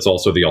power, but it's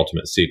also the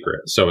ultimate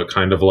secret. So it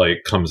kind of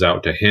comes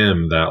out to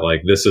him that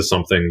this is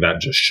something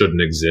that just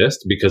shouldn't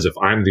exist, because if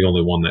I'm the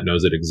only one that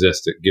knows it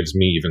exists, it gives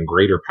me even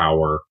greater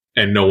power,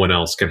 and no one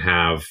else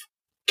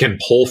can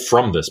pull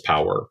from this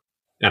power.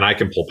 And I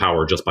can pull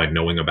power just by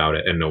knowing about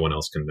it, and no one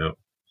else can know.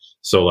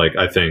 So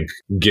I think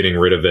getting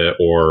rid of it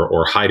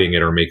or hiding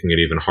it or making it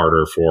even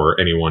harder for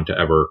anyone to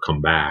ever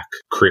come back,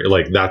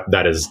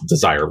 that is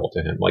desirable to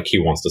him. He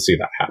wants to see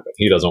that happen.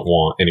 He doesn't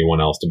want anyone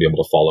else to be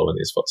able to follow in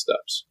these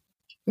footsteps.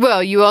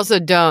 Well, you also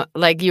don't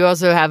you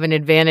also have an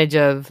advantage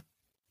of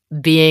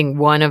being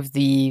one of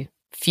the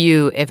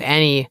few, if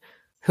any,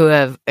 who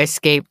have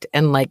escaped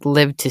and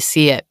lived to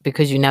see it,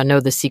 because you now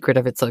know the secret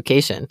of its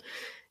location.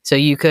 So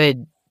you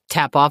could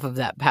tap off of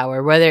that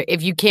power,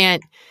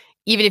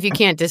 even if you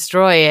can't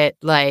destroy it,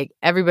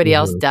 everybody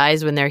else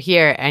dies when they're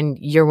here, and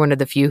you're one of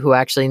the few who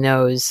actually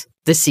knows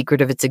the secret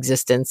of its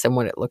existence and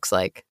what it looks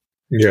like.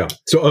 Yeah.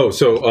 So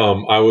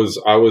I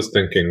was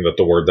thinking that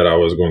the word that I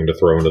was going to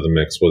throw into the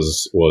mix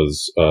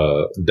was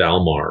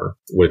Dalmar,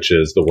 which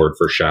is the word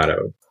for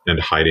shadow,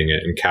 and hiding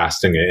it and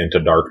casting it into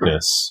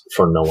darkness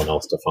for no one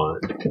else to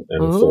find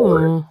and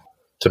for it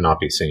to not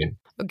be seen.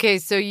 Okay,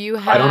 so you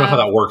have. I don't know how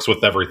that works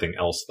with everything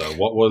else, though.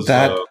 What was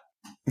that?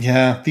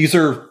 Yeah, these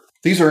are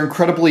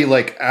incredibly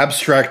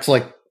abstract,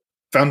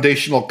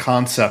 foundational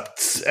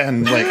concepts,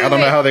 and I don't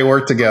know how they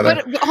work together.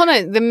 But hold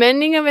on, the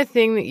mending of a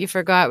thing that you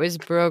forgot was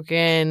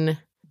broken.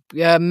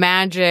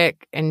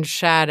 Magic and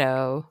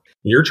shadow.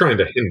 You're trying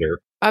to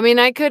hinder. I mean,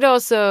 I could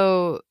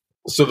also.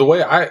 So the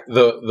way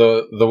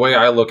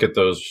I look at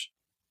those,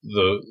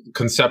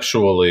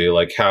 conceptually,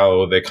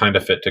 how they kind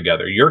of fit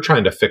together. You're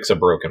trying to fix a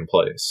broken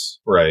place,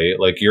 right?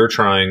 You're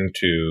trying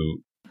to.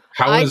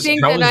 How is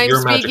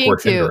your magic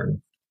work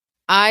hindering?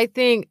 I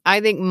think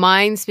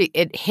mine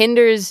it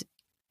hinders.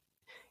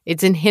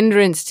 It's an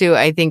hindrance too.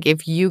 I think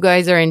if you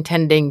guys are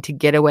intending to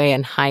get away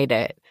and hide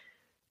it,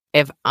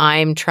 if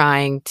I'm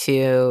trying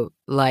to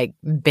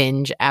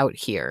binge out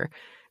here,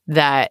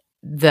 that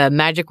the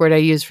magic word I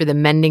used for the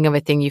mending of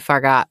a thing you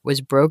forgot was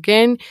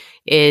broken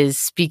is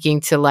speaking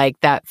to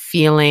that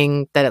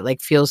feeling that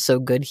it feels so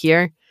good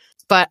here.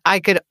 But I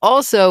could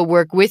also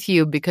work with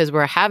you because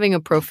we're having a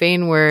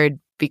profane word,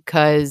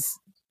 because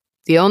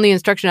the only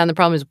instruction on the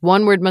problem is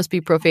one word must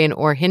be profane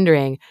or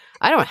hindering.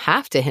 I don't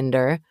have to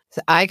hinder.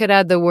 So I could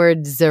add the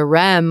word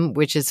Zarem,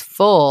 which is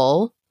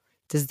full.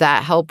 Does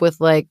that help with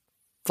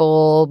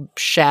full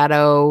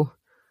shadow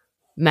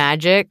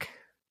magic?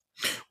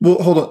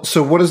 Well, hold on.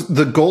 So what is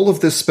the goal of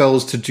this spell?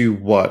 Is to do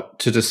what?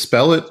 To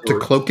dispel it? To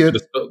cloak it?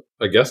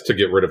 I guess to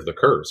get rid of the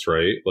curse,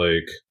 right?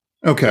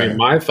 Okay.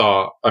 My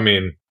thought,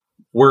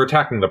 we're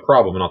attacking the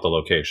problem, not the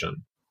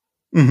location.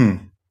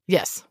 Mm-hmm.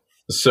 Yes.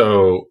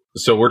 So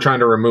we're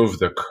trying to remove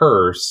the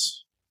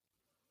curse,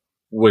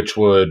 which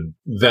would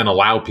then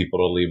allow people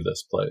to leave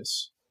this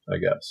place, I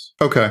guess.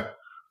 Okay.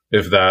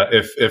 If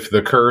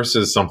the curse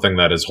is something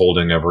that is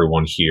holding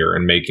everyone here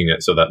and making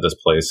it so that this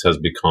place has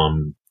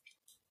become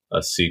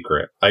a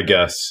secret, I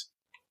guess,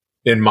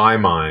 in my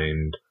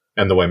mind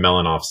and the way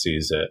Melanoff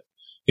sees it,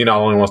 he not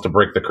only wants to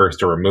break the curse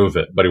to remove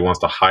it, but he wants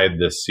to hide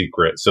this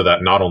secret so that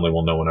not only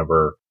will no one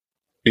ever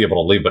be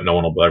able to leave, but no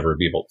one will ever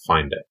be able to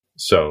find it.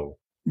 So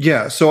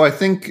yeah, so I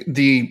think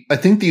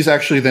these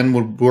actually then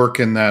would work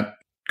in that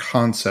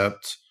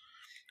concept.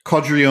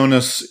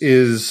 Quadrionis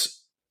is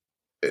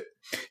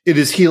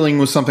healing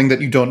with something that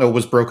you don't know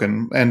was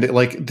broken, and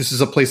this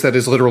is a place that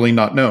is literally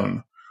not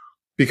known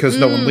because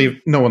no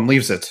one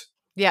leaves it.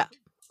 Yeah,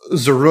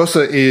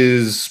 Zarosa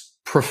is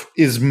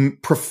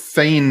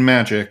profane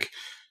magic,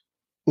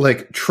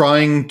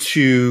 trying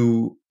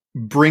to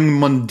bring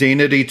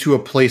mundanity to a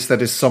place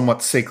that is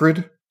somewhat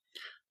sacred.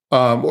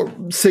 Or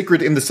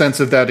sacred in the sense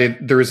of that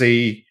there is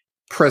a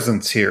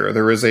presence here.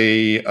 There is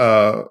a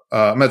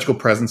magical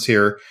presence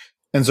here,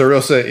 and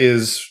Zarosa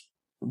is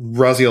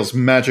Raziel's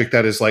magic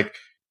that is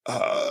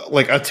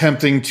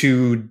attempting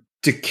to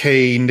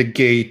decay,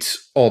 negate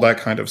all that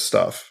kind of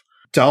stuff.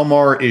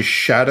 Dalmar is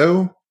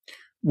shadow,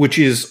 which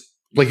is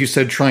like you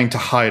said, trying to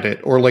hide it,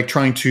 or like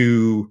trying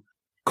to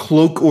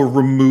cloak or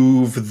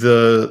remove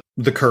the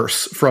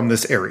curse from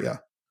this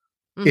area.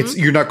 Mm-hmm.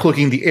 You're not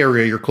cloaking the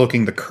area, you're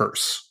cloaking the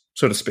curse,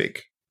 so to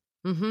speak.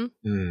 Mm-hmm.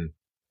 Mm.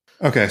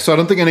 Okay, so I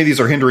don't think any of these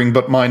are hindering,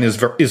 but mine is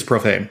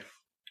profane.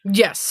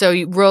 Yes, so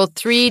you roll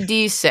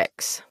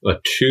 3d6. A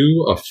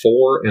 2, a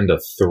 4, and a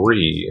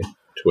 3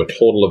 to a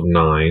total of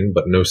 9,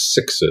 but no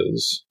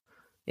 6s.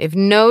 If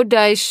no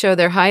dice show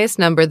their highest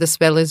number, the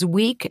spell is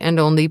weak and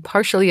only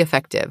partially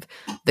effective.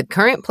 The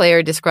current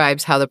player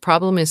describes how the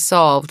problem is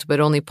solved, but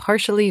only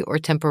partially or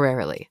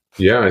temporarily.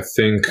 Yeah, I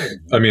think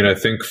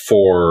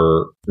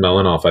for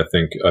Melinoff, I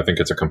think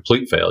it's a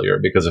complete failure,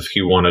 because if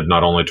he wanted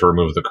not only to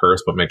remove the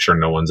curse, but make sure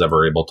no one's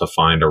ever able to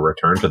find or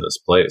return to this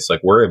place, like,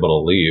 we're able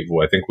to leave.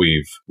 I think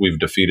we've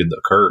defeated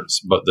the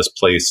curse, but this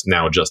place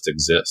now just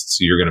exists.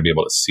 So you're going to be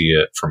able to see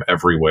it from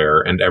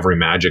everywhere, and every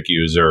magic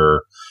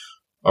user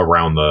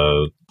around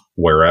the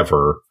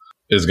wherever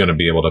is going to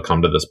be able to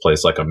come to this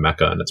place like a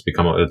mecca, and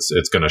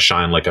it's going to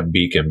shine like a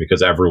beacon,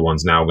 because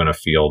everyone's now going to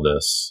feel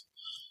this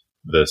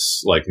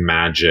like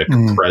magic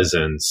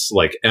presence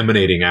like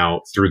emanating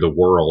out through the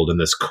world, and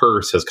this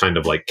curse has kind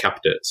of like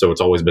kept it. So it's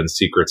always been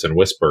secrets and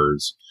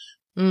whispers,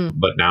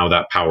 but now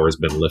that power has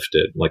been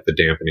lifted. Like the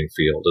dampening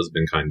field has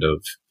been kind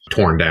of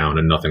torn down,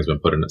 and nothing's been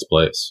put in its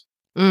place.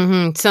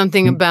 Mm-hmm.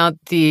 Something about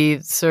the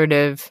sort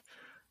of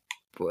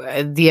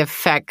the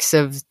effects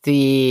of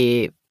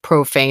the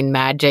profane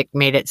magic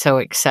made it so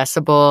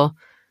accessible,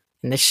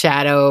 and the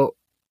shadow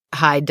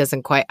hide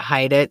doesn't quite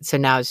hide it. So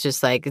now it's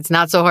just like, it's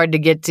not so hard to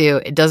get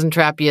to. It doesn't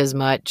trap you as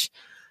much.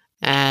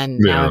 And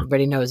now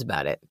everybody knows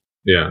about it.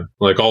 Yeah.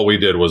 Like all we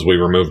did was we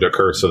removed a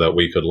curse so that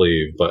we could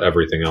leave, but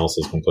everything else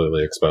is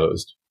completely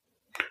exposed.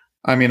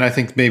 I mean, I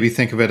think maybe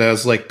think of it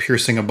as like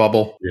piercing a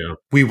bubble. Yeah.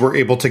 We were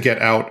able to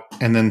get out,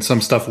 and then some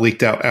stuff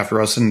leaked out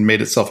after us and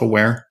made it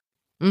self-aware.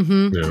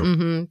 Mm-hmm. Yeah.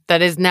 Mm-hmm.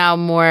 That is now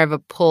more of a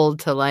pull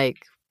to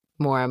like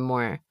more and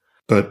more.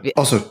 But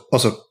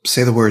also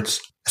say the words.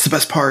 That's the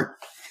best part.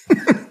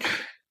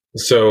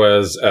 So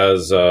as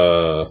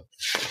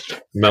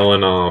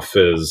Melinoff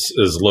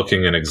is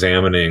looking and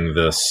examining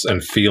this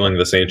and feeling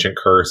this ancient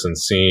curse and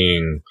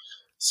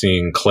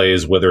seeing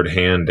Clay's withered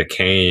hand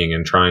decaying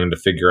and trying to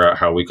figure out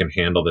how we can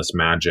handle this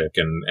magic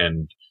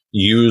and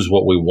use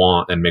what we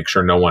want and make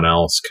sure no one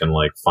else can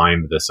like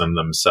find this in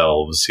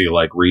themselves, he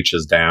like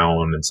reaches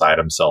down inside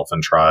himself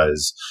and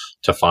tries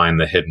to find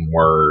the hidden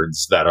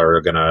words that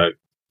are gonna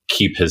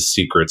keep his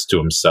secrets to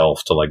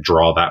himself, to like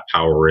draw that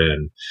power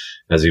in,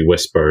 as he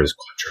whispers,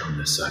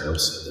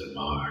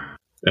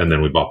 and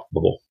then we bop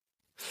the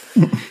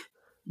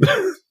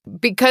bubble.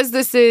 Because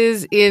this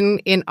is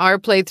in our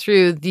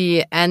playthrough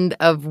the end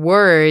of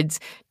words,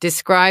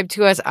 describe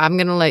to us. I'm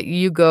going to let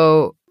you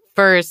go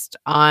first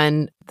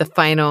on the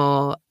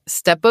final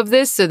step of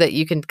this so that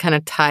you can kind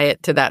of tie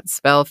it to that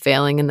spell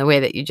failing in the way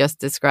that you just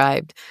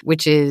described,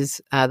 which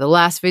is the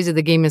last phase of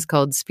the game is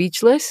called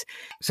Speechless.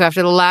 So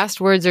after the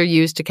last words are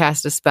used to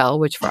cast a spell,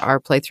 which for our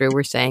playthrough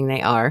we're saying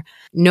they are,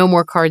 no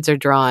more cards are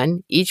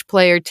drawn. Each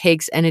player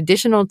takes an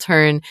additional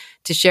turn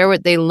to share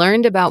what they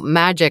learned about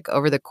magic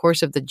over the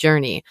course of the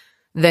journey.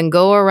 Then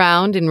go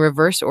around in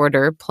reverse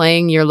order,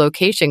 playing your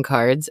location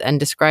cards and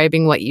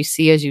describing what you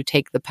see as you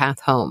take the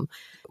path home.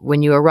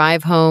 When you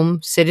arrive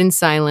home, sit in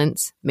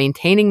silence.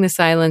 Maintaining the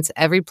silence,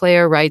 every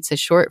player writes a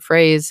short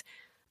phrase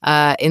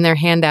in their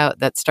handout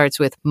that starts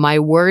with, "My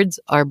words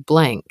are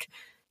blank,"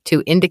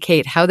 to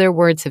indicate how their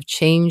words have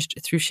changed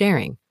through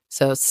sharing.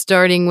 So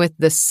starting with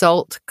the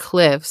Salt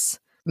Cliffs,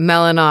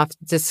 Melinoff,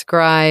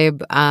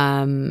 describe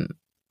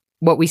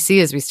what we see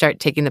as we start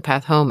taking the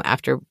path home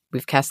after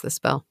we've cast the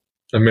spell.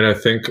 I mean, I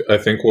think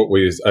what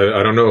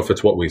I don't know if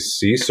it's what we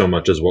see so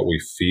much as what we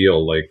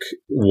feel. Like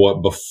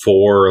what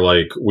before,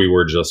 like we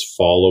were just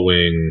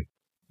following,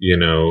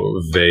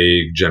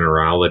 vague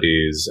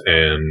generalities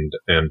and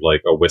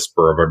like a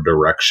whisper of a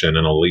direction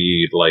and a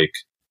lead. Like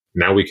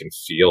now we can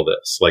feel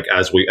this. Like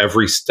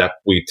every step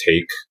we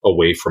take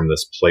away from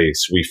this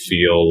place, we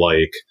feel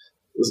like,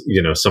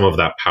 some of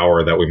that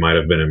power that we might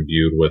have been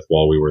imbued with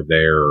while we were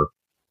there,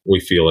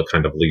 we feel it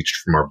kind of leached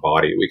from our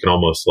body. We can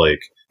almost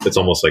it's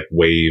almost like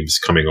waves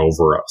coming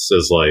over us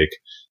as like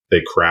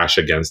they crash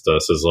against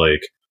us, as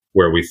like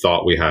where we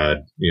thought we had,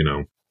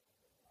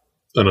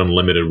 an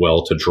unlimited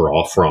well to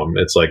draw from.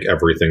 It's like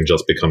everything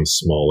just becomes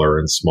smaller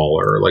and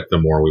smaller, like the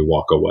more we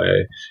walk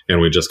away,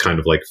 and we just kind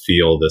of like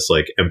feel this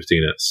like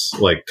emptiness,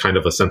 like kind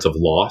of a sense of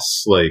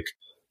loss. Like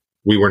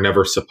we were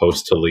never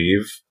supposed to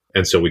leave.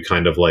 And so we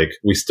kind of like,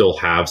 we still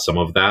have some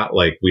of that.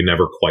 Like we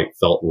never quite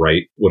felt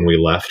right when we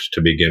left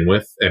to begin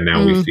with. And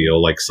now we feel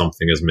like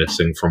something is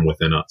missing from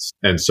within us.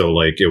 And so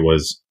like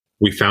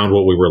we found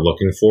what we were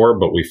looking for,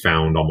 but we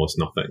found almost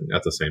nothing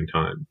at the same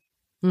time.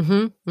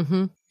 Mm-hmm.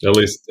 Mm-hmm. At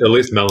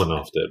least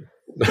Melinoff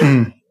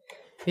did.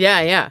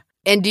 Yeah.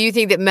 And do you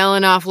think that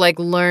Melinoff like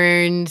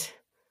learned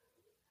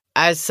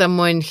as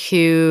someone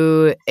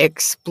who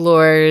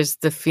explores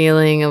the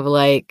feeling of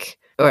like,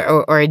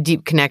 or a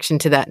deep connection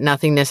to that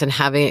nothingness and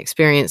having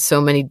experienced so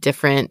many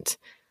different,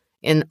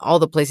 in all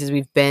the places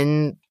we've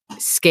been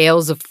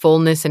scales of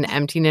fullness and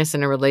emptiness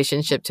in a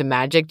relationship to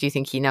magic? Do you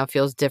think he now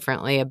feels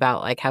differently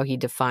about like how he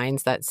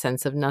defines that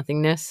sense of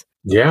nothingness?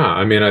 Yeah,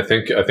 I mean, I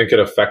think it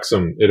affects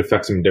him. It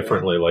affects him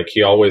differently. Like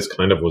he always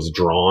kind of was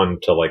drawn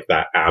to like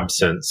that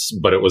absence,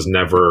 but it was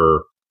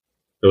never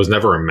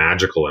a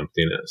magical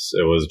emptiness.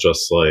 It was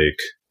just like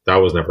that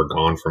was never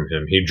gone from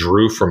him. He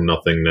drew from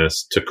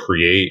nothingness to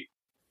create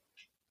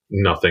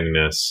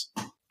nothingness,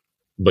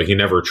 but he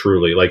never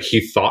truly, like,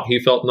 he thought he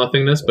felt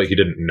nothingness, but he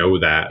didn't know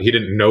that. He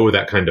didn't know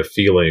that kind of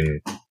feeling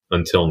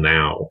until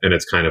now, and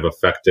it's kind of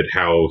affected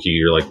how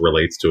he like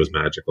relates to his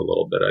magic a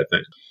little bit. I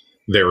think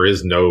there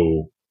is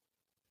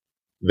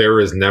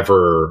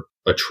never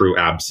a true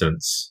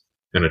absence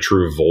and a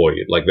true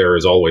void. Like there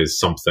is always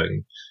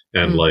something,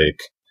 and like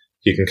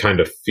he can kind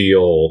of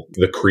feel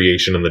the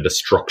creation and the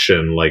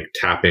destruction, like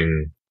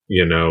tapping,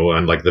 you know,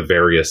 on like the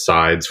various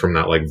sides from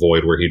that like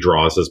void where he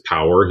draws his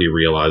power. He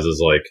realizes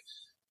like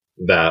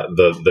that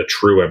the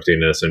true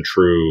emptiness and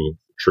true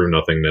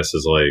nothingness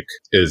is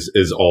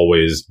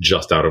always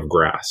just out of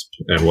grasp,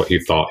 and what he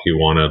thought he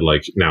wanted,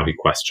 like now he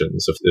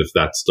questions if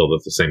that's still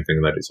the same thing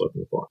that he's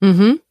looking for.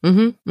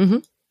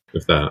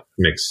 If that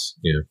makes,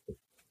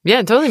 yeah,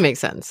 it totally makes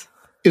sense.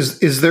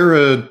 Is there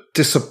a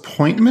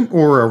disappointment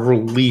or a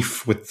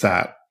relief with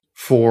that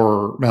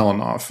for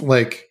Melinoff?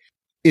 Like,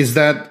 is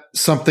that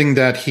something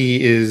that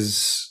he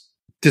is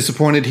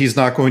disappointed he's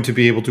not going to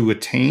be able to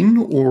attain,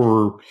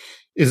 or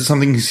is it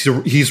something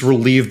he's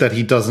relieved that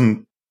he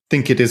doesn't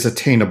think it is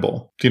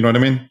attainable? Do you know what I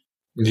mean?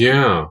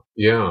 Yeah.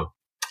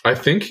 I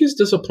think he's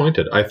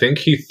disappointed. I think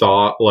he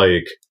thought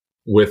like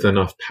with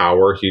enough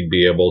power he'd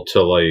be able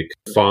to like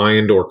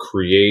find or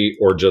create,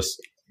 or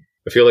just,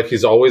 I feel like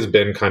he's always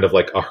been kind of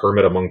like a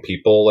hermit among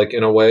people, like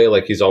in a way.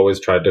 Like he's always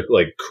tried to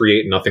like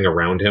create nothing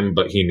around him,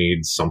 but he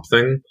needs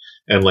something.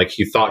 And like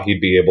he thought he'd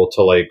be able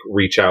to like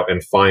reach out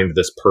and find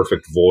this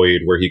perfect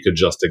void where he could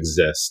just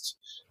exist.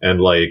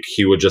 And like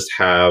he would just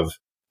have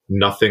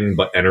nothing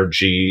but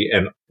energy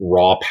and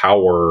raw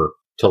power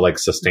to like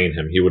sustain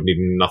him. He would need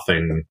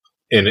nothing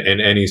in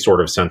any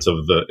sort of sense of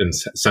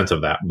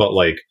that. But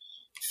like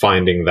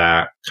finding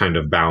that kind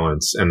of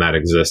balance and that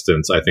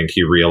existence, I think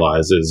he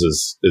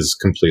realizes is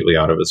completely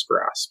out of his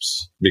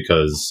grasps,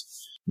 because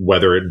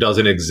whether it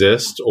doesn't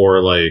exist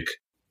or like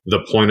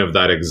the point of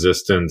that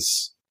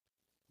existence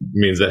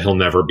means that he'll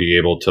never be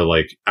able to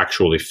like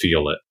actually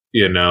feel it,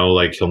 you know,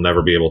 like he'll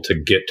never be able to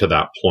get to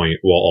that point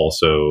while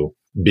also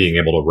being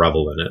able to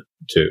revel in it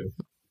too.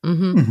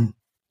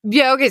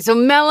 Yeah. Okay. So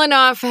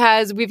Melinoff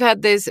has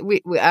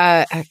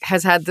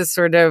had this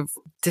sort of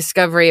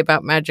discovery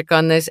about magic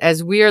on this.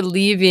 As we are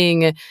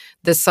leaving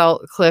the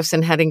Salt Cliffs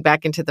and heading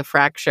back into the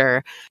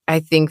Fracture, I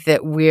think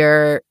that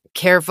we're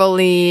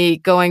carefully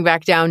going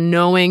back down,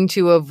 knowing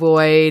to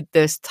avoid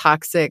this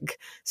toxic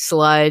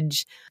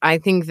sludge. I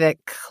think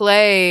that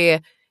Clay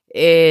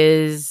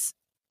is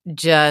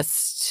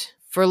just,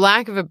 for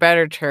lack of a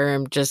better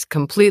term, just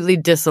completely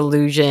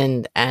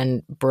disillusioned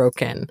and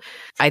broken.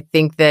 I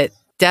think that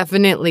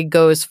definitely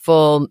goes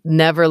full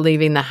never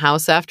leaving the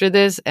house after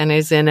this, and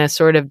is in a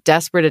sort of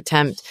desperate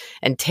attempt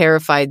and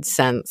terrified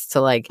sense to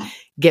like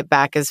get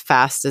back as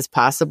fast as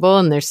possible.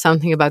 And there's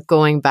something about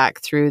going back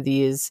through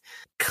these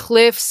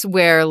cliffs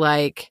where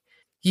like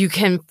you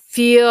can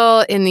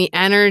feel in the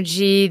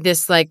energy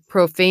this like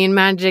profane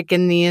magic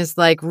and these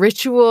like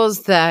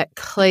rituals that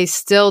Clay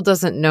still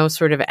doesn't know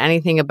sort of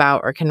anything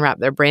about or can wrap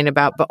their brain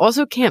about, but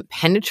also can't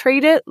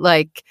penetrate it.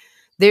 Like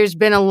there's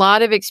been a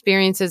lot of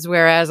experiences,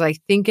 whereas I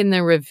think in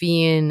the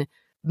ravine,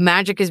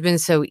 magic has been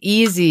so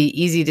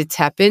easy to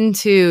tap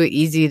into,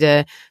 easy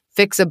to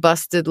fix a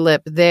busted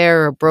lip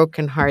there, or a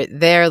broken heart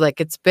there.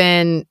 Like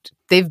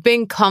they've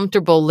been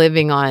comfortable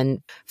living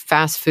on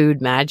fast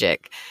food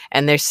magic.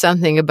 And there's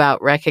something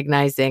about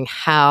recognizing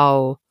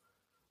how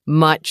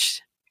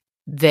much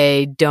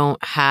they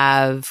don't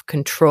have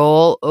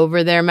control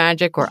over their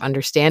magic or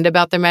understand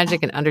about their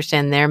magic, and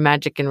understand their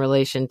magic in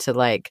relation to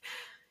like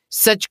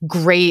such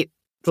great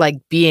like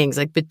beings,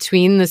 like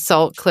between the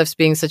Salt Cliffs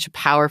being such a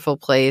powerful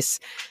place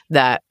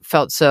that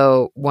felt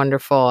so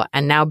wonderful,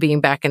 and now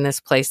being back in this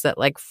place that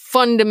like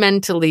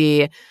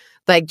fundamentally,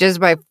 like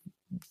just by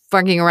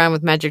fucking around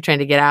with magic trying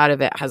to get out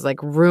of it, has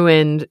like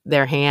ruined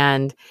their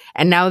hand.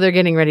 And now they're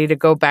getting ready to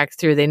go back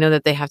through. They know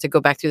that they have to go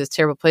back through this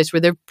terrible place where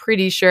they're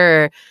pretty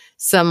sure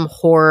some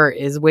horror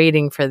is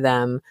waiting for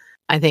them.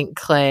 I think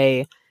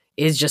Clay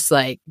is just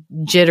like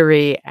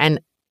jittery,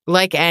 and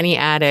like any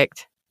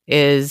addict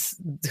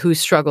who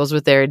struggles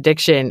with their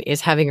addiction, is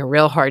having a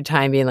real hard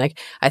time being like,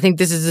 I think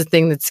this is the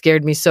thing that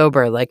scared me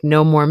sober. Like,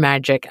 no more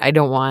magic. I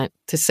don't want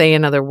to say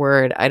another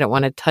word. I don't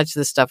want to touch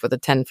this stuff with a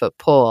 10-foot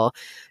pole.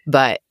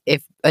 But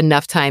if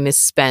enough time is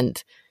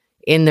spent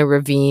in the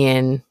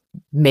ravine,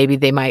 maybe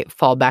they might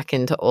fall back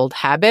into old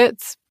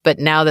habits. But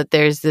now that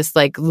there's this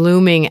like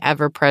looming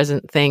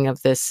ever-present thing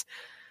of this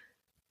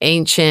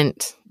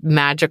ancient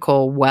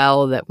magical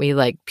well that we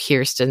like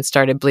pierced and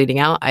started bleeding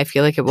out, I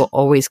feel like it will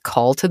always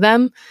call to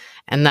them,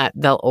 and that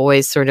they'll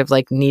always sort of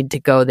like need to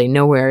go. They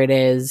know where it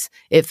is.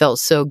 It felt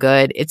so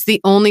good. It's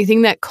the only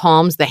thing that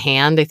calms the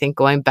hand, I think,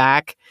 going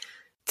back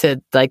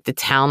to like the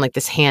town, like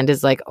this hand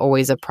is like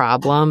always a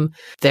problem.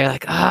 They're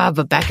like,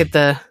 but back at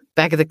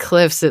the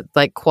cliffs, it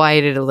like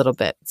quieted a little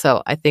bit.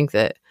 So I think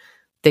that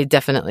they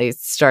definitely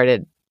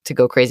started to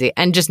go crazy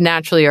and just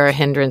naturally are a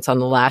hindrance on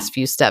the last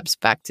few steps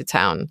back to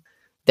town.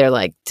 They're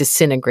like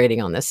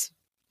disintegrating on this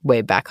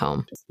way back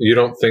home. You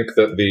don't think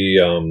that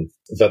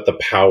the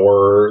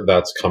power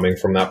that's coming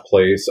from that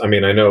place, I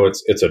mean, I know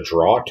it's a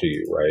draw to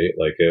you, right?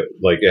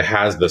 Like it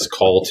has this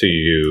call to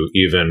you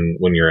even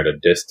when you're at a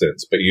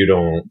distance, but you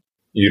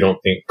don't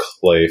think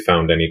Clay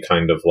found any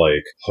kind of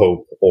like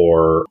hope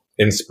or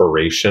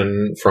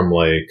inspiration from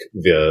like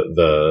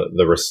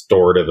the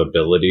restorative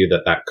ability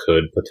that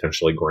could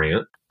potentially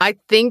grant? I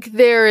think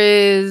there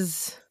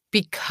is,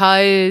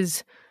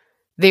 because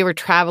they were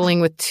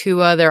traveling with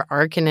two other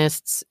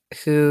arcanists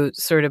who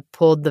sort of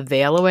pulled the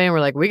veil away and were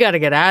like, we got to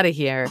get out of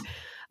here.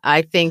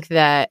 I think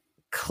that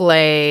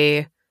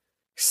Clay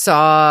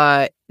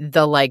saw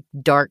the like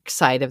dark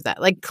side of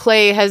that. Like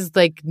Clay has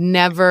like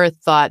never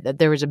thought that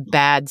there was a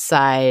bad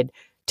side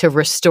to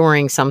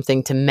restoring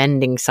something, to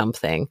mending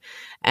something.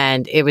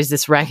 And it was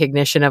this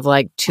recognition of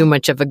like too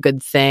much of a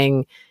good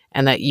thing,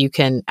 and that you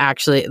can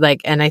actually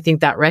like, and I think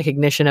that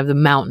recognition of the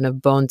mountain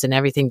of bones and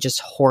everything just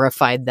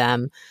horrified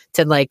them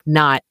to like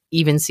not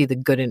even see the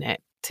good in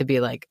it, to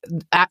be like,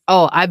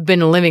 oh, I've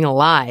been living a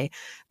lie.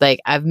 Like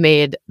I've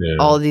made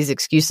all these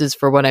excuses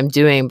for what I'm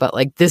doing, but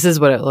like this is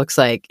what it looks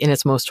like in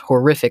its most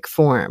horrific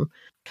form.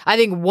 I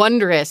think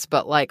wondrous,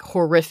 but like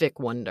horrific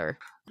wonder.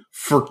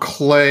 For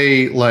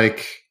Clay,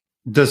 like,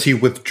 does he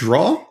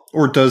withdraw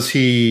or does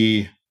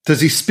he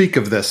speak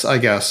of this, I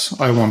guess?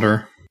 I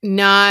wonder.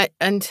 Not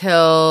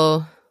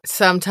until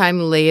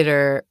sometime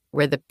later,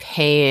 where the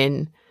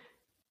pain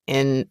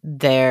in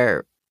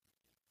their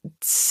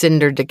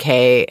cinder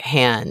decay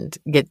hand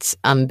gets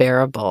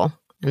unbearable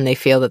and they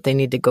feel that they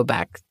need to go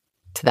back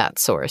to that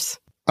source.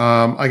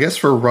 I guess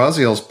for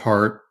Raziel's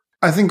part,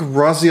 I think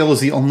Raziel is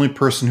the only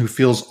person who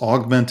feels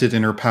augmented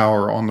in her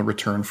power on the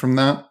return from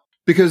that.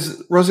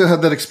 Because Raziel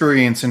had that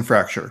experience in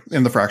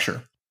the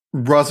Fracture.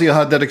 Raziel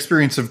had that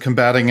experience of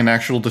combating an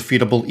actual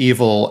defeatable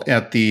evil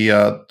at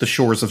the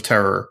shores of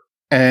terror.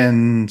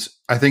 And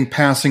I think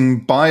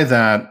passing by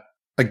that,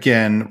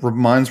 again,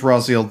 reminds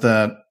Raziel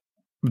that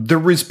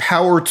there is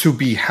power to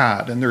be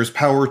had and there is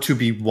power to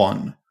be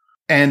won.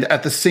 And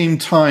at the same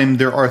time,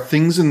 there are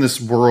things in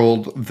this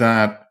world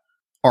that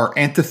are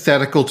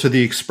antithetical to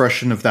the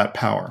expression of that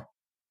power.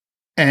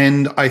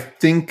 And I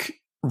think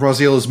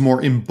Raziel is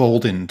more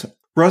emboldened.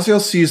 Raziel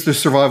sees the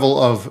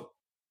survival of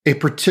a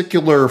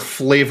particular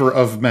flavor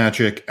of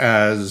magic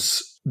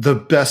as the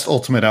best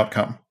ultimate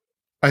outcome.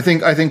 I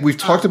think we've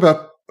talked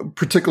about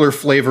particular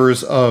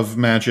flavors of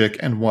magic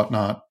and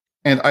whatnot.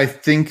 And I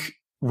think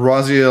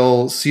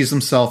Raziel sees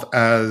himself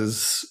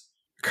as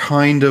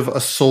kind of a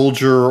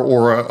soldier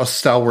or a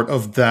stalwart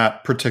of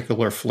that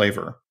particular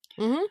flavor.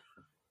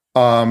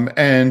 Mm-hmm.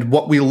 And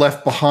what we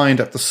left behind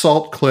at the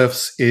Salt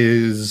Cliffs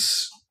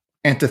is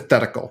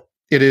antithetical.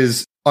 It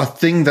is a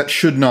thing that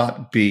should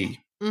not be.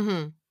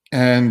 Mm-hmm.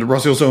 And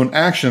Raziel's own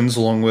actions,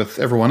 along with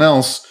everyone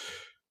else,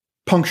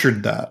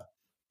 punctured that.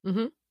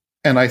 Mm-hmm.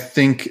 And I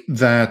think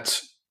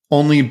that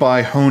only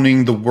by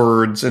honing the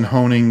words and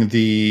honing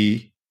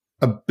the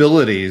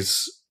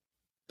abilities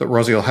that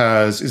Raziel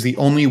has is the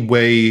only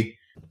way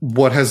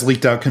what has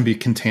leaked out can be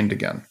contained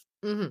again.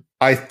 Mm-hmm.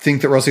 I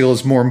think that Raziel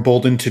is more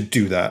emboldened to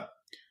do that.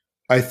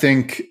 I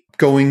think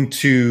going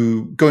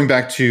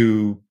back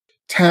to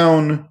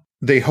town,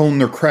 they hone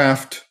their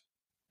craft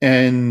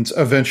and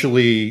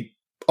eventually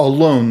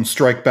alone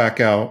strike back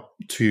out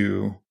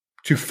to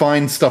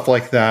find stuff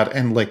like that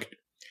and like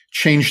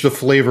change the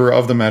flavor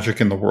of the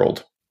magic in the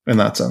world in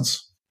that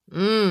sense.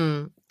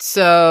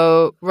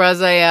 So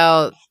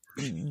Raziel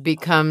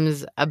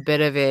becomes a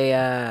bit of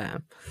a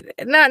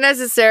not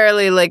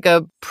necessarily like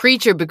a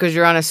preacher because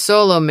you're on a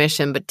solo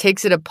mission, but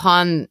takes it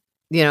upon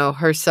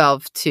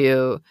herself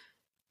to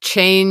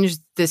change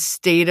the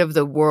state of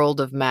the world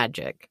of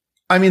magic.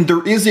 I mean,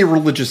 there is a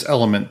religious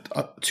element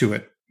to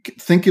it.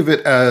 Think of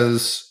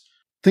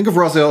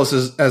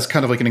Raziel as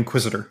kind of like an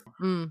inquisitor,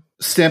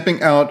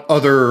 stamping out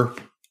other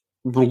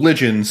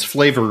religions,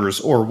 flavors,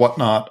 or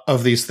whatnot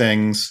of these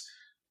things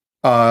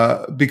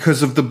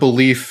because of the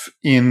belief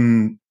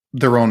in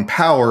their own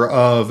power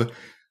of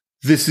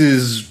this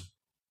is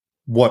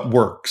what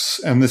works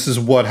and this is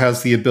what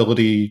has the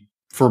ability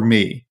for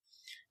me.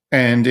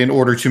 And in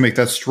order to make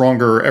that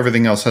stronger,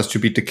 everything else has to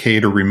be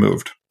decayed or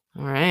removed.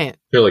 All right.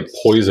 You're like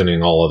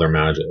poisoning all other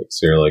magics.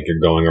 You're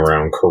going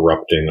around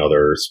corrupting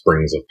other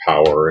springs of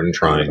power and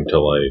trying to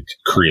like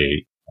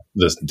create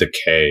this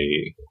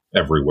decay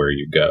everywhere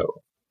you go.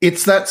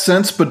 It's that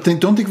sense, but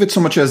don't think of it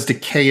so much as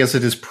decay as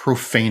it is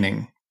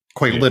profaning,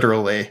 quite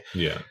literally.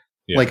 Yeah.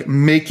 Like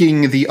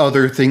making the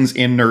other things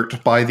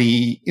inert by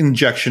the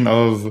injection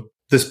of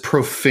this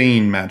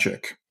profane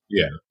magic.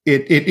 Yeah.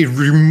 It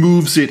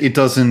removes it. It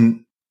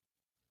doesn't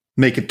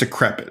make it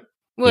decrepit.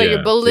 Well,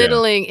 you're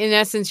belittling, in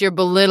essence, you're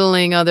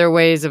belittling other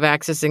ways of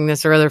accessing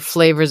this or other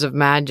flavors of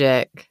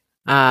magic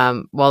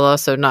while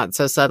also not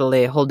so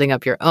subtly holding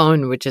up your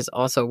own, which is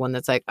also one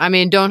that's like, I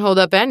mean, don't hold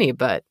up any,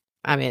 but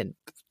I mean,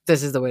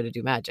 this is the way to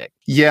do magic.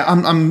 Yeah,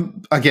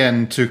 I'm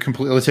again, to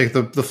completely take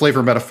the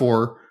flavor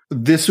metaphor,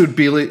 this would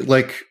be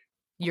like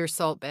your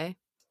Salt Bae.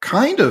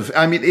 Kind of.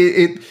 I mean,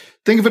 it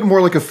think of it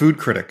more like a food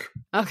critic.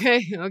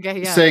 Okay,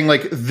 yeah. Saying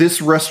like,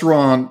 this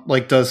restaurant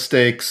like does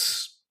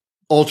steaks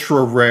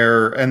ultra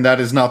rare, and that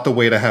is not the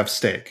way to have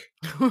steak.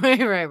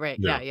 Right.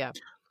 Yeah.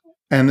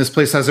 And this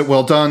place has it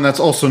well done. That's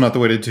also not the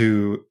way to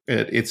do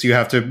it. It's you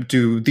have to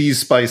do these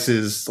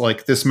spices,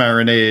 like this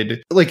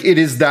marinade. Like, it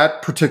is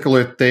that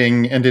particular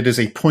thing, and it is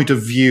a point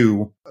of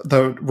view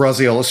that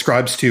Raziel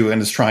ascribes to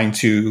and is trying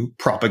to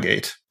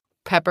propagate.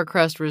 Pepper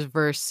crust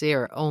reverse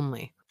sear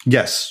only.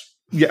 Yes.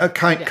 Yeah,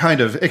 kind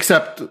of,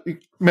 except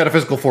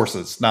metaphysical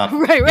forces, not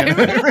right.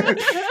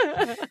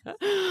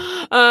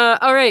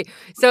 All right.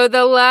 So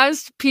the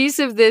last piece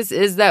of this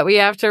is that we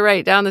have to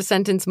write down the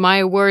sentence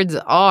 "my words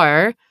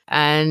are,"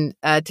 and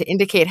to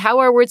indicate how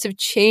our words have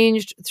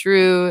changed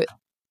through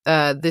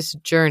this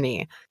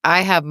journey.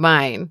 I have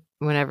mine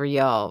whenever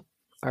y'all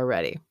are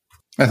ready.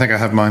 I think I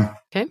have mine.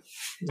 Okay.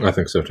 I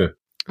think so too.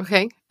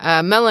 Okay.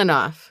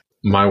 Melanoff.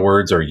 My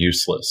words are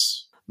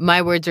useless.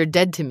 My words are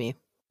dead to me.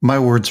 My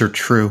words are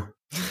true.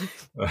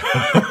 I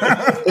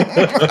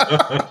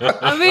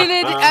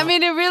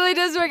mean, it really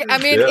does work. I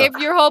mean, if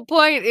your whole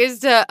point is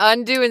to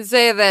undo and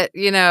say that,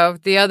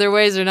 the other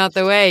ways are not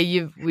the way,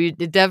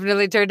 it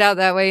definitely turned out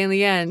that way in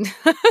the end.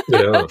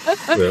 Yeah.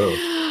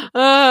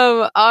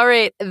 All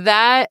right.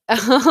 That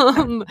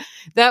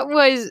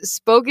was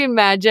Spoken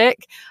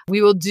Magic.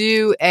 We will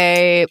do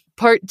a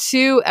part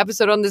 2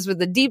 episode on this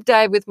with a deep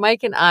dive with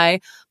Mike and I.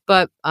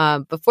 But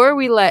before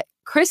we let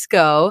Chris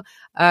go,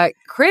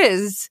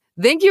 Chris,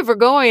 thank you for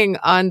going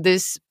on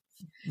this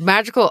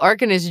magical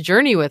arcanist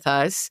journey with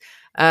us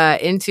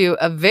into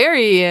a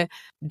very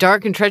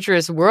dark and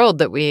treacherous world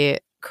that we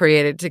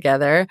created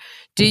together.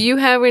 Do you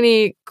have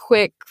any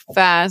quick,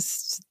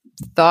 fast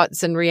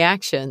thoughts and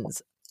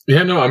reactions?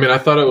 Yeah, no, I mean, I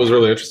thought it was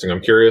really interesting.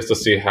 I'm curious to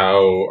see how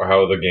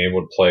the game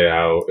would play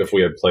out if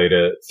we had played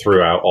it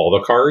throughout all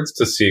the cards,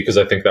 to see, because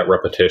I think that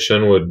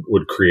repetition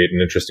would create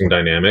an interesting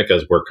dynamic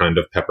as we're kind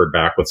of peppered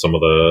back with some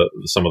of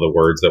the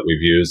words that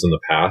we've used in the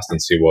past,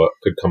 and see what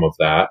could come of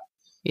that.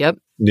 Yep.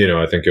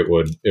 I think it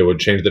would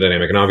change the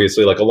dynamic, and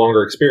obviously, like a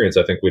longer experience,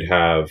 I think we'd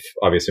have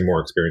obviously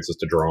more experiences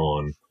to draw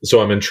on.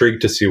 So I'm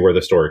intrigued to see where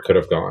the story could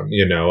have gone.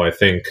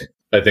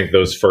 I think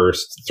those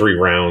first 3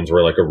 rounds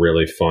were like a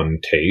really fun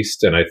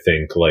taste. And I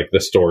think like the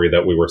story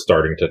that we were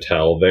starting to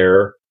tell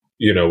there,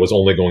 was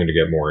only going to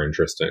get more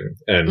interesting.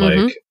 And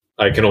like,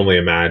 I can only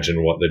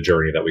imagine what the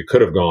journey that we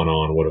could have gone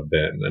on would have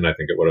been. And I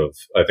think it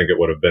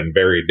would have been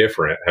very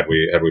different had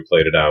we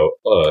played it out,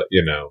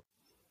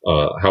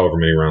 however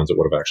many rounds it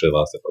would have actually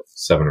lasted, like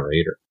 7 or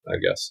 8, I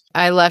guess.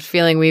 I left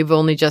feeling we've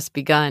only just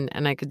begun,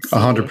 and I could see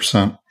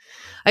 100%.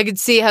 I could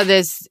see how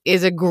this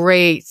is a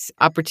great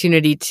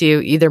opportunity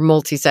to either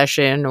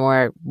multi-session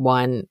or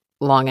one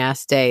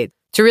long-ass day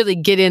to really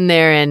get in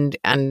there and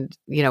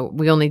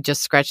we only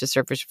just scratch the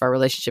surface of our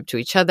relationship to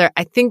each other.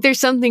 I think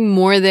there's something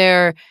more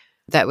there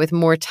that with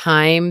more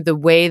time, the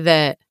way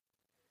that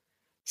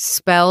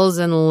spells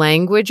and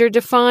language are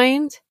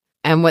defined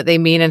and what they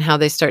mean and how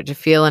they start to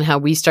feel and how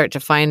we start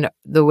to find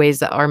the ways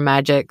that our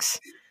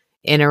magics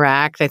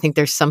interact. I think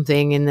there's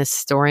something in this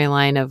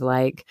storyline of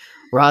like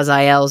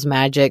Raziel's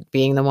magic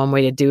being the one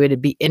way to do it.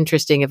 It'd be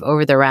interesting if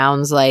over the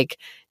rounds, like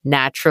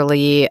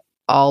naturally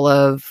all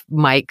of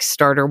Mike's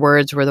starter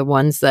words were the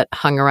ones that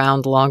hung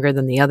around longer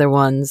than the other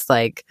ones.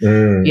 Like,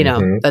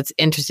 that's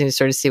interesting to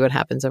sort of see what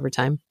happens over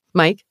time.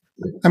 Mike?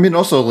 I mean,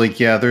 also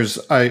like, yeah,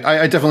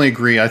 I definitely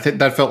agree. I think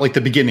that felt like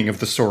the beginning of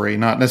the story,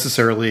 not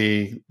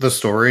necessarily the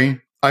story.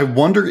 I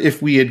wonder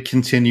if we had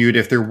continued,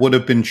 if there would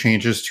have been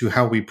changes to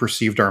how we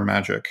perceived our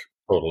magic.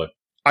 Totally.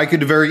 I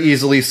could very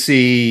easily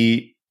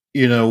see,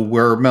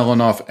 where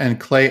Melanoff and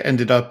Clay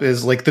ended up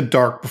is like the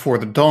dark before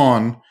the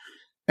dawn,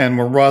 and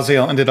where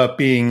Raziel ended up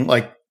being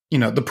like,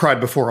 the pride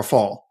before a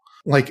fall.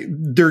 Like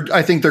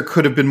I think there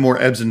could have been more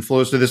ebbs and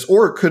flows to this,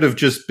 or it could have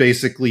just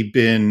basically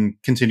been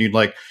continued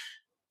like,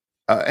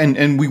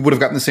 and we would have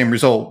gotten the same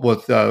result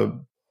with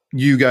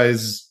you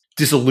guys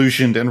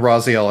disillusioned and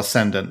Raziel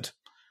ascendant.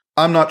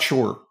 I'm not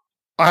sure.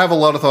 I have a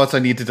lot of thoughts I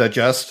need to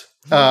digest,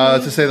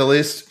 to say the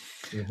least.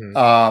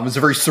 It's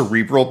a very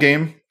cerebral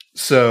game.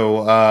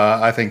 So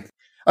I think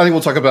we'll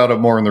talk about it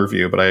more in the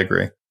review, but I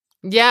agree.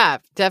 Yeah,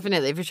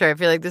 definitely, for sure. I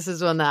feel like this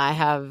is one that I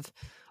have.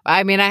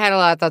 I mean, I had a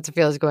lot of thoughts and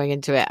feelings going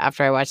into it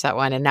after I watched that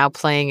one, and now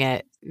playing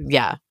it.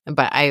 Yeah,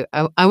 but I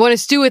want to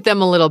stew with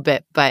them a little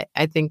bit. But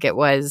I think it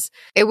was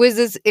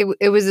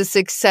a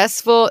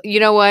successful. You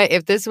know what?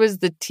 If this was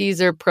the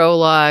teaser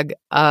prologue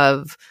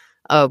of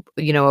a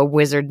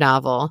wizard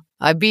novel,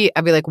 I'd be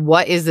like,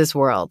 what is this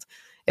world?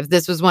 If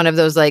this was one of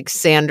those like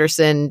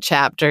Sanderson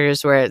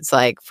chapters where it's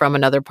like from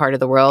another part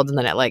of the world and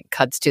then it like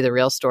cuts to the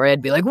real story,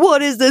 I'd be like,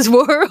 what is this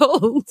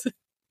world?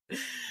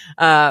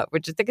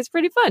 Which I think is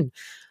pretty fun.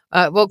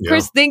 Well,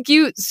 Chris, thank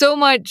you so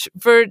much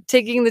for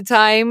taking the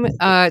time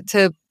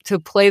to to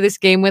play this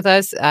game with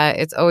us.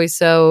 It's always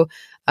so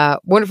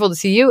wonderful to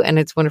see you, and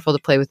it's wonderful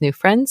to play with new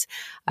friends.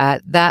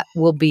 That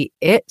will be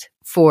it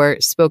for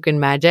Spoken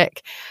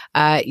Magic.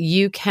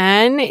 You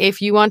can, if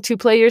you want to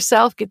play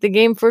yourself, get the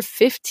game for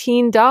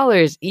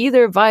 $15,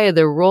 either via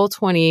the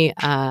Roll20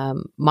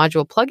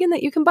 module plugin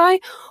that you can buy,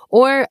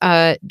 or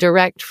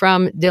direct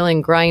from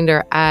Dylan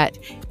Grinder at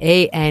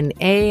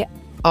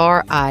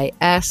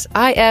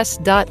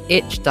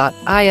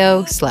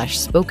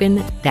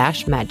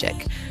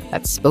anarisis.itch.io/spoken-magic.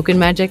 That's Spoken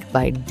Magic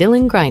by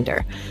Dylan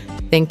Grinder.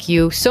 Thank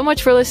you so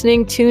much for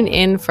listening. Tune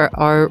in for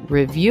our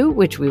review,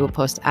 which we will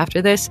post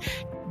after this.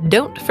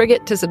 Don't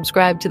forget to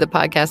subscribe to the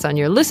podcast on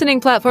your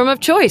listening platform of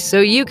choice so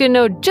you can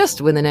know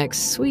just when the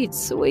next sweet,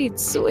 sweet,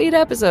 sweet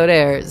episode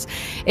airs.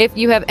 If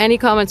you have any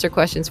comments or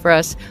questions for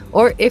us,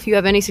 or if you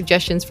have any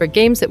suggestions for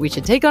games that we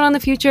should take on in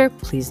the future,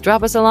 please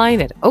drop us a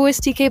line at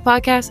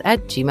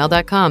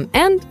ostkpodcast@gmail.com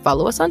and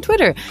follow us on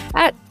Twitter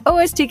at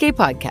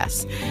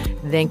ostkpodcasts.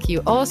 Thank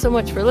you all so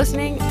much for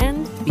listening,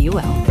 and be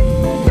well.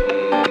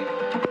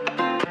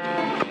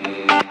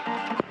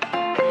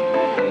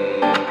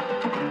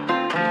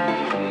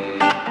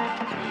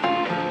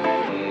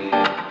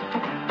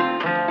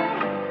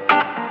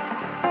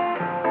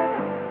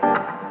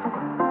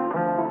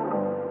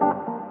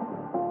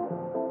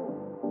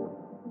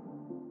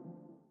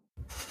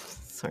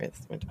 Sorry,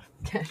 that's my dog.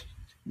 Cash.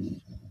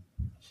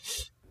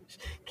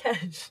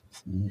 Cash.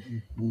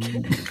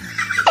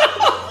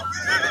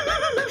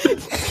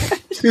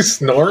 He's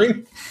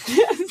snoring?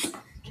 Yes.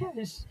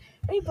 Cash.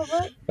 Hey,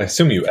 Bubba. I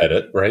assume you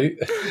edit, right?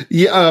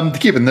 Yeah, I'm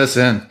keeping this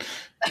in.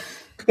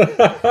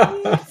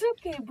 It's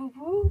okay,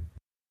 boo-boo.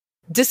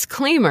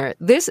 Disclaimer,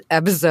 this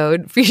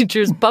episode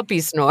features puppy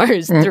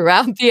snores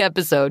throughout the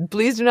episode.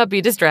 Please do not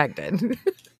be distracted.